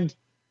 And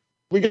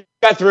we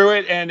got through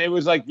it, and it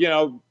was like,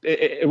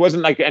 it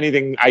wasn't like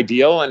anything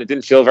ideal, and it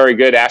didn't feel very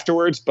good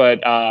afterwards.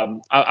 But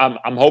I'm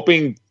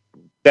hoping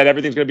that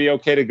everything's going to be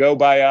okay to go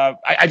by.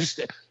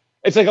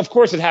 It's like, of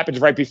course, it happens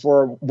right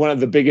before one of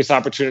the biggest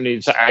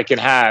opportunities I can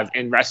have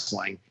in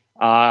wrestling,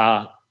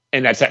 and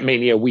that's at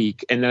Mania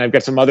week. And then I've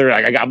got some other.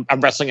 I'm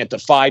wrestling at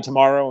Defy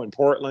tomorrow in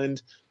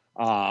Portland.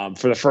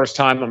 For the first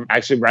time, I'm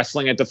actually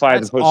wrestling at Defy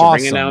as opposed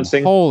to ring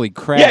announcing. Holy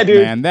crap, yeah,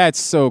 dude. man. That's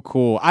so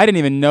cool. I didn't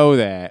even know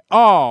that.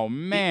 Oh,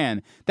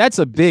 man. That's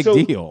a big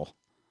deal.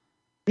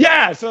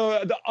 Yeah,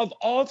 so of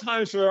all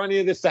times for any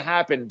of this to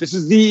happen, this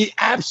is the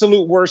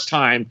absolute worst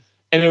time.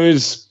 And it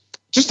was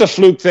just a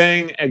fluke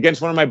thing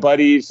against one of my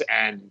buddies.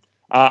 And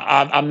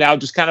I'm now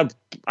just kind of,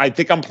 I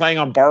think I'm playing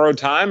on borrowed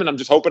time. And I'm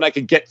just hoping I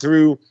could get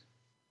through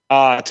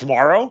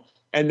tomorrow.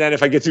 And then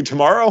if I get through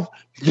tomorrow,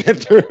 get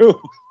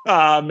through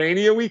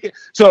Mania weekend.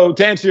 So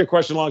to answer your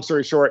question, long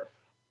story short,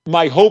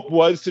 my hope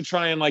was to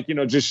try and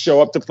just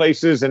show up to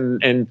places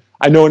and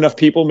I know enough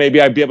people, maybe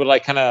I'd be able to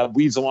kind of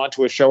weasel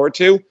onto a show or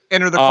two.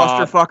 Enter the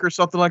clusterfuck or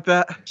something like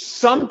that.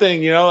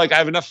 Something, I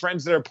have enough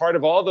friends that are part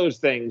of all those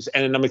things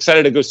and I'm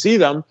excited to go see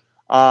them.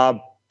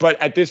 But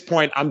at this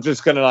point, I'm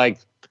just going to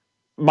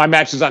my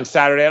match is on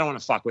Saturday. I don't want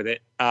to fuck with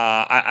it.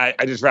 I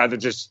just rather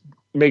just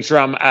make sure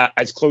I'm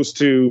as close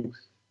to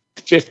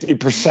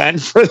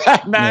 50% for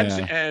that match.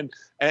 Yeah. And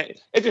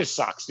it just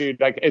sucks, dude.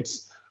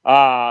 It's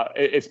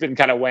been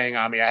kind of weighing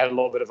on me. I had a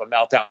little bit of a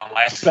meltdown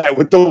last night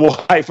with the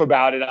wife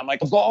about it. I'm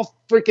like, of all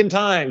freaking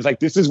times,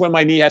 this is when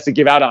my knee has to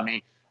give out on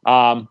me.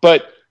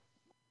 But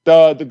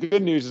the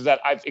good news is that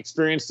I've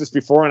experienced this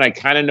before and I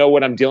kind of know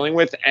what I'm dealing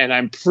with and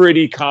I'm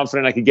pretty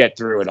confident I could get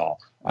through it all.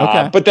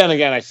 Okay. But then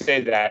again, I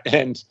say that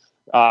and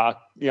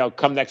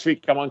come next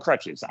week, I'm on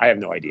crutches. I have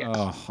no idea.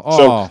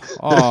 All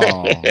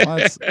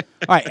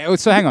right.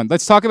 So hang on.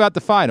 Let's talk about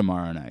Defy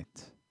tomorrow night.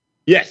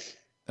 Yes.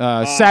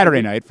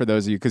 Saturday night for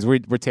those of you, because we're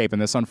taping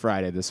this on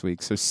Friday this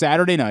week. So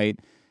Saturday night,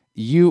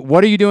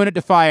 what are you doing at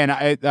Defy? And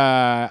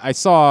I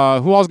saw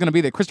who all is going to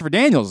be there. Christopher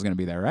Daniels is going to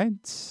be there, right?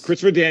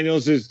 Christopher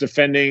Daniels is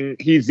defending.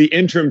 He's the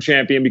interim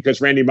champion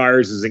because Randy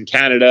Myers is in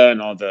Canada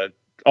and all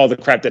the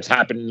crap that's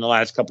happened in the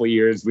last couple of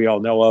years we all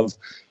know of.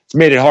 It's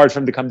made it hard for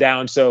him to come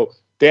down. So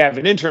they have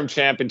an interim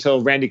champ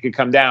until Randy could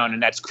come down,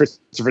 and that's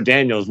Christopher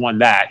Daniels won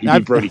that. He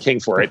beat Brody King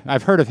for it.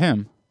 I've heard of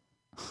him.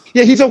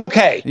 Yeah, he's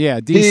okay. Yeah,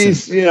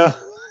 decent. He's,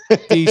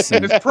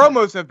 decent. His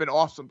promos have been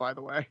awesome, by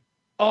the way.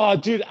 Oh,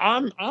 dude,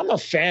 I'm a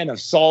fan of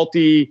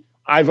salty.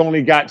 I've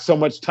only got so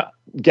much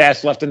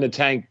gas left in the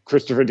tank.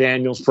 Christopher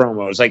Daniels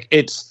promos,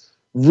 it's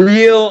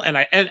real,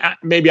 and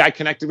maybe I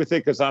connected with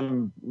it because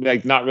I'm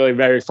not really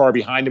very far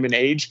behind him in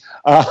age.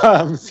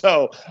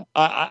 So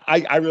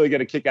I really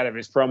get a kick out of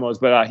his promos.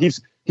 But he's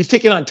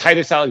taking on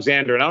Titus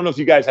Alexander, and I don't know if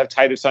you guys have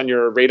Titus on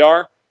your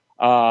radar.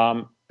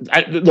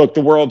 Look,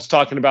 the world's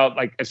talking about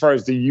as far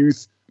as the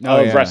youth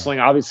of wrestling.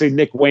 Obviously,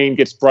 Nick Wayne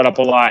gets brought up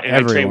a lot, and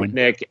I train with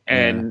Nick,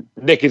 and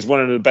Nick is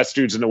one of the best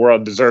dudes in the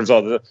world, deserves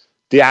all the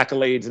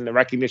accolades and the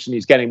recognition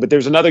he's getting. But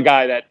there's another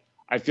guy that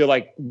I feel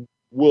like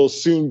will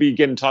soon be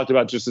getting talked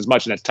about just as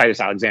much, and that's Titus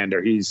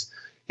Alexander. He's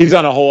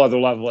on a whole other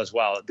level as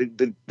well.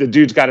 The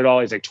dude's got it all.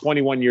 He's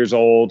 21 years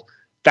old.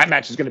 That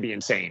match is going to be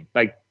insane.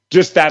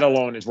 Just that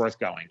alone is worth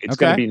going. It's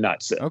going to be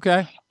nuts.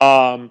 Okay.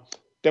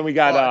 Then we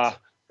got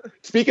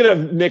speaking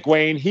of Nick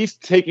Wayne, he's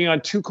taking on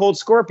Too Cold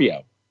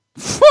Scorpio.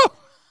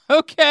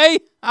 Okay,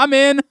 I'm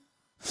in.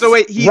 So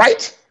wait,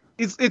 right?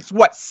 It's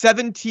what,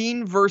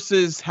 17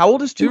 versus how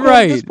old is Too Cold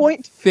right. at this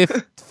point?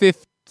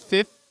 Fifth.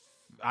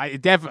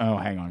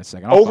 Hang on a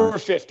second. Over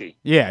 50.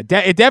 Yeah,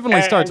 it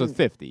definitely starts with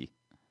 50.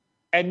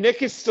 And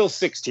Nick is still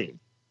 16.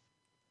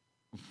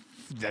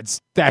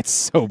 That's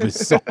so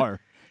bizarre.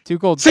 Too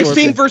Cold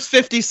 16 versus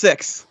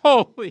 56.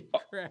 Holy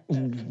crap.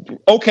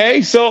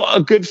 Okay, so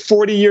a good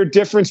 40-year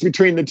difference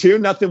between the two.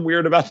 Nothing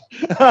weird about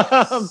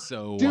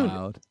so dude,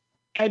 wild.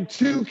 And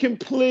two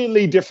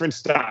completely different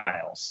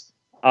styles.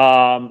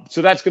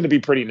 So that's going to be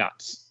pretty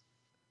nuts.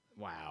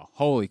 Wow.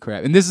 Holy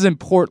crap. And this is in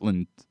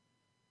Portland.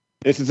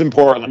 There's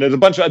a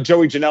bunch of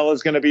Joey Janela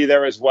is going to be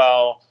there as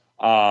well.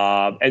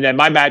 And then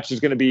my match is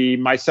going to be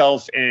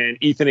myself and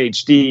Ethan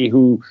HD,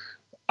 who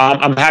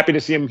I'm happy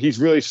to see him. He's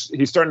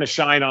starting to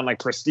shine on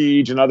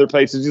Prestige and other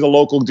places. He's a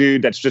local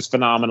dude that's just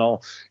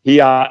phenomenal. He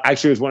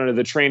actually was one of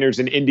the trainers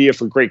in India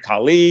for Great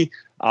Khali.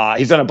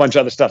 He's done a bunch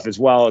of other stuff as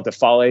well at the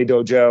Fale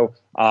Dojo.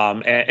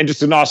 And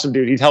just an awesome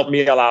dude. He's helped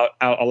me out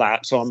a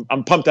lot. So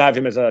I'm pumped to have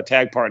him as a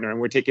tag partner.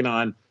 And we're taking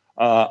on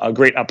a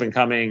great up and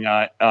coming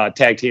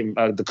tag team,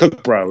 the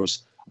Cook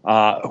Bros,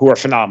 who are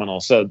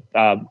phenomenal. So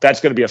that's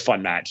going to be a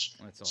fun match.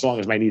 As long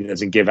as my knee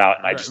doesn't give out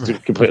and I just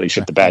completely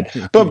shit the bed.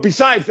 But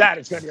besides that,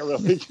 it's going to be a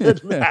really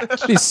good match.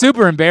 It'd be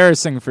super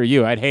embarrassing for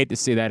you. I'd hate to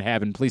see that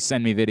happen. Please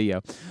send me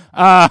video.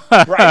 Right.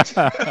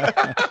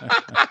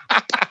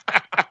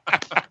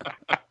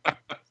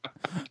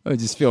 I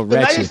just feel the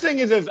wretched. nice thing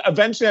is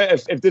eventually,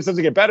 if this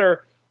doesn't get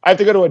better, I have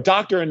to go to a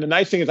doctor, and the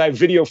nice thing is I have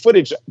video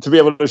footage to be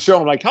able to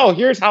show him, like, oh,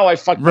 here's how I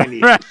fucked my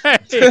knee. Right.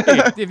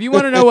 If you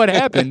want to know what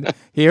happened,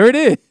 here it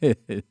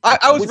is.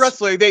 I was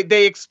wrestling.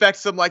 They expect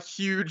some like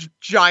huge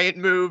giant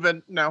move,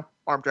 and no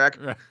arm drag.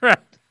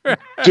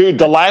 Dude,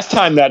 the last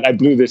time that I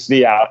blew this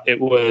knee out,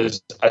 it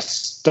was a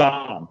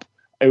stomp.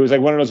 It was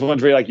like one of those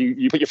ones where like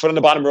you put your foot on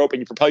the bottom rope and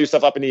you propel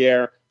yourself up in the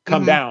air,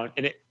 come down,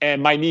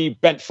 and my knee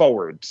bent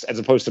forwards as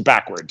opposed to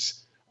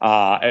backwards.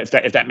 If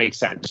that makes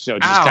sense. So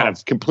just kind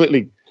of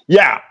completely.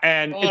 Yeah,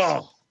 and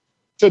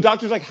so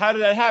doctor's like, how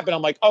did that happen?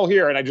 I'm like, oh,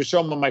 here, and I just show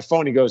him on my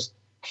phone. He goes,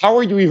 how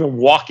are you even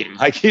walking?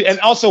 Like, and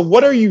also,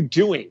 what are you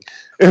doing?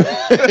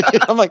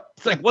 I'm like,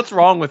 It's like, what's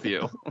wrong with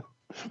you?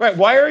 right?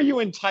 Why are you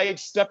in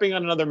tights, stepping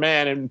on another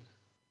man? And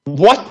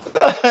what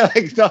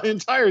the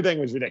entire thing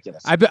was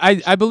ridiculous.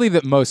 I believe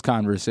that most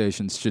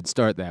conversations should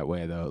start that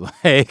way, though.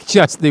 Like,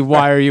 just the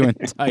why are you in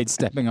tights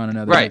stepping on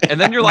another Right, man?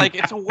 and then you're like,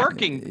 it's a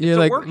working. You're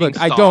like, look,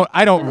 stomp.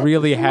 I don't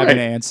really have an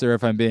answer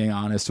if I'm being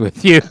honest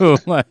with you.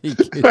 Like,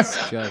 it's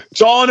just...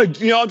 It's all I'm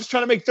just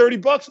trying to make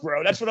 $30,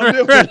 bro. That's what I'm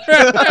doing.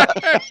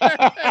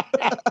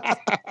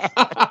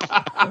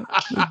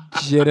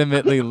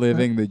 legitimately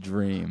living the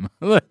dream.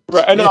 Right.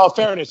 And in all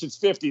fairness, it's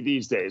 50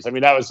 these days. I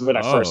mean, that was when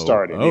I first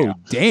started. Oh,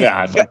 damn.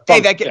 Yeah,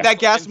 Hey, that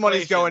gas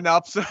money's going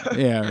up. So.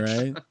 Yeah,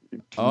 right?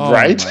 Oh,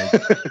 Right?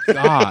 my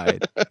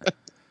God.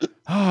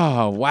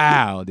 Oh,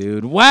 wow,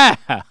 dude. Wow.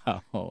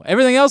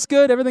 Everything else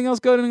good? Everything else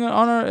good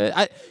on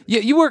our...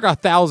 you work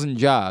 1,000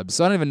 jobs,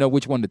 so I don't even know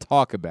which one to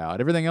talk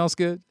about. Everything else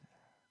good?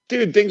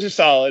 Dude, things are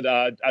solid.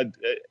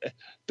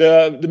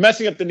 The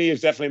messing up the knee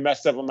is definitely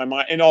messed up on my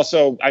mind. And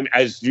also,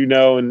 as you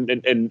know,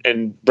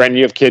 and Brendan,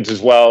 you have kids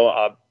as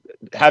well,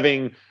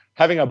 having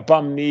a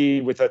bum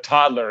knee with a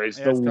toddler is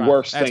the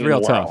worst thing in the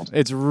world.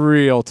 It's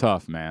real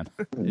tough, man.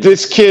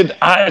 This kid,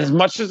 as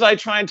much as I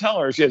try and tell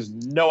her, she has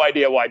no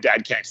idea why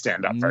dad can't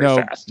stand up very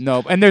fast.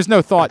 No, and there's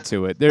no thought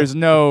to it. There's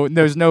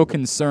no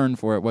concern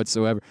for it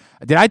whatsoever.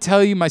 Did I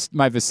tell you my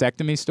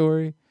vasectomy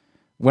story?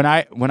 When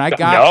I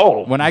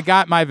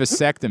got my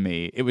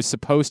vasectomy, it was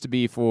supposed to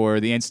be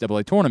for the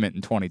NCAA tournament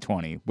in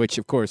 2020, which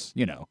of course,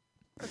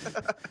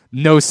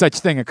 no such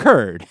thing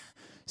occurred.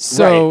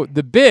 So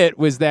the bit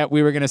was that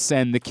we were going to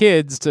send the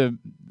kids to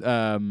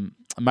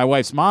my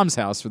wife's mom's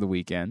house for the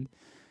weekend,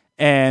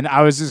 and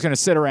I was just going to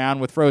sit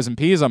around with frozen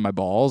peas on my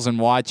balls and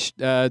watch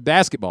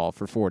basketball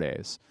for 4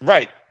 days.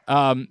 Right.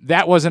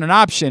 That wasn't an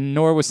option,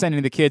 nor was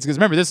sending the kids, because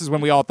remember, this is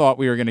when we all thought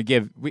we were going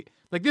to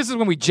this is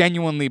when we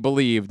genuinely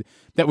believed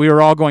that we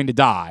were all going to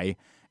die,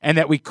 and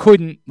that we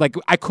couldn't,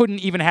 I couldn't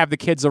even have the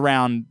kids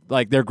around,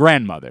 their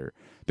grandmother,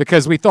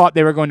 because we thought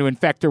they were going to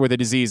infect her with a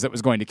disease that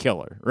was going to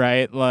kill her,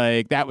 right?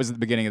 Like, that was at the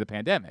beginning of the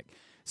pandemic.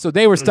 So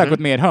they were stuck with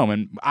me at home,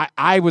 and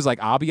I was like,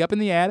 I'll be up in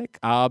the attic,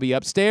 I'll be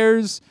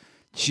upstairs,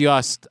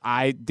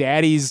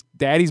 daddy's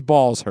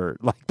balls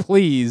hurt. Like,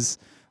 please,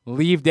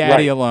 leave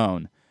daddy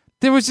alone.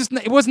 It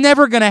was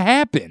never going to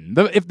happen.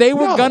 If they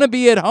were going to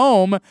be at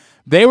home,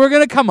 they were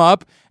going to come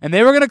up and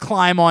they were going to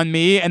climb on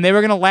me and they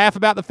were going to laugh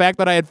about the fact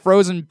that I had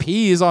frozen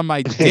peas on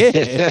my dick.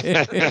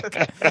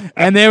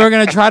 And they were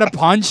going to try to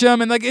punch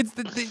them. And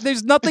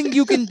there's nothing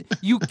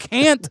you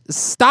can't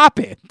stop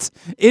it.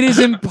 It is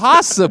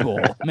impossible,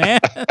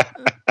 man.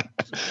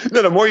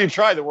 No, the more you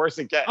try, the worse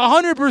it gets.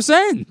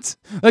 100%.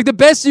 The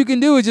best you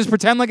can do is just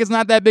pretend like it's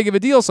not that big of a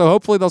deal. So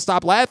hopefully they'll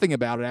stop laughing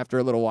about it after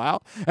a little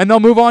while, and they'll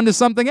move on to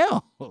something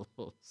else. Well,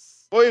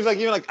 it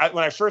was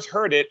when I first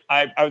heard it,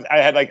 I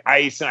had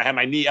ice and I had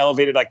my knee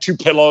elevated, 2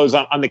 pillows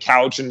on the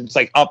couch, and it's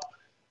up.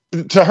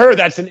 To her,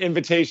 that's an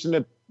invitation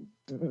to.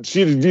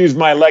 She views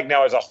my leg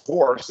now as a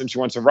horse, and she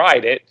wants to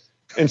ride it.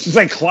 And she's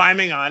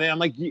climbing on it. I'm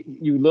like,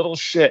 you little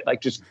shit.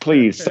 Just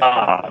please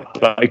stop.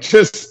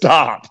 Just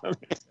stop.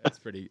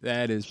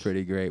 That is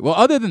pretty great. Well,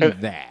 other than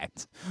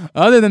that,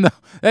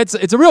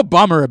 it's a real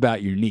bummer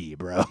about your knee,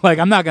 bro.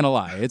 I'm not gonna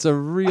lie, it's a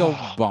real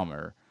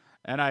bummer.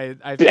 And I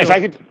feel if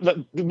I could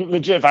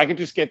legit, if I could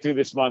just get through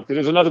this month,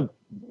 because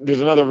there's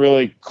another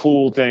really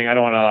cool thing. I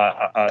don't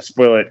want to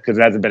spoil it because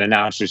it hasn't been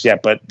announced just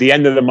yet. But the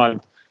end of the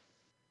month,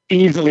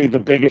 easily the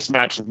biggest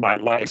match of my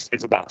life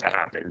is about to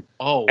happen.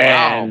 Oh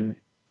wow! And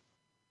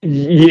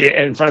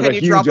yeah, in front of a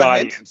huge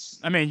audience.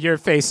 I mean, you're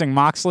facing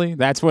Moxley.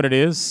 That's what it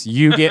is.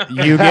 You get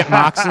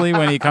Moxley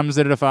when he comes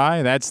to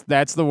Defy. That's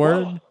the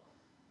word. Well,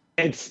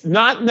 it's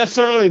not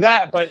necessarily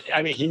that, but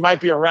I mean, he might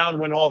be around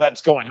when all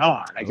that's going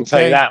on. I can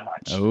tell you that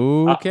much.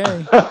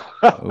 Okay.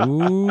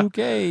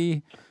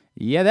 Okay.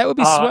 Yeah, that would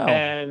be swell.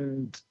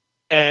 And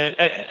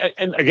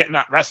again,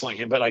 not wrestling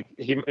him, but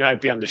he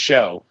might be on the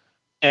show.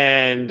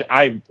 And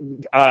I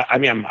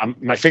mean,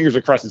 my fingers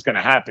are crossed it's going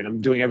to happen. I'm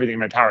doing everything in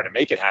my power to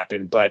make it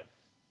happen, but.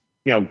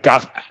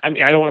 God, I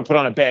mean, I don't want to put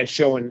on a bad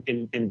show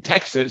in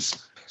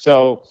Texas.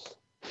 So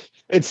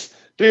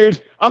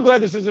dude, I'm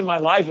glad this isn't my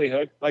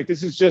livelihood.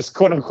 This is just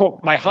quote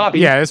unquote my hobby.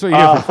 Yeah, that's what you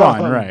do for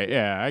fun, right?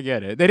 Yeah, I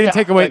get it. They didn't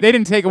take away. They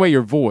didn't take away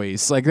your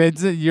voice.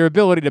 Your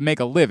ability to make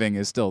a living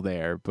is still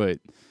there, but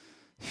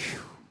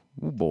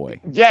oh boy.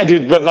 Yeah,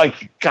 dude, but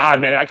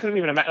God, man, I couldn't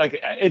even imagine.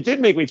 It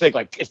did make me think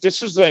if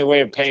this was the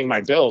way of paying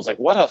my bills,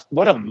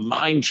 what a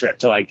mind trip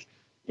to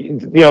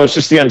it's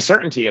just the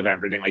uncertainty of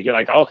everything. Like, you're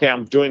like, okay,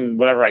 I'm doing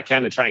whatever I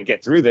can to try and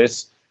get through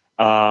this.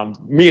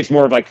 Me, it's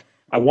more of like,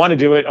 I want to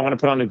do it. I want to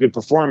put on a good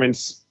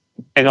performance.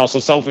 And also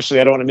selfishly,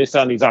 I don't want to miss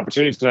out on these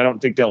opportunities because I don't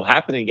think they'll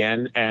happen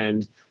again.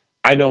 And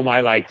I know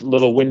my like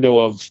little window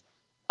of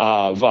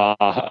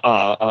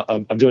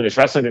doing this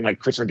wrestling thing, like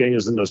Chris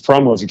Daniels in those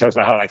promos, he talks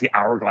about how like the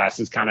hourglass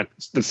is kind of,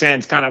 the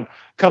sand's kind of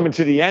coming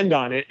to the end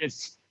on it.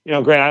 It's,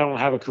 granted, I don't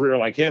have a career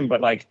like him, but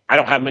like I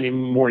don't have many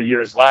more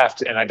years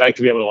left, and I'd like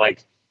to be able to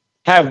like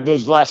have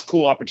those last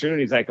cool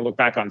opportunities I can look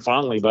back on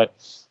fondly. But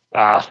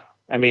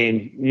I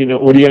mean,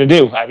 what are you going to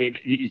do? I mean,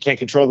 you can't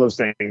control those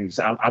things.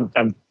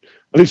 I'm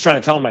at least trying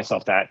to tell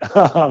myself that.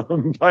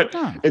 But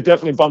it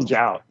definitely bums you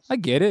out. I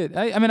get it.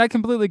 I mean, I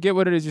completely get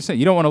what it is you're saying.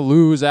 You don't want to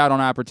lose out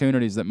on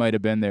opportunities that might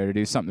have been there to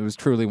do something that was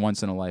truly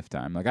once in a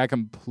lifetime. Like, I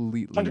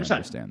completely 100%.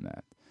 understand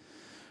that.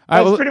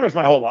 That's pretty much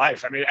my whole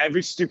life. I mean,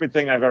 every stupid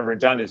thing I've ever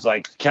done is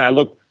like, can I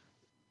look?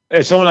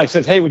 If someone like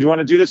says, "Hey, would you want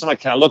to do this?" I'm like,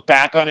 "Can I look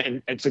back on it?"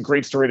 And it's a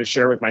great story to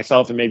share with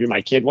myself and maybe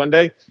my kid one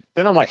day.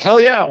 Then I'm like, "Hell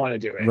yeah, I want to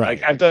do it!" Right.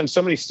 Like, I've done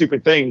so many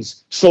stupid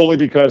things solely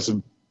because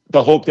of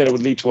the hope that it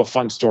would lead to a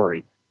fun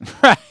story.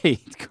 Right,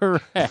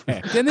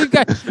 correct. And you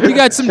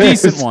got some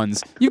decent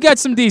ones. You've got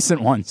some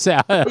decent ones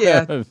out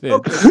Yeah. of it.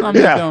 Okay. Some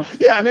that don't.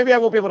 Yeah, maybe I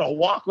won't be able to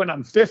walk when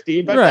I'm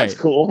 50, but Right. that's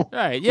cool.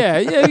 Right, yeah,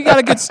 you got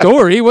a good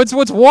story. What's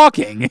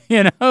walking?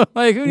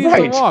 Like, who needs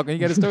Right. to walk? You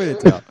got a story to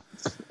tell.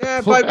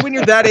 Yeah, but when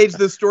you're that age,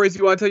 the stories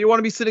you want to tell, you want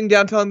to be sitting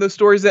down telling those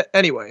stories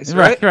anyways,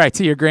 right? Right,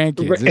 to your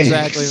grandkids.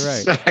 Exactly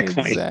right.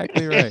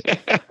 Exactly right.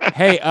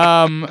 Hey,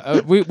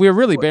 we're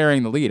really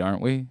bearing the lead,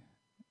 aren't we?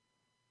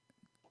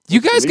 You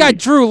guys got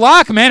Drew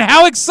Lock, man.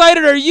 How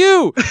excited are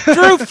you?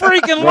 Drew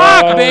freaking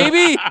Lock,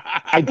 baby.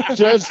 I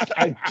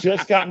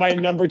just got my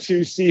number 2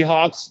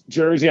 Seahawks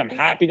jersey. I'm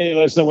happy to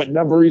let us know what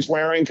number he's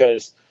wearing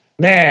because,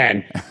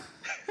 man,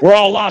 we're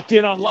all locked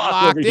in on Lock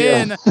Locked over here.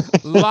 in.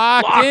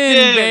 Locked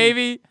in,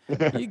 baby.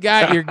 You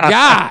got your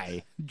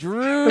guy,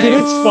 Drew.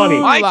 It's funny.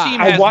 My Lock.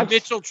 team I has watched-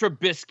 Mitchell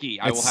Trubisky.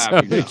 I will That's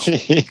have so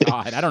you know.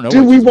 God, I don't know.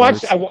 Dude, which we is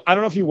watched. worse. I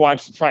don't know if you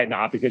watched. Probably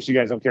not because you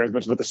guys don't care as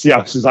much about the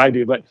Seahawks as I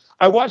do. But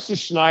I watched the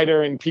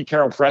Schneider and Pete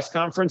Carroll press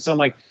conference. And I'm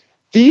like,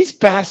 these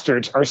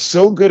bastards are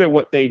so good at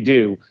what they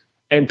do,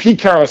 and Pete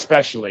Carroll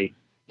especially.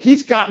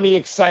 He's got me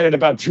excited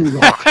about Drew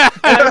Lock.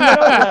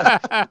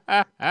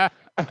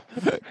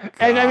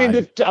 And I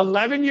mean,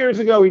 11 years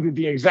ago, he did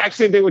the exact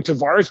same thing with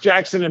Tavares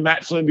Jackson and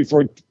Matt Flynn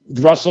before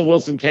Russell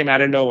Wilson came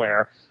out of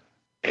nowhere.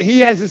 He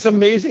has this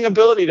amazing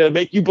ability to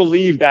make you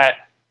believe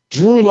that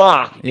Drew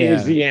Lock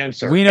is the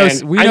answer. We know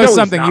And we I know he's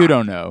something not. you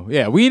don't know.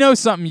 Yeah, we know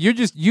something. You're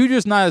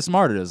just not as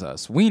smart as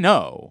us. We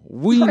know.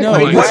 We know. I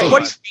mean, You're what so-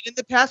 he's been in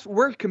the past,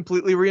 we're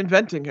completely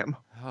reinventing him.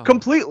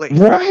 Completely.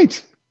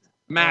 Right.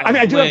 Matt I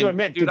mean, I do have Flynn. to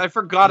admit, dude, dude, I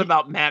forgot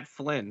about Matt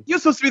Flynn. You're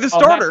supposed to be the Oh,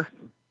 starter.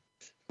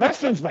 Matt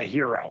Flynn's my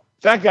hero.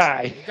 That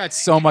guy. got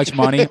so much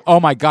money. Oh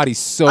my God, he's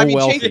so I mean,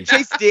 wealthy.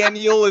 Chase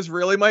Daniel is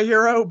really my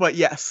hero, but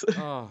yes.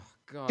 Oh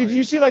God. Did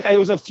you see, like, it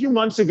was a few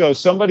months ago,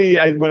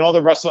 when all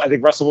the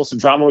Russell Wilson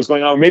drama was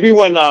going on, maybe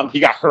when he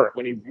got hurt,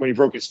 when he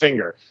broke his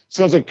finger.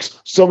 So I was like,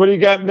 somebody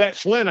got Matt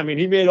Flynn. I mean,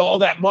 he made all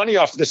that money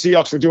off the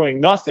Seahawks for doing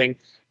nothing.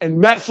 And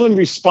Matt Flynn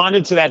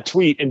responded to that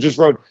tweet and just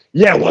wrote,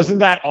 "Yeah, wasn't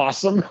that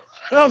awesome?"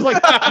 And I was like,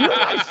 "You're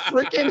my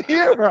freaking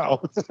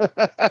hero."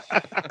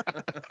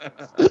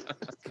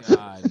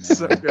 God, man.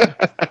 So good.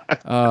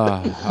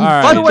 All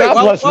right. By the way, God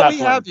while bless Matt we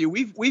Flynn. have you,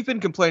 we've been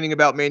complaining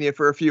about Mania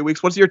for a few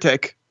weeks. What's your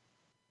take?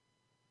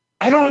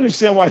 I don't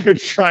understand why you're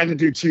trying to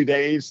do 2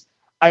 days.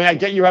 I mean, I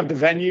get you have the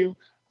venue,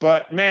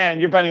 but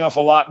man, you're biting off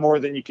a lot more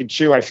than you can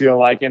chew, I feel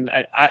like. And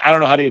I don't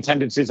know how the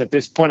attendance is at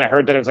this point. I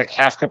heard that it was like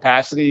half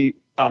capacity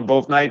on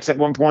both nights at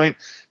one point.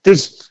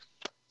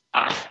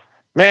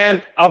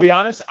 Man, I'll be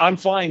honest, I'm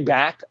flying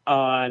back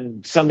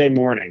on Sunday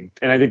morning.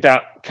 And I think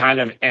that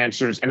kind of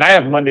answers. And I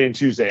have Monday and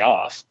Tuesday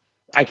off.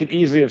 I could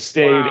easily have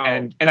stayed Wow.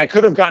 and I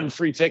could have gotten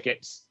free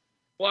tickets.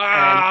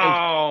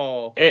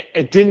 Wow.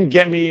 It didn't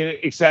get me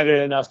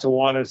excited enough to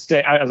want to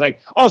stay. I was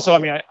like, also, I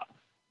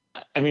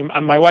mean,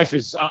 my wife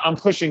is. I'm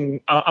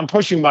pushing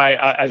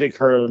my. I think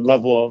her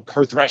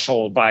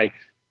threshold by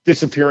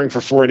disappearing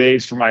for 4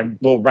 days from my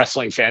little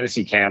wrestling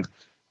fantasy camp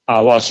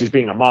while she's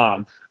being a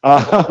mom.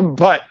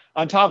 But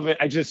on top of it,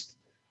 I'm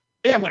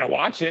going to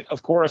watch it,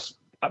 of course.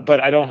 But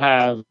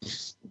I'm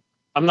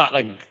not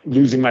like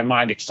losing my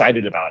mind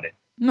excited about it.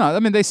 No, I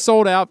mean they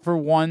sold out for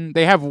one.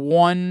 They have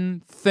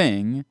one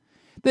thing.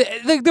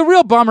 The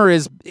real bummer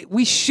is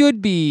we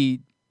should be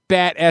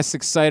bat-ass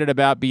excited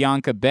about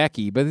Bianca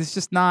Becky, but it's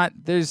just not.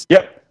 There's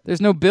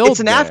no build.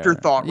 It's an there.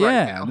 afterthought right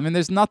Yeah, now. I mean,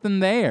 there's nothing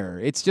there.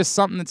 It's just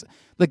something that's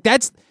like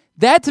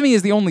that to me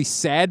is the only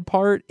sad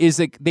part. Is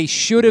like they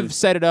should have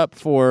set it up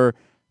for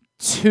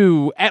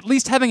at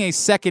least having a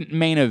second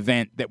main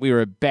event that we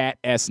were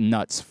bat-ass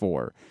nuts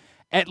for.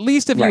 At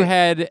least if you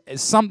had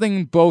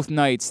something both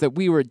nights that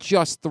we were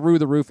just through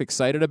the roof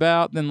excited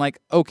about, then like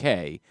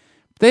okay.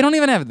 They don't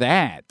even have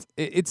that.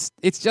 It's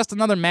just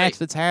another match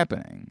that's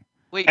happening.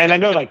 Wait, And I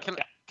know, like,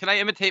 can I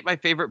imitate my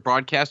favorite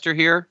broadcaster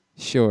here?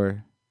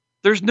 Sure.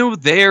 There's no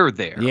there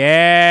there.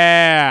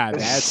 Yeah,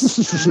 that's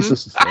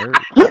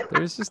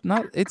there's just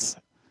not. It's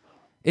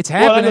Well,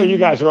 I know happening. you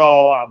guys are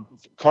all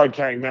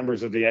card-carrying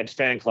members of the Edge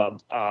fan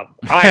club.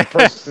 I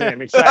personally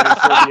am excited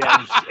for the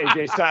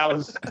Edge AJ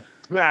Styles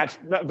match,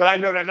 but I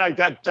know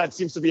that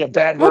seems to be a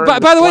bad word. Well,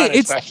 by the way,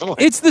 especially.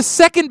 it's the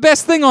second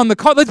best thing on the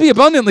card. Let's be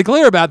abundantly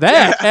clear about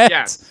that.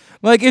 Yes.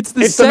 Like it's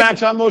the the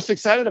match I'm most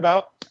excited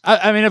about.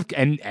 I mean,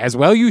 and as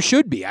well, you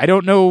should be. I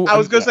don't know. I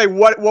was going to say,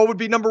 what would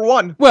be number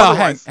one? Well,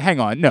 otherwise? hang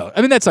on. No,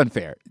 I mean that's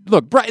unfair.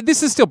 Look,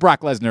 this is still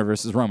Brock Lesnar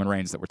versus Roman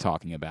Reigns that we're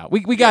talking about.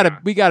 We gotta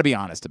be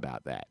honest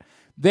about that.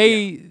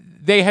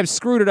 They have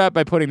screwed it up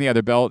by putting the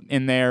other belt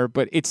in there,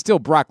 but it's still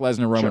Brock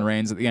Lesnar, Roman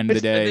Reigns at the end of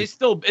the day.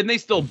 And they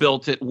still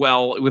built it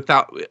well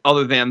without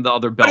other than the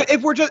other belt. But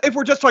if we're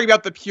just talking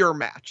about the pure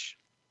match,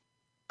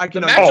 I The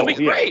can match will understand.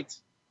 be great.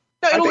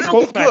 No, I think it'll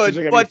both be matches good, are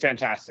going to but be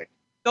fantastic.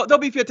 they'll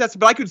be fantastic.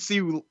 But I could see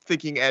you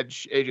thinking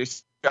Edge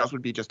AJ Styles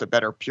would be just a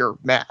better pure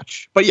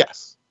match. But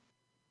yes,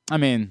 I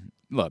mean,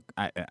 look,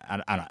 I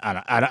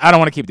don't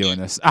want to keep doing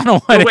this. I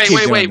don't want to keep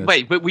doing this.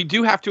 Wait. But we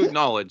do have to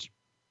acknowledge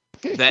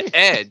that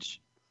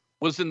Edge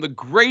was in the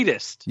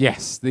greatest.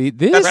 Yes, this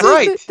That's is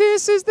right.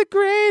 this is the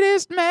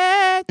greatest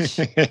match.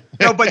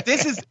 no, but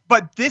this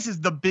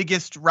is the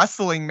biggest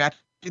wrestling match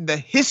in the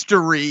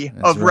history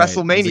That's of right.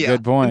 WrestleMania. That's a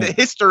good point. In the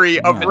history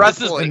of Yeah. And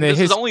wrestling. this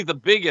the is only the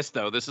biggest,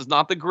 though. This is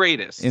not the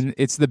greatest.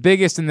 It's the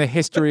biggest in the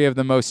history of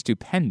the most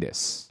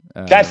stupendous.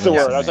 That's the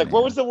word. I was like,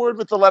 what was the word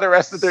with the letter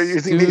S that they're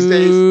using these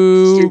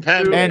days?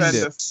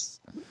 Stupendous.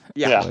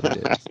 Yeah. What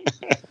it is.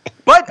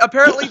 But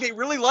apparently they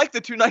really like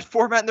the 2-night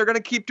format and they're going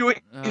to keep doing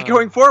it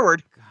going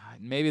forward. God,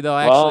 maybe they'll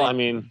actually Well, I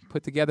mean,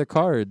 put together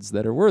cards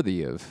that are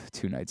worthy of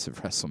 2 nights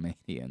of WrestleMania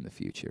in the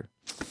future.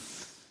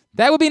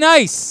 That would be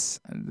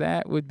nice.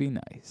 That would be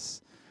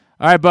nice.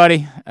 All right, buddy.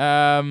 We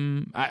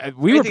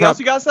were Anything else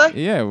you got to say?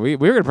 Yeah, we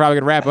were probably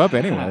gonna wrap up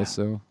anyway.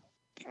 So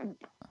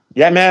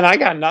yeah, man, I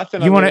got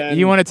nothing. you want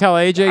want to tell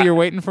AJ you're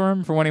waiting for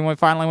him for when he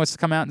finally wants to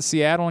come out in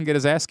Seattle and get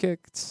his ass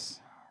kicked?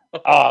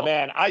 Oh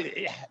man,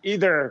 I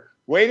either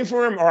waiting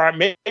for him or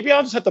maybe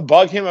I'll just have to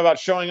bug him about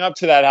showing up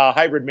to that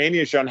Hybrid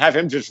Mania show and have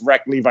him just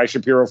wreck Levi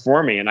Shapiro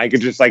for me, and I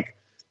could just like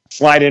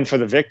slide in in for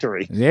the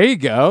victory. There you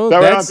go.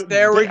 So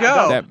There we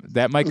go.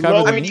 That might cover.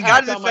 Well, the I mean, you meat.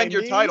 got to on my defend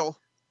your knee. title.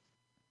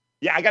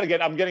 Yeah,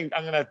 I'm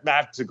gonna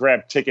have to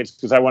grab tickets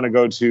because I want to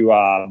go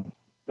to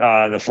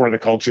the For the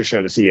Culture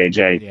show to see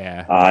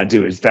AJ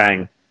do his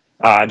thing.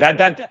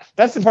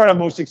 That's the part I'm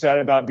most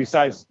excited about.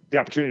 Besides the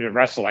opportunity to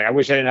wrestle, like I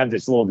wish I didn't have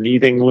this little knee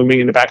thing looming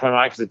in the back of my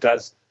mind because it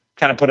does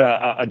kind of put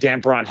a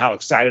damper on how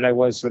excited I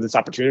was for this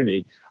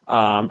opportunity.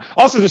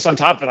 Also, just on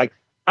top of it, like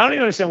I don't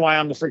even understand why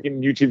I'm the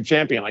freaking YouTube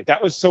champion. Like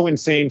that was so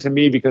insane to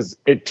me because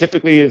it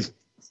typically is.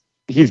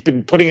 He's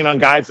been putting it on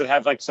guys that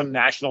have like some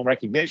national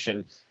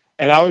recognition.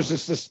 And I was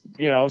just this,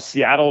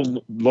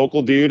 Seattle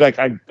local dude. Like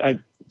I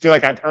feel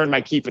like I've earned my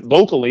keep it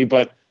locally,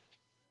 but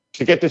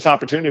to get this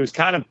opportunity was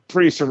kind of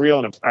pretty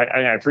surreal. And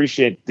I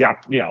appreciate the,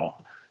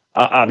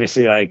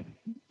 obviously like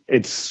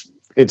it's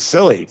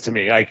silly to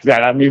me like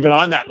that I'm even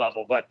on that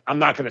level, but I'm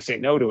not going to say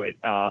no to it.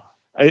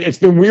 It's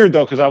been weird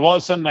though, because I've all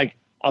of a sudden like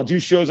I'll do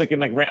shows like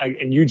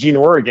in Eugene,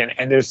 Oregon,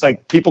 and there's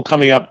like people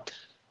coming up.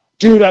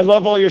 Dude, I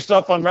love all your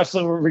stuff on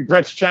Wrestling with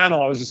Regrets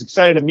channel. I was just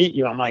excited to meet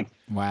you. I'm like,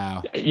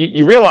 wow.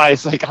 You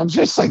realize, like, I'm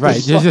just like Right,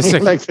 this you're just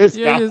fucking, like this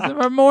guy.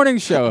 I'm a morning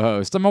show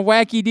host. I'm a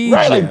wacky DJ.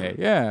 Right, like-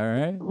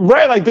 right.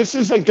 Right, like this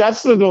is like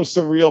that's the most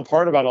surreal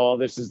part about all of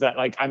this is that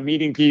like I'm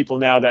meeting people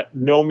now that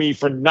know me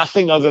for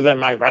nothing other than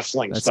my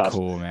wrestling That's stuff.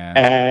 cool, man.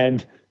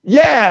 And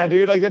yeah,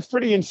 dude, like that's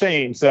pretty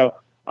insane. So,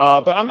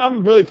 but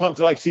I'm really pumped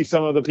to like see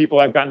some of the people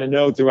I've gotten to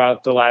know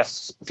throughout the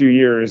last few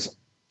years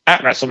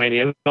at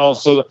WrestleMania, and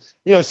also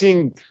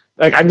seeing.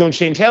 Like I've known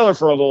Shane Taylor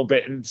for a little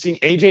bit, and seeing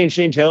AJ and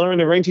Shane Taylor in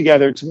the ring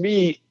together to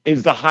me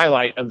is the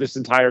highlight of this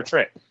entire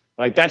trip.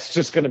 Like that's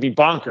just going to be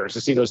bonkers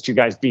to see those two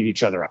guys beat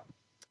each other up.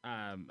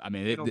 I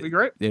mean, It'll be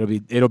great.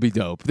 It'll be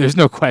dope. There's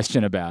no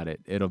question about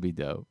it. It'll be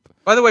dope.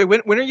 By the way,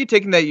 when are you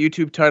taking that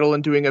YouTube title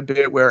and doing a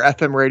bit where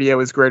FM radio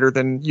is greater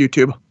than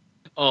YouTube?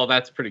 Oh,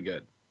 that's pretty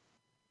good.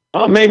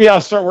 Oh, maybe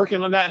I'll start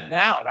working on that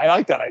now. I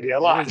like that idea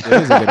a lot.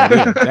 That is a good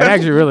idea. That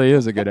actually really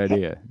is a good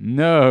idea.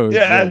 No. Yeah,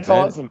 shit, that's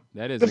awesome.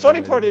 That is The a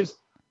funny good part idea. is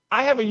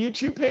I have a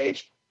YouTube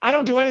page. I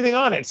don't do anything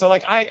on it. So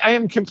like I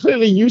am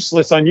completely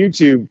useless on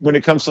YouTube when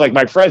it comes to like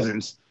my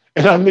presence.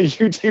 And I'm the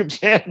YouTube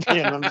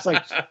champion. I'm just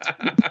like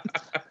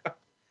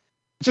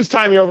just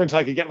tie me over until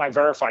I can get my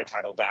verified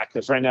title back.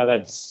 Because right now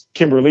that's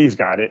Kimberly's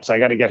got it. So I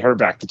got to get her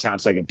back to town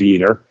so I can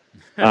beat her.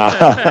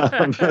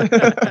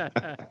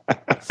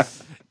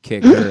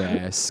 Kick her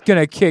ass.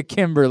 Gonna kick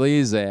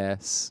Kimberly's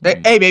ass.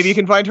 Hey, maybe you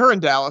can find her in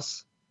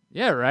Dallas.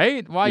 Yeah,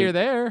 right? While you're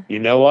there. You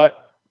know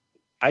what?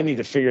 I need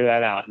to figure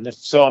that out. And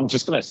so I'm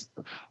just going to,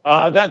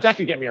 that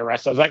could get me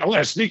arrested. I was like, I'm going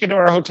to sneak into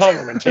our hotel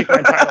room and take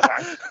my title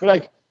back. But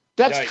like,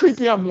 that's Yikes.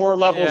 creepy on more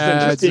levels than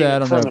Yeah, just being I a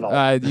don't criminal.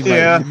 know.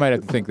 You might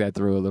have to think that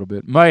through a little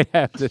bit. Might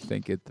have to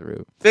think it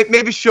through.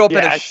 Maybe show up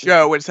at Yeah, a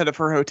show instead of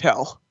her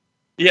hotel.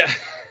 Yeah.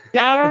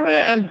 Yeah, I don't know.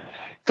 And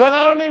Glenn,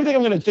 I don't even think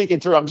I'm going to think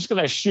it through. I'm just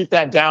going to shoot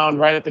that down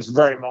right at this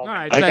very moment. All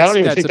right, Like, I don't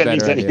even think that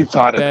needs any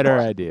thought. Better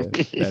idea.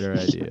 Better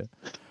idea.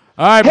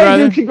 All right, Hey,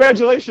 brother. dude,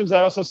 congratulations.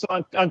 I also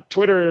saw on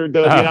Twitter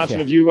the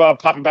announcement of you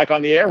popping back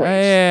on the airwaves.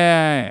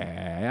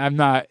 Yeah, I'm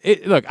not.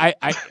 Look, I'm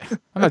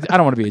not. I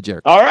don't want to be a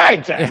jerk. All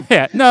right, then.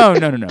 Yeah, no.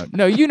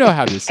 You know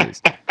how this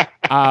is.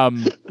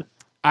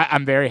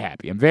 I'm very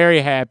happy. I'm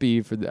very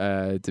happy for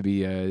to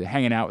be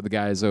hanging out with the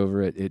guys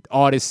over at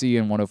Odyssey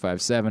and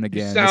 105.7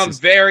 again. You sound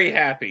very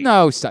happy.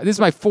 No, stop. This is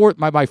my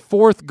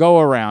fourth go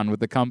around with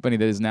the company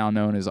that is now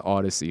known as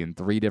Odyssey in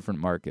 3 different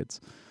markets.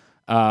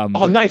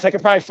 Nice. I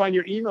could probably find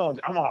your email.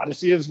 I'm on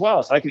Odyssey as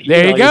well, so I can.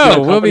 There you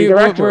go.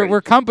 We're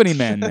We're company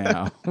men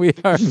now. We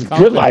are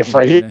good life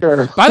right here.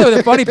 By the way,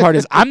 the funny part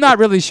is I'm not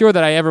really sure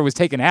that I ever was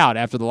taken out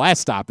after the last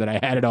stop that I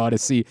had at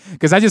Odyssey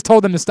because I just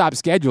told them to stop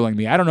scheduling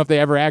me. I don't know if they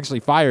ever actually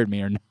fired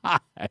me or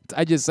not.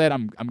 I just said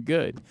I'm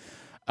good.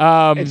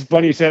 It's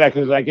funny you say that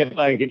because I get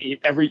like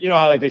every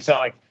how like they sound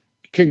like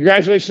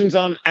congratulations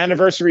on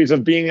anniversaries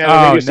of being at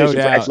a radio station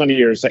for X many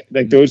years,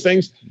 like those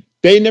things.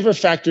 They never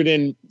factored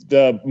in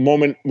the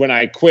moment when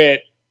I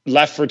quit,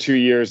 left for 2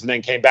 years, and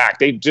then came back.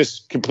 They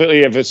just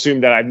completely have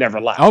assumed that I've never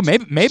left. Oh,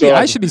 maybe so,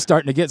 I should be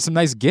starting to get some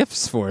nice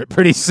gifts for it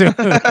pretty soon.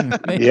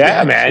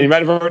 Yeah, man. You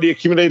might have already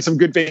accumulated some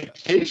good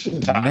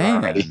vacation time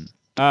already.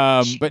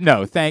 But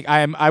no,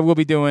 I will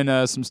be doing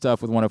some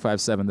stuff with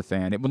 105.7 The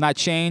Fan. It will not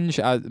change.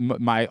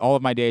 All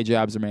of my day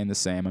jobs remain the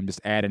same. I'm just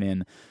adding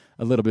in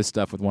a little bit of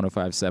stuff with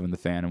 105.7 The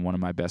Fan and one of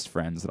my best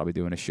friends that I'll be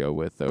doing a show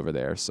with over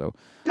there. So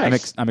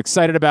nice. I'm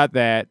excited about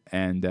that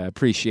and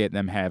appreciate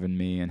them having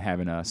me and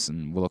having us,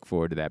 and we'll look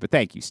forward to that. But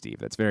thank you, Steve.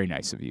 That's very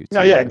nice of you.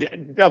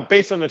 No,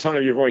 based on the tone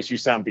of your voice, you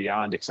sound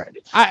beyond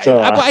excited.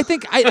 I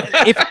think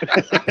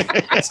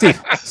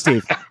if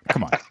Steve,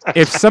 come on.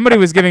 If somebody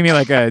was giving me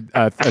like a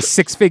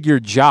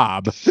 6-figure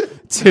job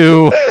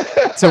to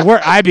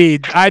work, I'd be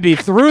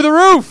through the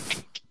roof.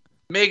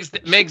 Migs,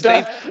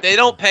 they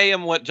don't pay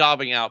him what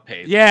jobbing out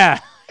pays. Yeah,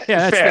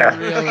 that's fair.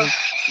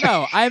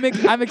 No, I'm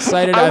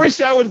excited. I wish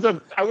that was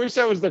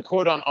the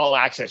quote on All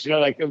Access.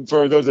 Like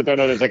for those that don't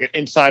know, there's like an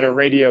insider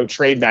radio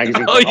trade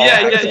magazine. Oh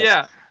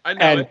yeah. I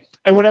know.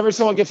 And whenever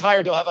someone gets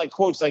hired, they'll have like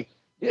quotes like,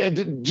 yeah,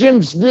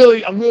 I'm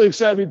really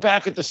excited to be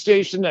back at the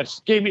station.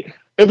 It'd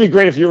be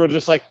great if you were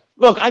just like,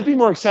 look, I'd be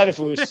more excited if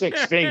it was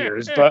 6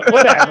 figures, but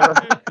whatever.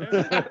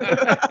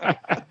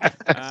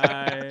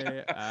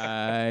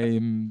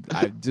 I'm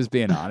just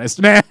being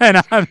honest, man.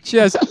 I'm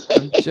just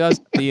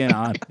being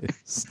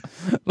honest.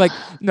 Like,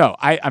 no,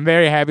 I'm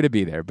very happy to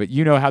be there, but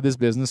you know how this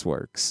business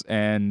works,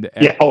 and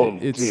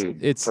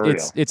it's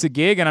a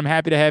gig, and I'm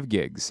happy to have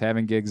gigs.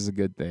 Having gigs is a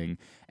good thing,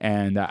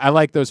 and I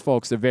like those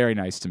folks. They're very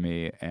nice to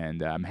me,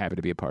 and I'm happy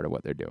to be a part of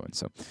what they're doing.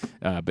 So,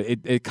 but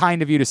it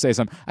kind of you to say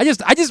something. I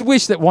just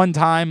wish that one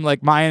time,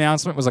 like my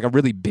announcement was like a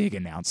really big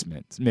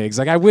announcement, Migs.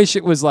 Like I wish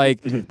it was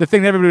like the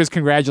thing that everybody was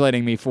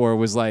congratulating me for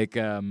was like,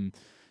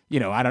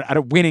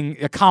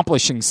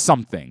 accomplishing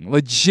something,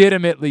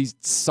 legitimately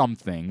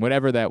something,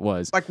 whatever that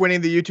was. Like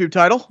winning the YouTube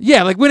title?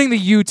 Yeah, like winning the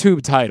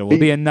YouTube title would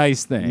be a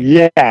nice thing.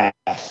 Yeah.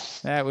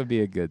 That would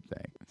be a good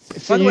thing.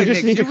 So you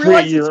just need to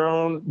create your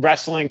own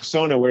wrestling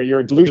persona where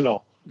you're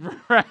delusional.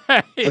 Right.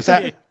 What's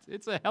that?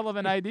 It's a hell of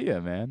an idea,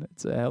 man.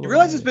 It's a hell of You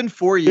realize an it's been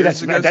 4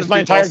 years. That's my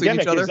entire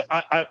gimmick.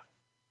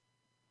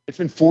 It's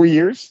been 4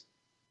 years?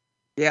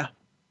 Yeah.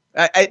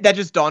 That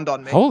just dawned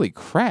on me. Holy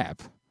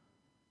crap.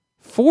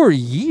 4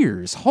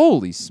 years.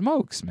 Holy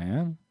smokes,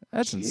 man.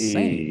 That's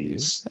insane, dude.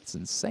 That's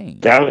insane.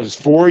 That was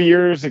 4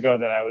 years ago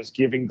that I was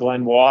giving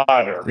Glenn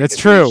water. That's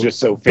true. He was just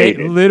so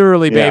faded.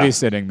 Literally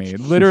babysitting me.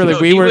 Literally,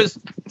 he was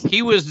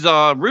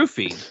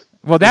roofie.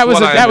 Well, that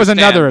was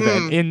another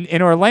event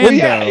in Orlando.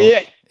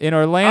 Well, in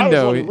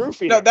Orlando.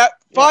 No, that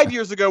 5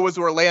 years ago was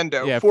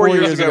Orlando. Yeah, 4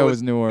 years ago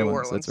was New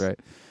Orleans. That's right.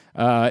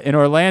 In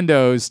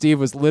Orlando, Steve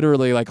was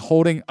literally like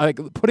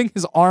putting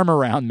his arm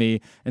around me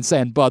and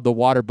saying, "Bud, the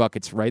water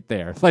bucket's right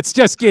there. Let's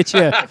just get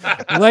you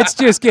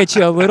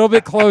a little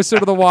bit closer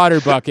to the water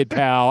bucket,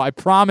 pal. I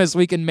promise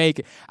we can make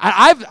it."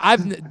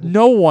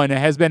 No one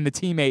has been the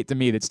teammate to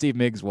me that Steve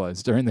Miggs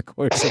was during the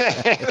course of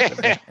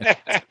that.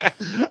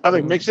 I'm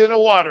like, mix it in a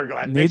water,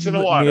 Glenn. Mix it in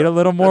a water. Need a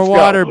little more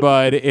water,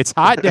 bud. It's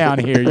hot down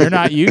here. You're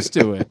not used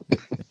to it.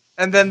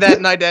 And then that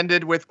night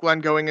ended with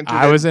Glenn going into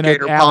I was in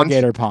an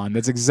alligator pond.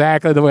 That's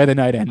exactly the way the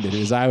night ended.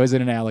 Is I was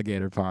in an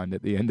alligator pond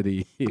at the end of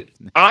the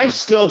evening. I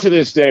still, to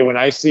this day, when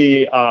I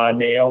see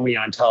Naomi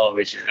on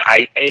television,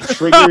 it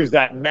triggers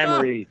that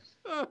memory.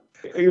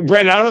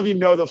 Brandon, I don't know if you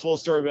know the full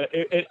story, but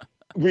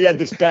we had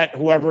this bet.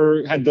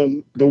 Whoever had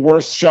the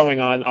worst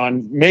showing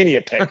on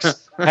Mania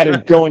Picks had to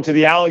go into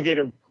the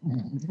alligator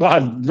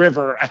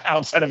river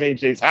outside of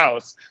AJ's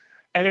house.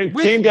 And it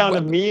came down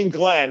to me and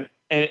Glenn,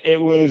 and it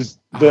was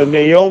the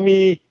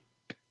Naomi.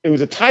 It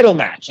was a title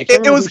match.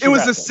 It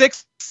was a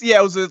 6. Yeah,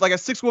 it was like a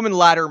 6-woman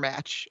ladder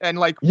match, and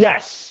like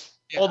yes.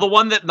 Well, the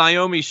one that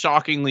Naomi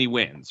shockingly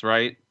wins,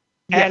 right?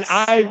 And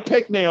I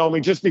picked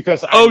Naomi just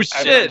because I have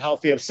an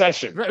unhealthy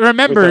obsession.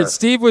 Remember,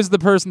 Steve was the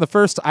person,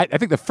 I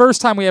think the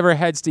first time we ever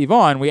had Steve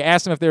on, we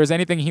asked him if there was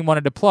anything he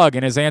wanted to plug,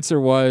 and his answer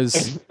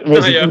was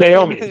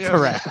Naomi.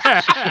 Correct.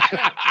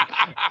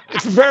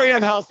 It's a very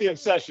unhealthy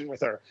obsession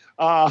with her.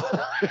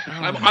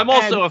 I'm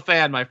also a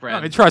fan, my friend.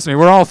 I mean, trust me,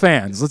 we're all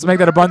fans. Let's make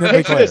that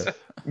abundantly clear.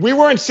 We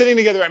weren't sitting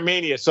together at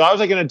Mania, so I was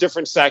like in a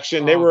different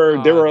section. They were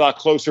a lot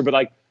closer, but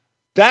like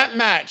that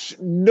match,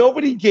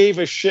 nobody gave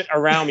a shit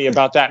around me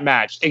about that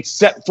match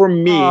except for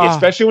me,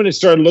 especially when it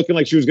started looking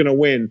like she was going to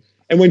win.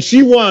 And when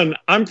she won,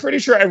 I'm pretty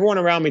sure everyone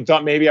around me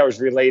thought maybe I was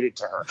related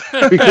to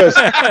her because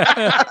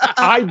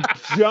I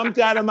jumped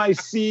out of my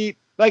seat.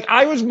 Like,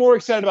 I was more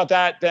excited about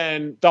that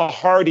than the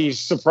Hardys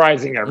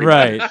surprising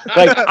everybody. Right.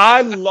 Like,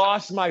 I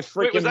lost my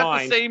freaking Wait, was that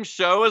mind. the same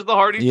show as the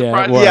Hardys? Yeah,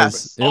 surprising? it was.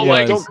 Yes. It Oh was.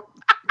 my God.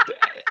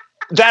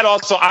 That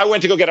also, I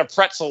went to go get a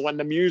pretzel when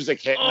the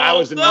music hit, and I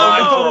was in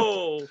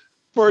line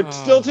for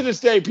still to this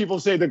day, people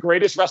say the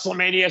greatest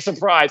WrestleMania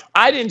surprise.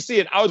 I didn't see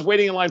it. I was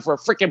waiting in line for a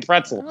freaking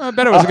pretzel. I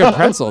bet it was a good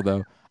pretzel,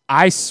 though.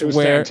 I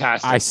swear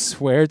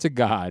to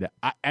God,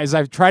 as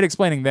I've tried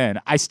explaining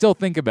then, I still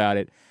think about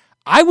it.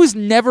 I was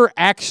never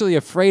actually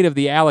afraid of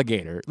the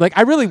alligator. Like,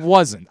 I really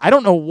wasn't. I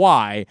don't know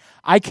why.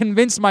 I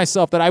convinced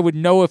myself that I would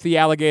know if the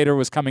alligator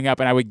was coming up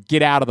and I would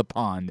get out of the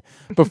pond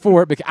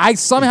before it became. I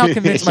somehow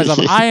convinced myself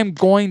I am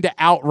going to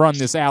outrun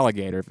this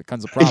alligator if it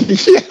becomes a problem.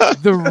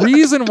 The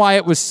reason why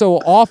it was so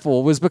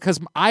awful was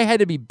because I had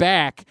to be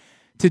back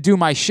to do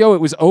my show.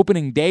 It was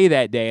opening day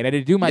that day, and I had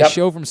to do my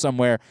show from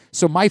somewhere.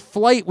 So my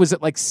flight was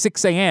at like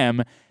 6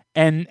 a.m.,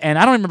 And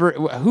I don't remember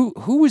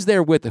who was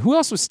there with who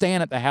else was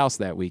staying at the house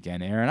that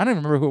weekend, Aaron. I don't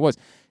remember who it was,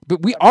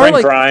 but we are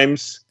Brent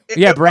Grimes.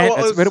 Yeah, Brent,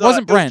 but it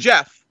wasn't Brent. It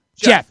was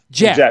Jeff.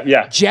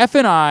 Yeah. Jeff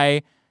and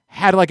I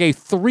had like a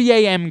 3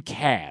 a.m.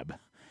 cab,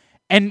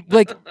 and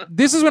like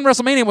this is when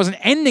WrestleMania wasn't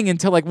ending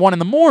until like 1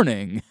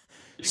 a.m.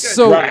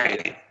 So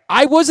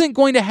I wasn't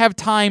going to have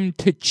time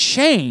to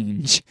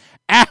change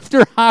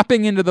after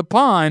hopping into the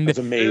pond. That's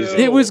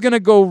amazing. It was going to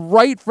go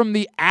right from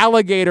the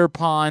alligator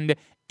pond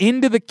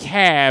into the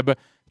cab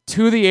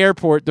to the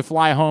airport to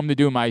fly home to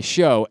do my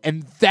show.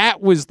 And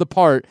that was the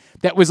part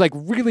that was like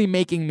really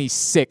making me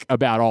sick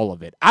about all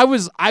of it. I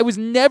was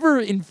never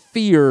in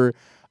fear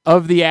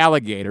of the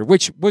alligator,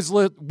 which was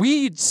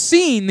we'd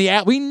seen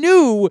we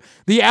knew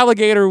the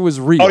alligator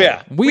was real. Oh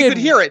yeah. We could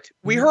hear it.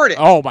 We heard it.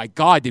 Oh my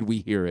God, did we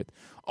hear it?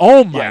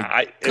 Oh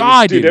my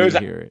God, did we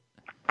hear it?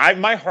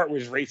 My heart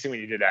was racing when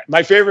you did that.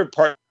 My favorite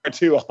part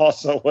too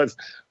also was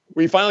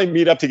we finally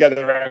meet up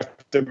together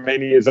after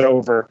Mania is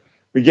over.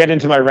 We get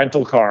into my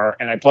rental car,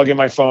 and I plug in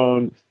my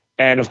phone,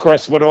 and of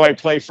course, what do I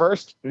play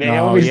first?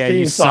 Naomi's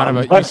theme song.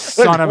 You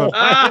son of a...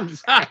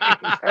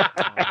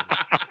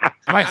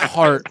 My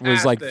heart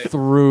was like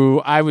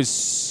through. I was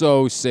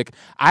so sick.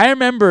 I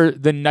remember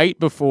the night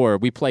before,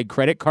 we played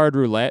credit card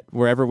roulette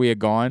wherever we had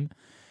gone,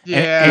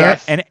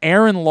 and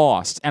Aaron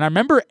lost. And I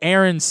remember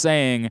Aaron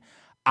saying,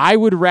 I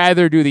would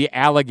rather do the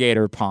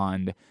alligator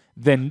pond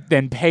than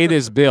pay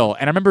this bill.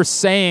 And I remember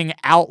saying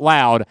out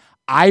loud,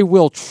 I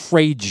will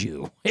trade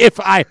you if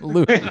I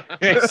lose.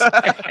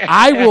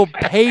 I will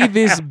pay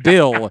this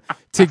bill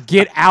to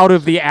get out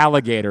of the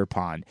alligator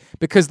pond.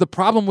 Because the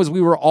problem was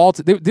we were all...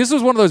 this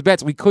was one of those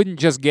bets we couldn't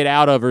just get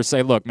out of or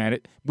say, look, man,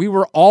 we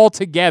were all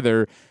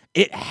together.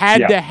 It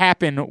had to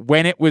happen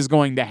when it was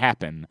going to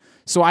happen.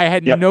 So I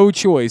had no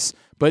choice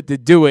but to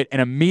do it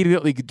and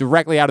immediately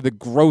directly out of the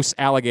gross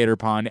alligator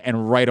pond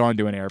and right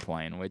onto an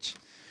airplane, which...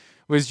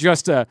 was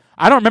just I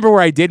don't remember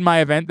where I did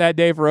my event that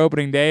day for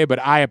opening day, but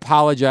I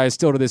apologize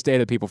still to this day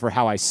to people for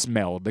how I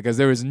smelled because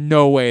there was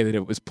no way that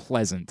it was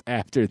pleasant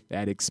after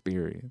that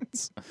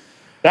experience.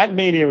 That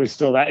Mania was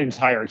still, that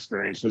entire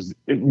experience was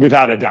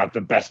without a doubt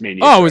the best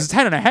Mania. Oh, it was a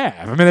 10.5.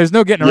 I mean, there's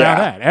no getting around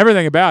that.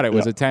 Everything about it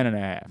was a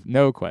 10.5.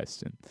 No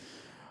question.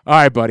 All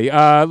right, buddy.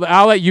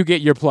 I'll let you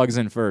get your plugs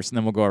in first, and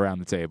then we'll go around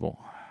the table.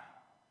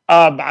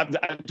 I'm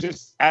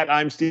just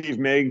I'm Steve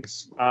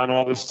Miggs on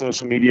all the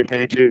social media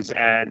pages,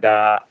 and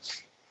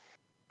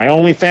my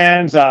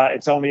OnlyFans.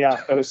 It's only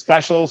a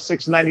special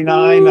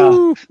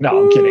 $6.99.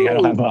 No, I'm kidding. I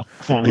don't have a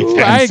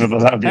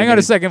OnlyFans. Hang on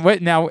a second.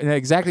 Wait, now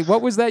exactly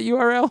what was that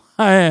URL?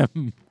 I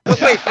am.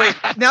 Wait.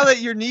 Now that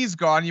your knee's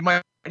gone, you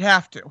might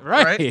have to.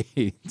 Right?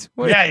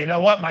 Yeah, you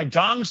know what? My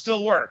dong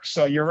still works,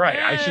 so you're right.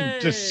 I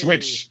should just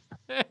switch.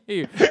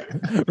 Hey.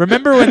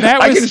 Remember when that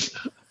was?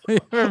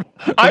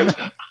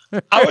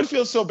 I would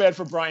feel so bad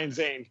for Brian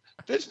Zane.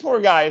 This poor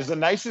guy is the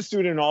nicest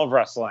dude in all of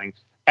wrestling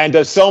and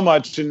does so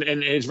much. And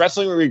his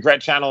Wrestling with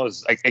Regret channel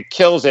is like, it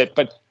kills it.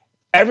 But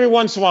every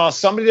once in a while,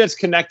 somebody that's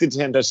connected to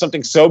him does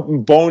something so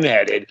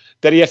boneheaded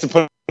that he has to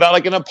put out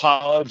like an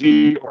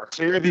apology or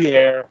clear the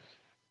air.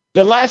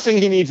 The last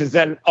thing he needs is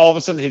then all of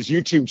a sudden his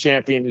YouTube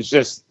champion is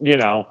just,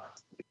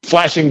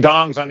 flashing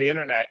dongs on the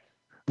internet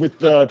with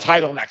the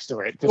title next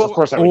to it. Because of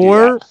course I would do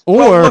that.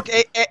 Well, look,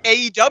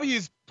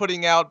 AEW's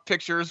putting out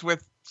pictures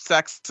with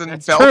sex and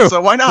belts, true.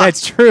 So why not?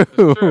 That's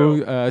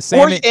true.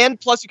 Sammy... and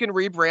plus you can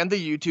rebrand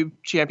the YouTube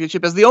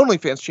championship as the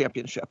OnlyFans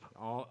championship.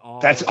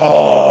 That's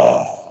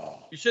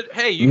you should.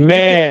 Hey,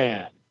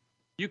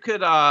 you You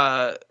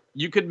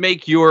could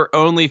make your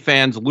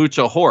OnlyFans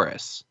Lucha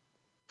Horace.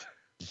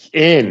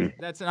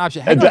 That's an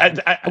option. Hang on.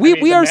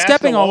 We are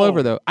stepping all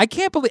over, though. I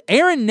can't believe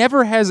Aaron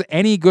never has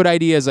any good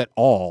ideas at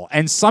all,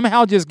 and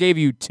somehow just gave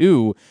you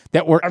two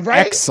that were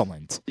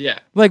excellent. Yeah.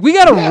 Like, we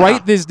got to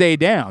write this day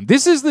down.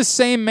 This is the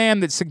same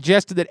man that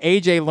suggested that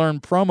AJ learn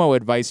promo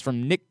advice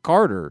from Nick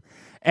Carter,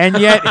 and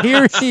yet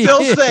here he Still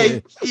is.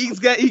 say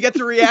he gets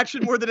a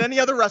reaction more than any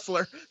other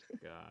wrestler.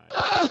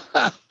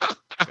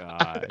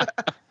 God.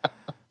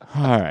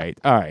 All right.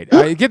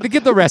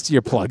 Get the rest of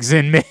your plugs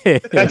in, man.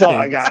 That's all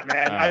I got,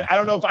 man. I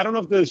don't know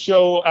if the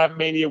show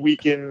Mania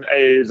Weekend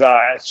is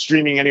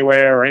streaming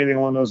anywhere or anything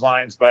along those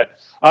lines. But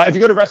if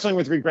you go to Wrestling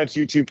with Regrets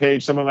YouTube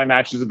page, some of my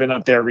matches have been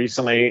up there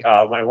recently.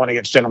 My one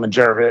against Gentleman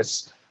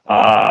Jervis,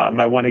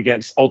 my one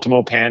against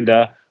Ultimo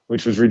Panda,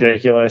 which was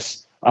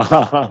ridiculous.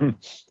 And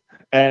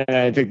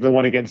I think the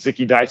one against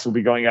Zicky Dice will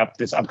be going up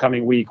this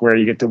upcoming week, where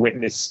you get to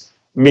witness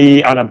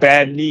me on a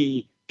bad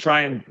knee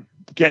try and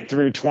get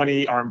through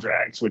 20 arm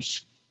drags,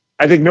 which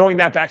I think, knowing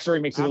that backstory,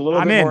 makes it a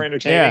little bit more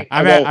entertaining.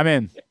 Yeah, I'm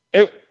in.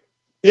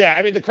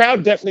 The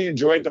crowd definitely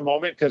enjoyed the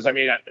moment, because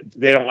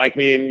they don't like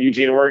me in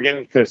Eugene,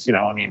 Oregon, because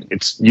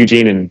it's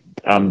Eugene, and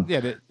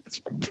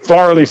it's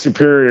farly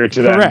superior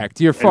to them.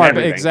 Correct. You're far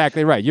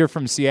exactly right. You're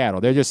from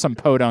Seattle. They're just some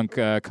podunk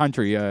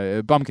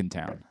country bumpkin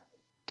town.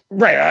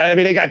 Right.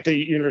 They got the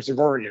University of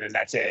Oregon, and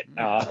that's it.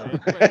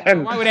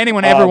 Why would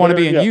anyone ever want to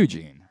be in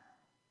Eugene?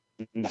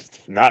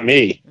 Not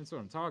me. That's what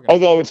I'm talking about.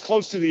 Although it's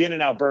close to the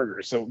In-N-Out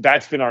Burger, so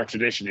that's been our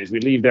tradition, is we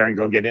leave there and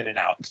go get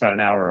In-N-Out. It's about an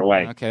hour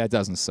away. Okay, that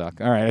doesn't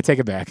suck. All right, I take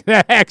it back.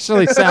 That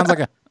actually sounds like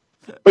a...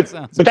 But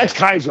that's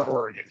Kaiser,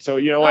 Oregon, so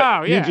you know what?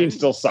 Oh, yeah. Eugene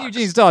still sucks.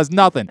 Eugene still has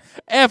nothing.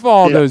 F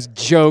all those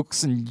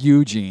jokes in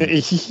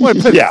Eugene. What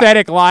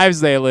pathetic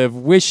lives they live,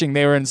 wishing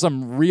they were in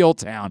some real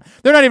town.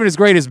 They're not even as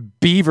great as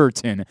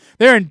Beaverton.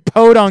 They're in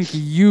podunk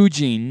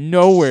Eugene,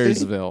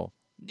 Nowheresville.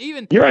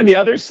 You're on the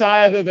other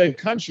side of the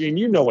country, and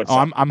you know what's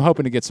up. I'm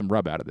hoping to get some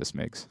rub out of this,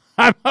 Migs.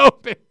 I'm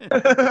hoping.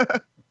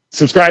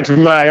 Subscribe to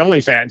my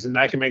OnlyFans, and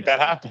I can make that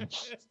happen.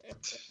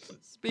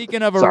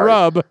 Speaking of a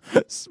rub.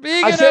 I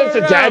said it's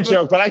a dad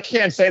joke, but I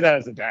can't say that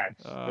as a dad.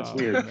 That's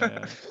weird.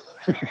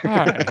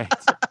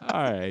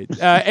 All right.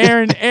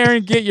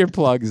 Aaron, get your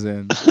plugs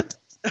in.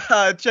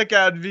 Check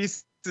out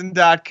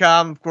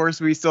VSiN.com. Of course,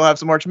 we still have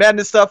some March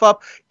Madness stuff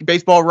up.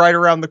 Baseball right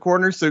around the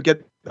corner, so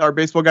our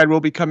baseball guide will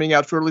be coming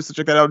out shortly, so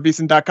check that out at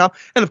VSiN.com.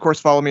 And, of course,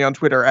 follow me on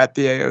Twitter at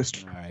the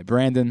AOst. All right,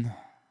 Brandon.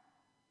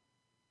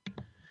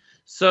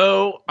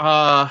 So,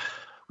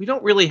 we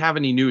don't really have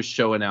any new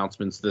show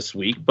announcements this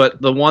week,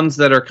 but the ones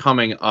that are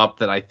coming up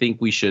that I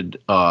think we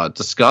should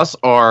discuss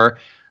are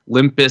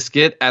Limp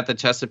Bizkit at the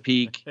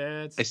Chesapeake.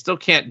 I still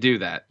can't do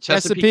that.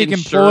 Chesapeake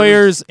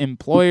Employers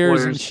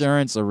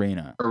Insurance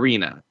Arena.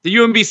 The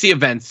UMBC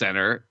Event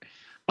Center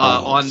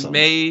on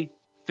May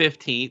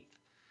 15th.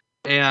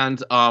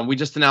 And we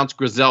just announced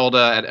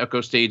Griselda at Echo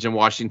Stage in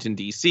Washington,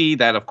 D.C.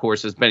 That, of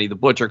course, is Benny the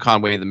Butcher,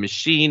 Conway the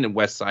Machine, and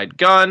West Side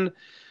Gun.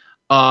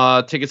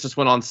 Tickets just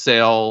went on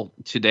sale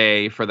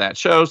today for that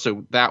show,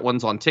 so that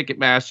one's on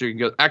Ticketmaster. You can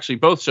go. Actually,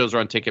 both shows are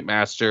on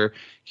Ticketmaster.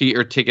 You get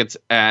your tickets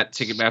at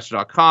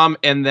Ticketmaster.com.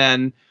 And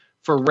then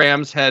for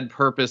Ram's Head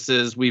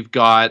purposes, we've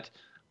got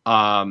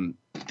the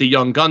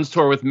Young Guns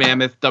Tour with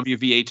Mammoth,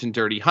 WVH, and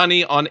Dirty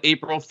Honey on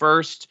April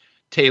 1st,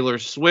 Taylor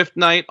Swift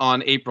Night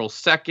on April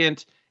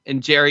 2nd,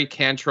 and Jerry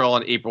Cantrell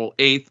on April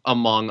 8th,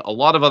 among a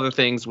lot of other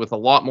things, with a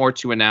lot more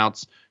to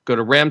announce. Go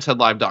to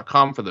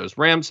ramsheadlive.com for those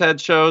Rams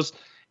Head shows.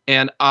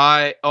 And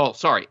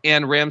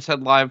Rams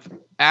Head Live,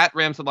 at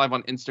Rams Head Live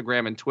on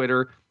Instagram and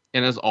Twitter.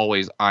 And as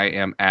always, I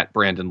am at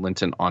Brandon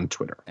Linton on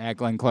Twitter. At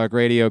Glenn Clark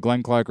Radio,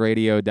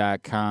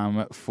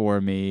 glennclarkradio.com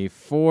for me,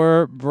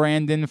 for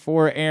Brandon,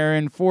 for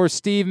Aaron, for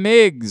Steve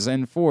Miggs,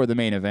 and for the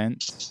main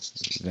event.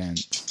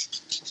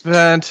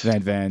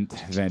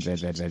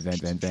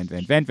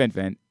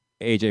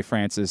 AJ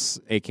Francis,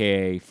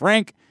 a.k.a.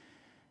 Frank,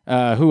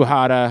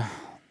 Huhada.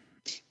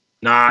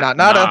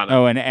 Nada.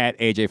 Oh, and at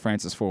AJ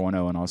Francis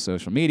 410 on all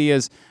social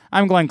medias.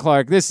 I'm Glenn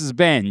Clark. This has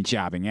been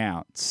Jobbing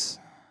Out.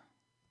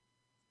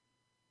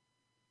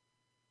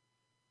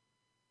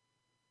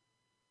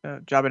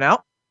 Jobbing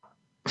out.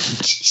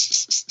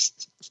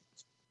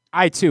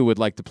 I, too, would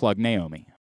like to plug Naomi.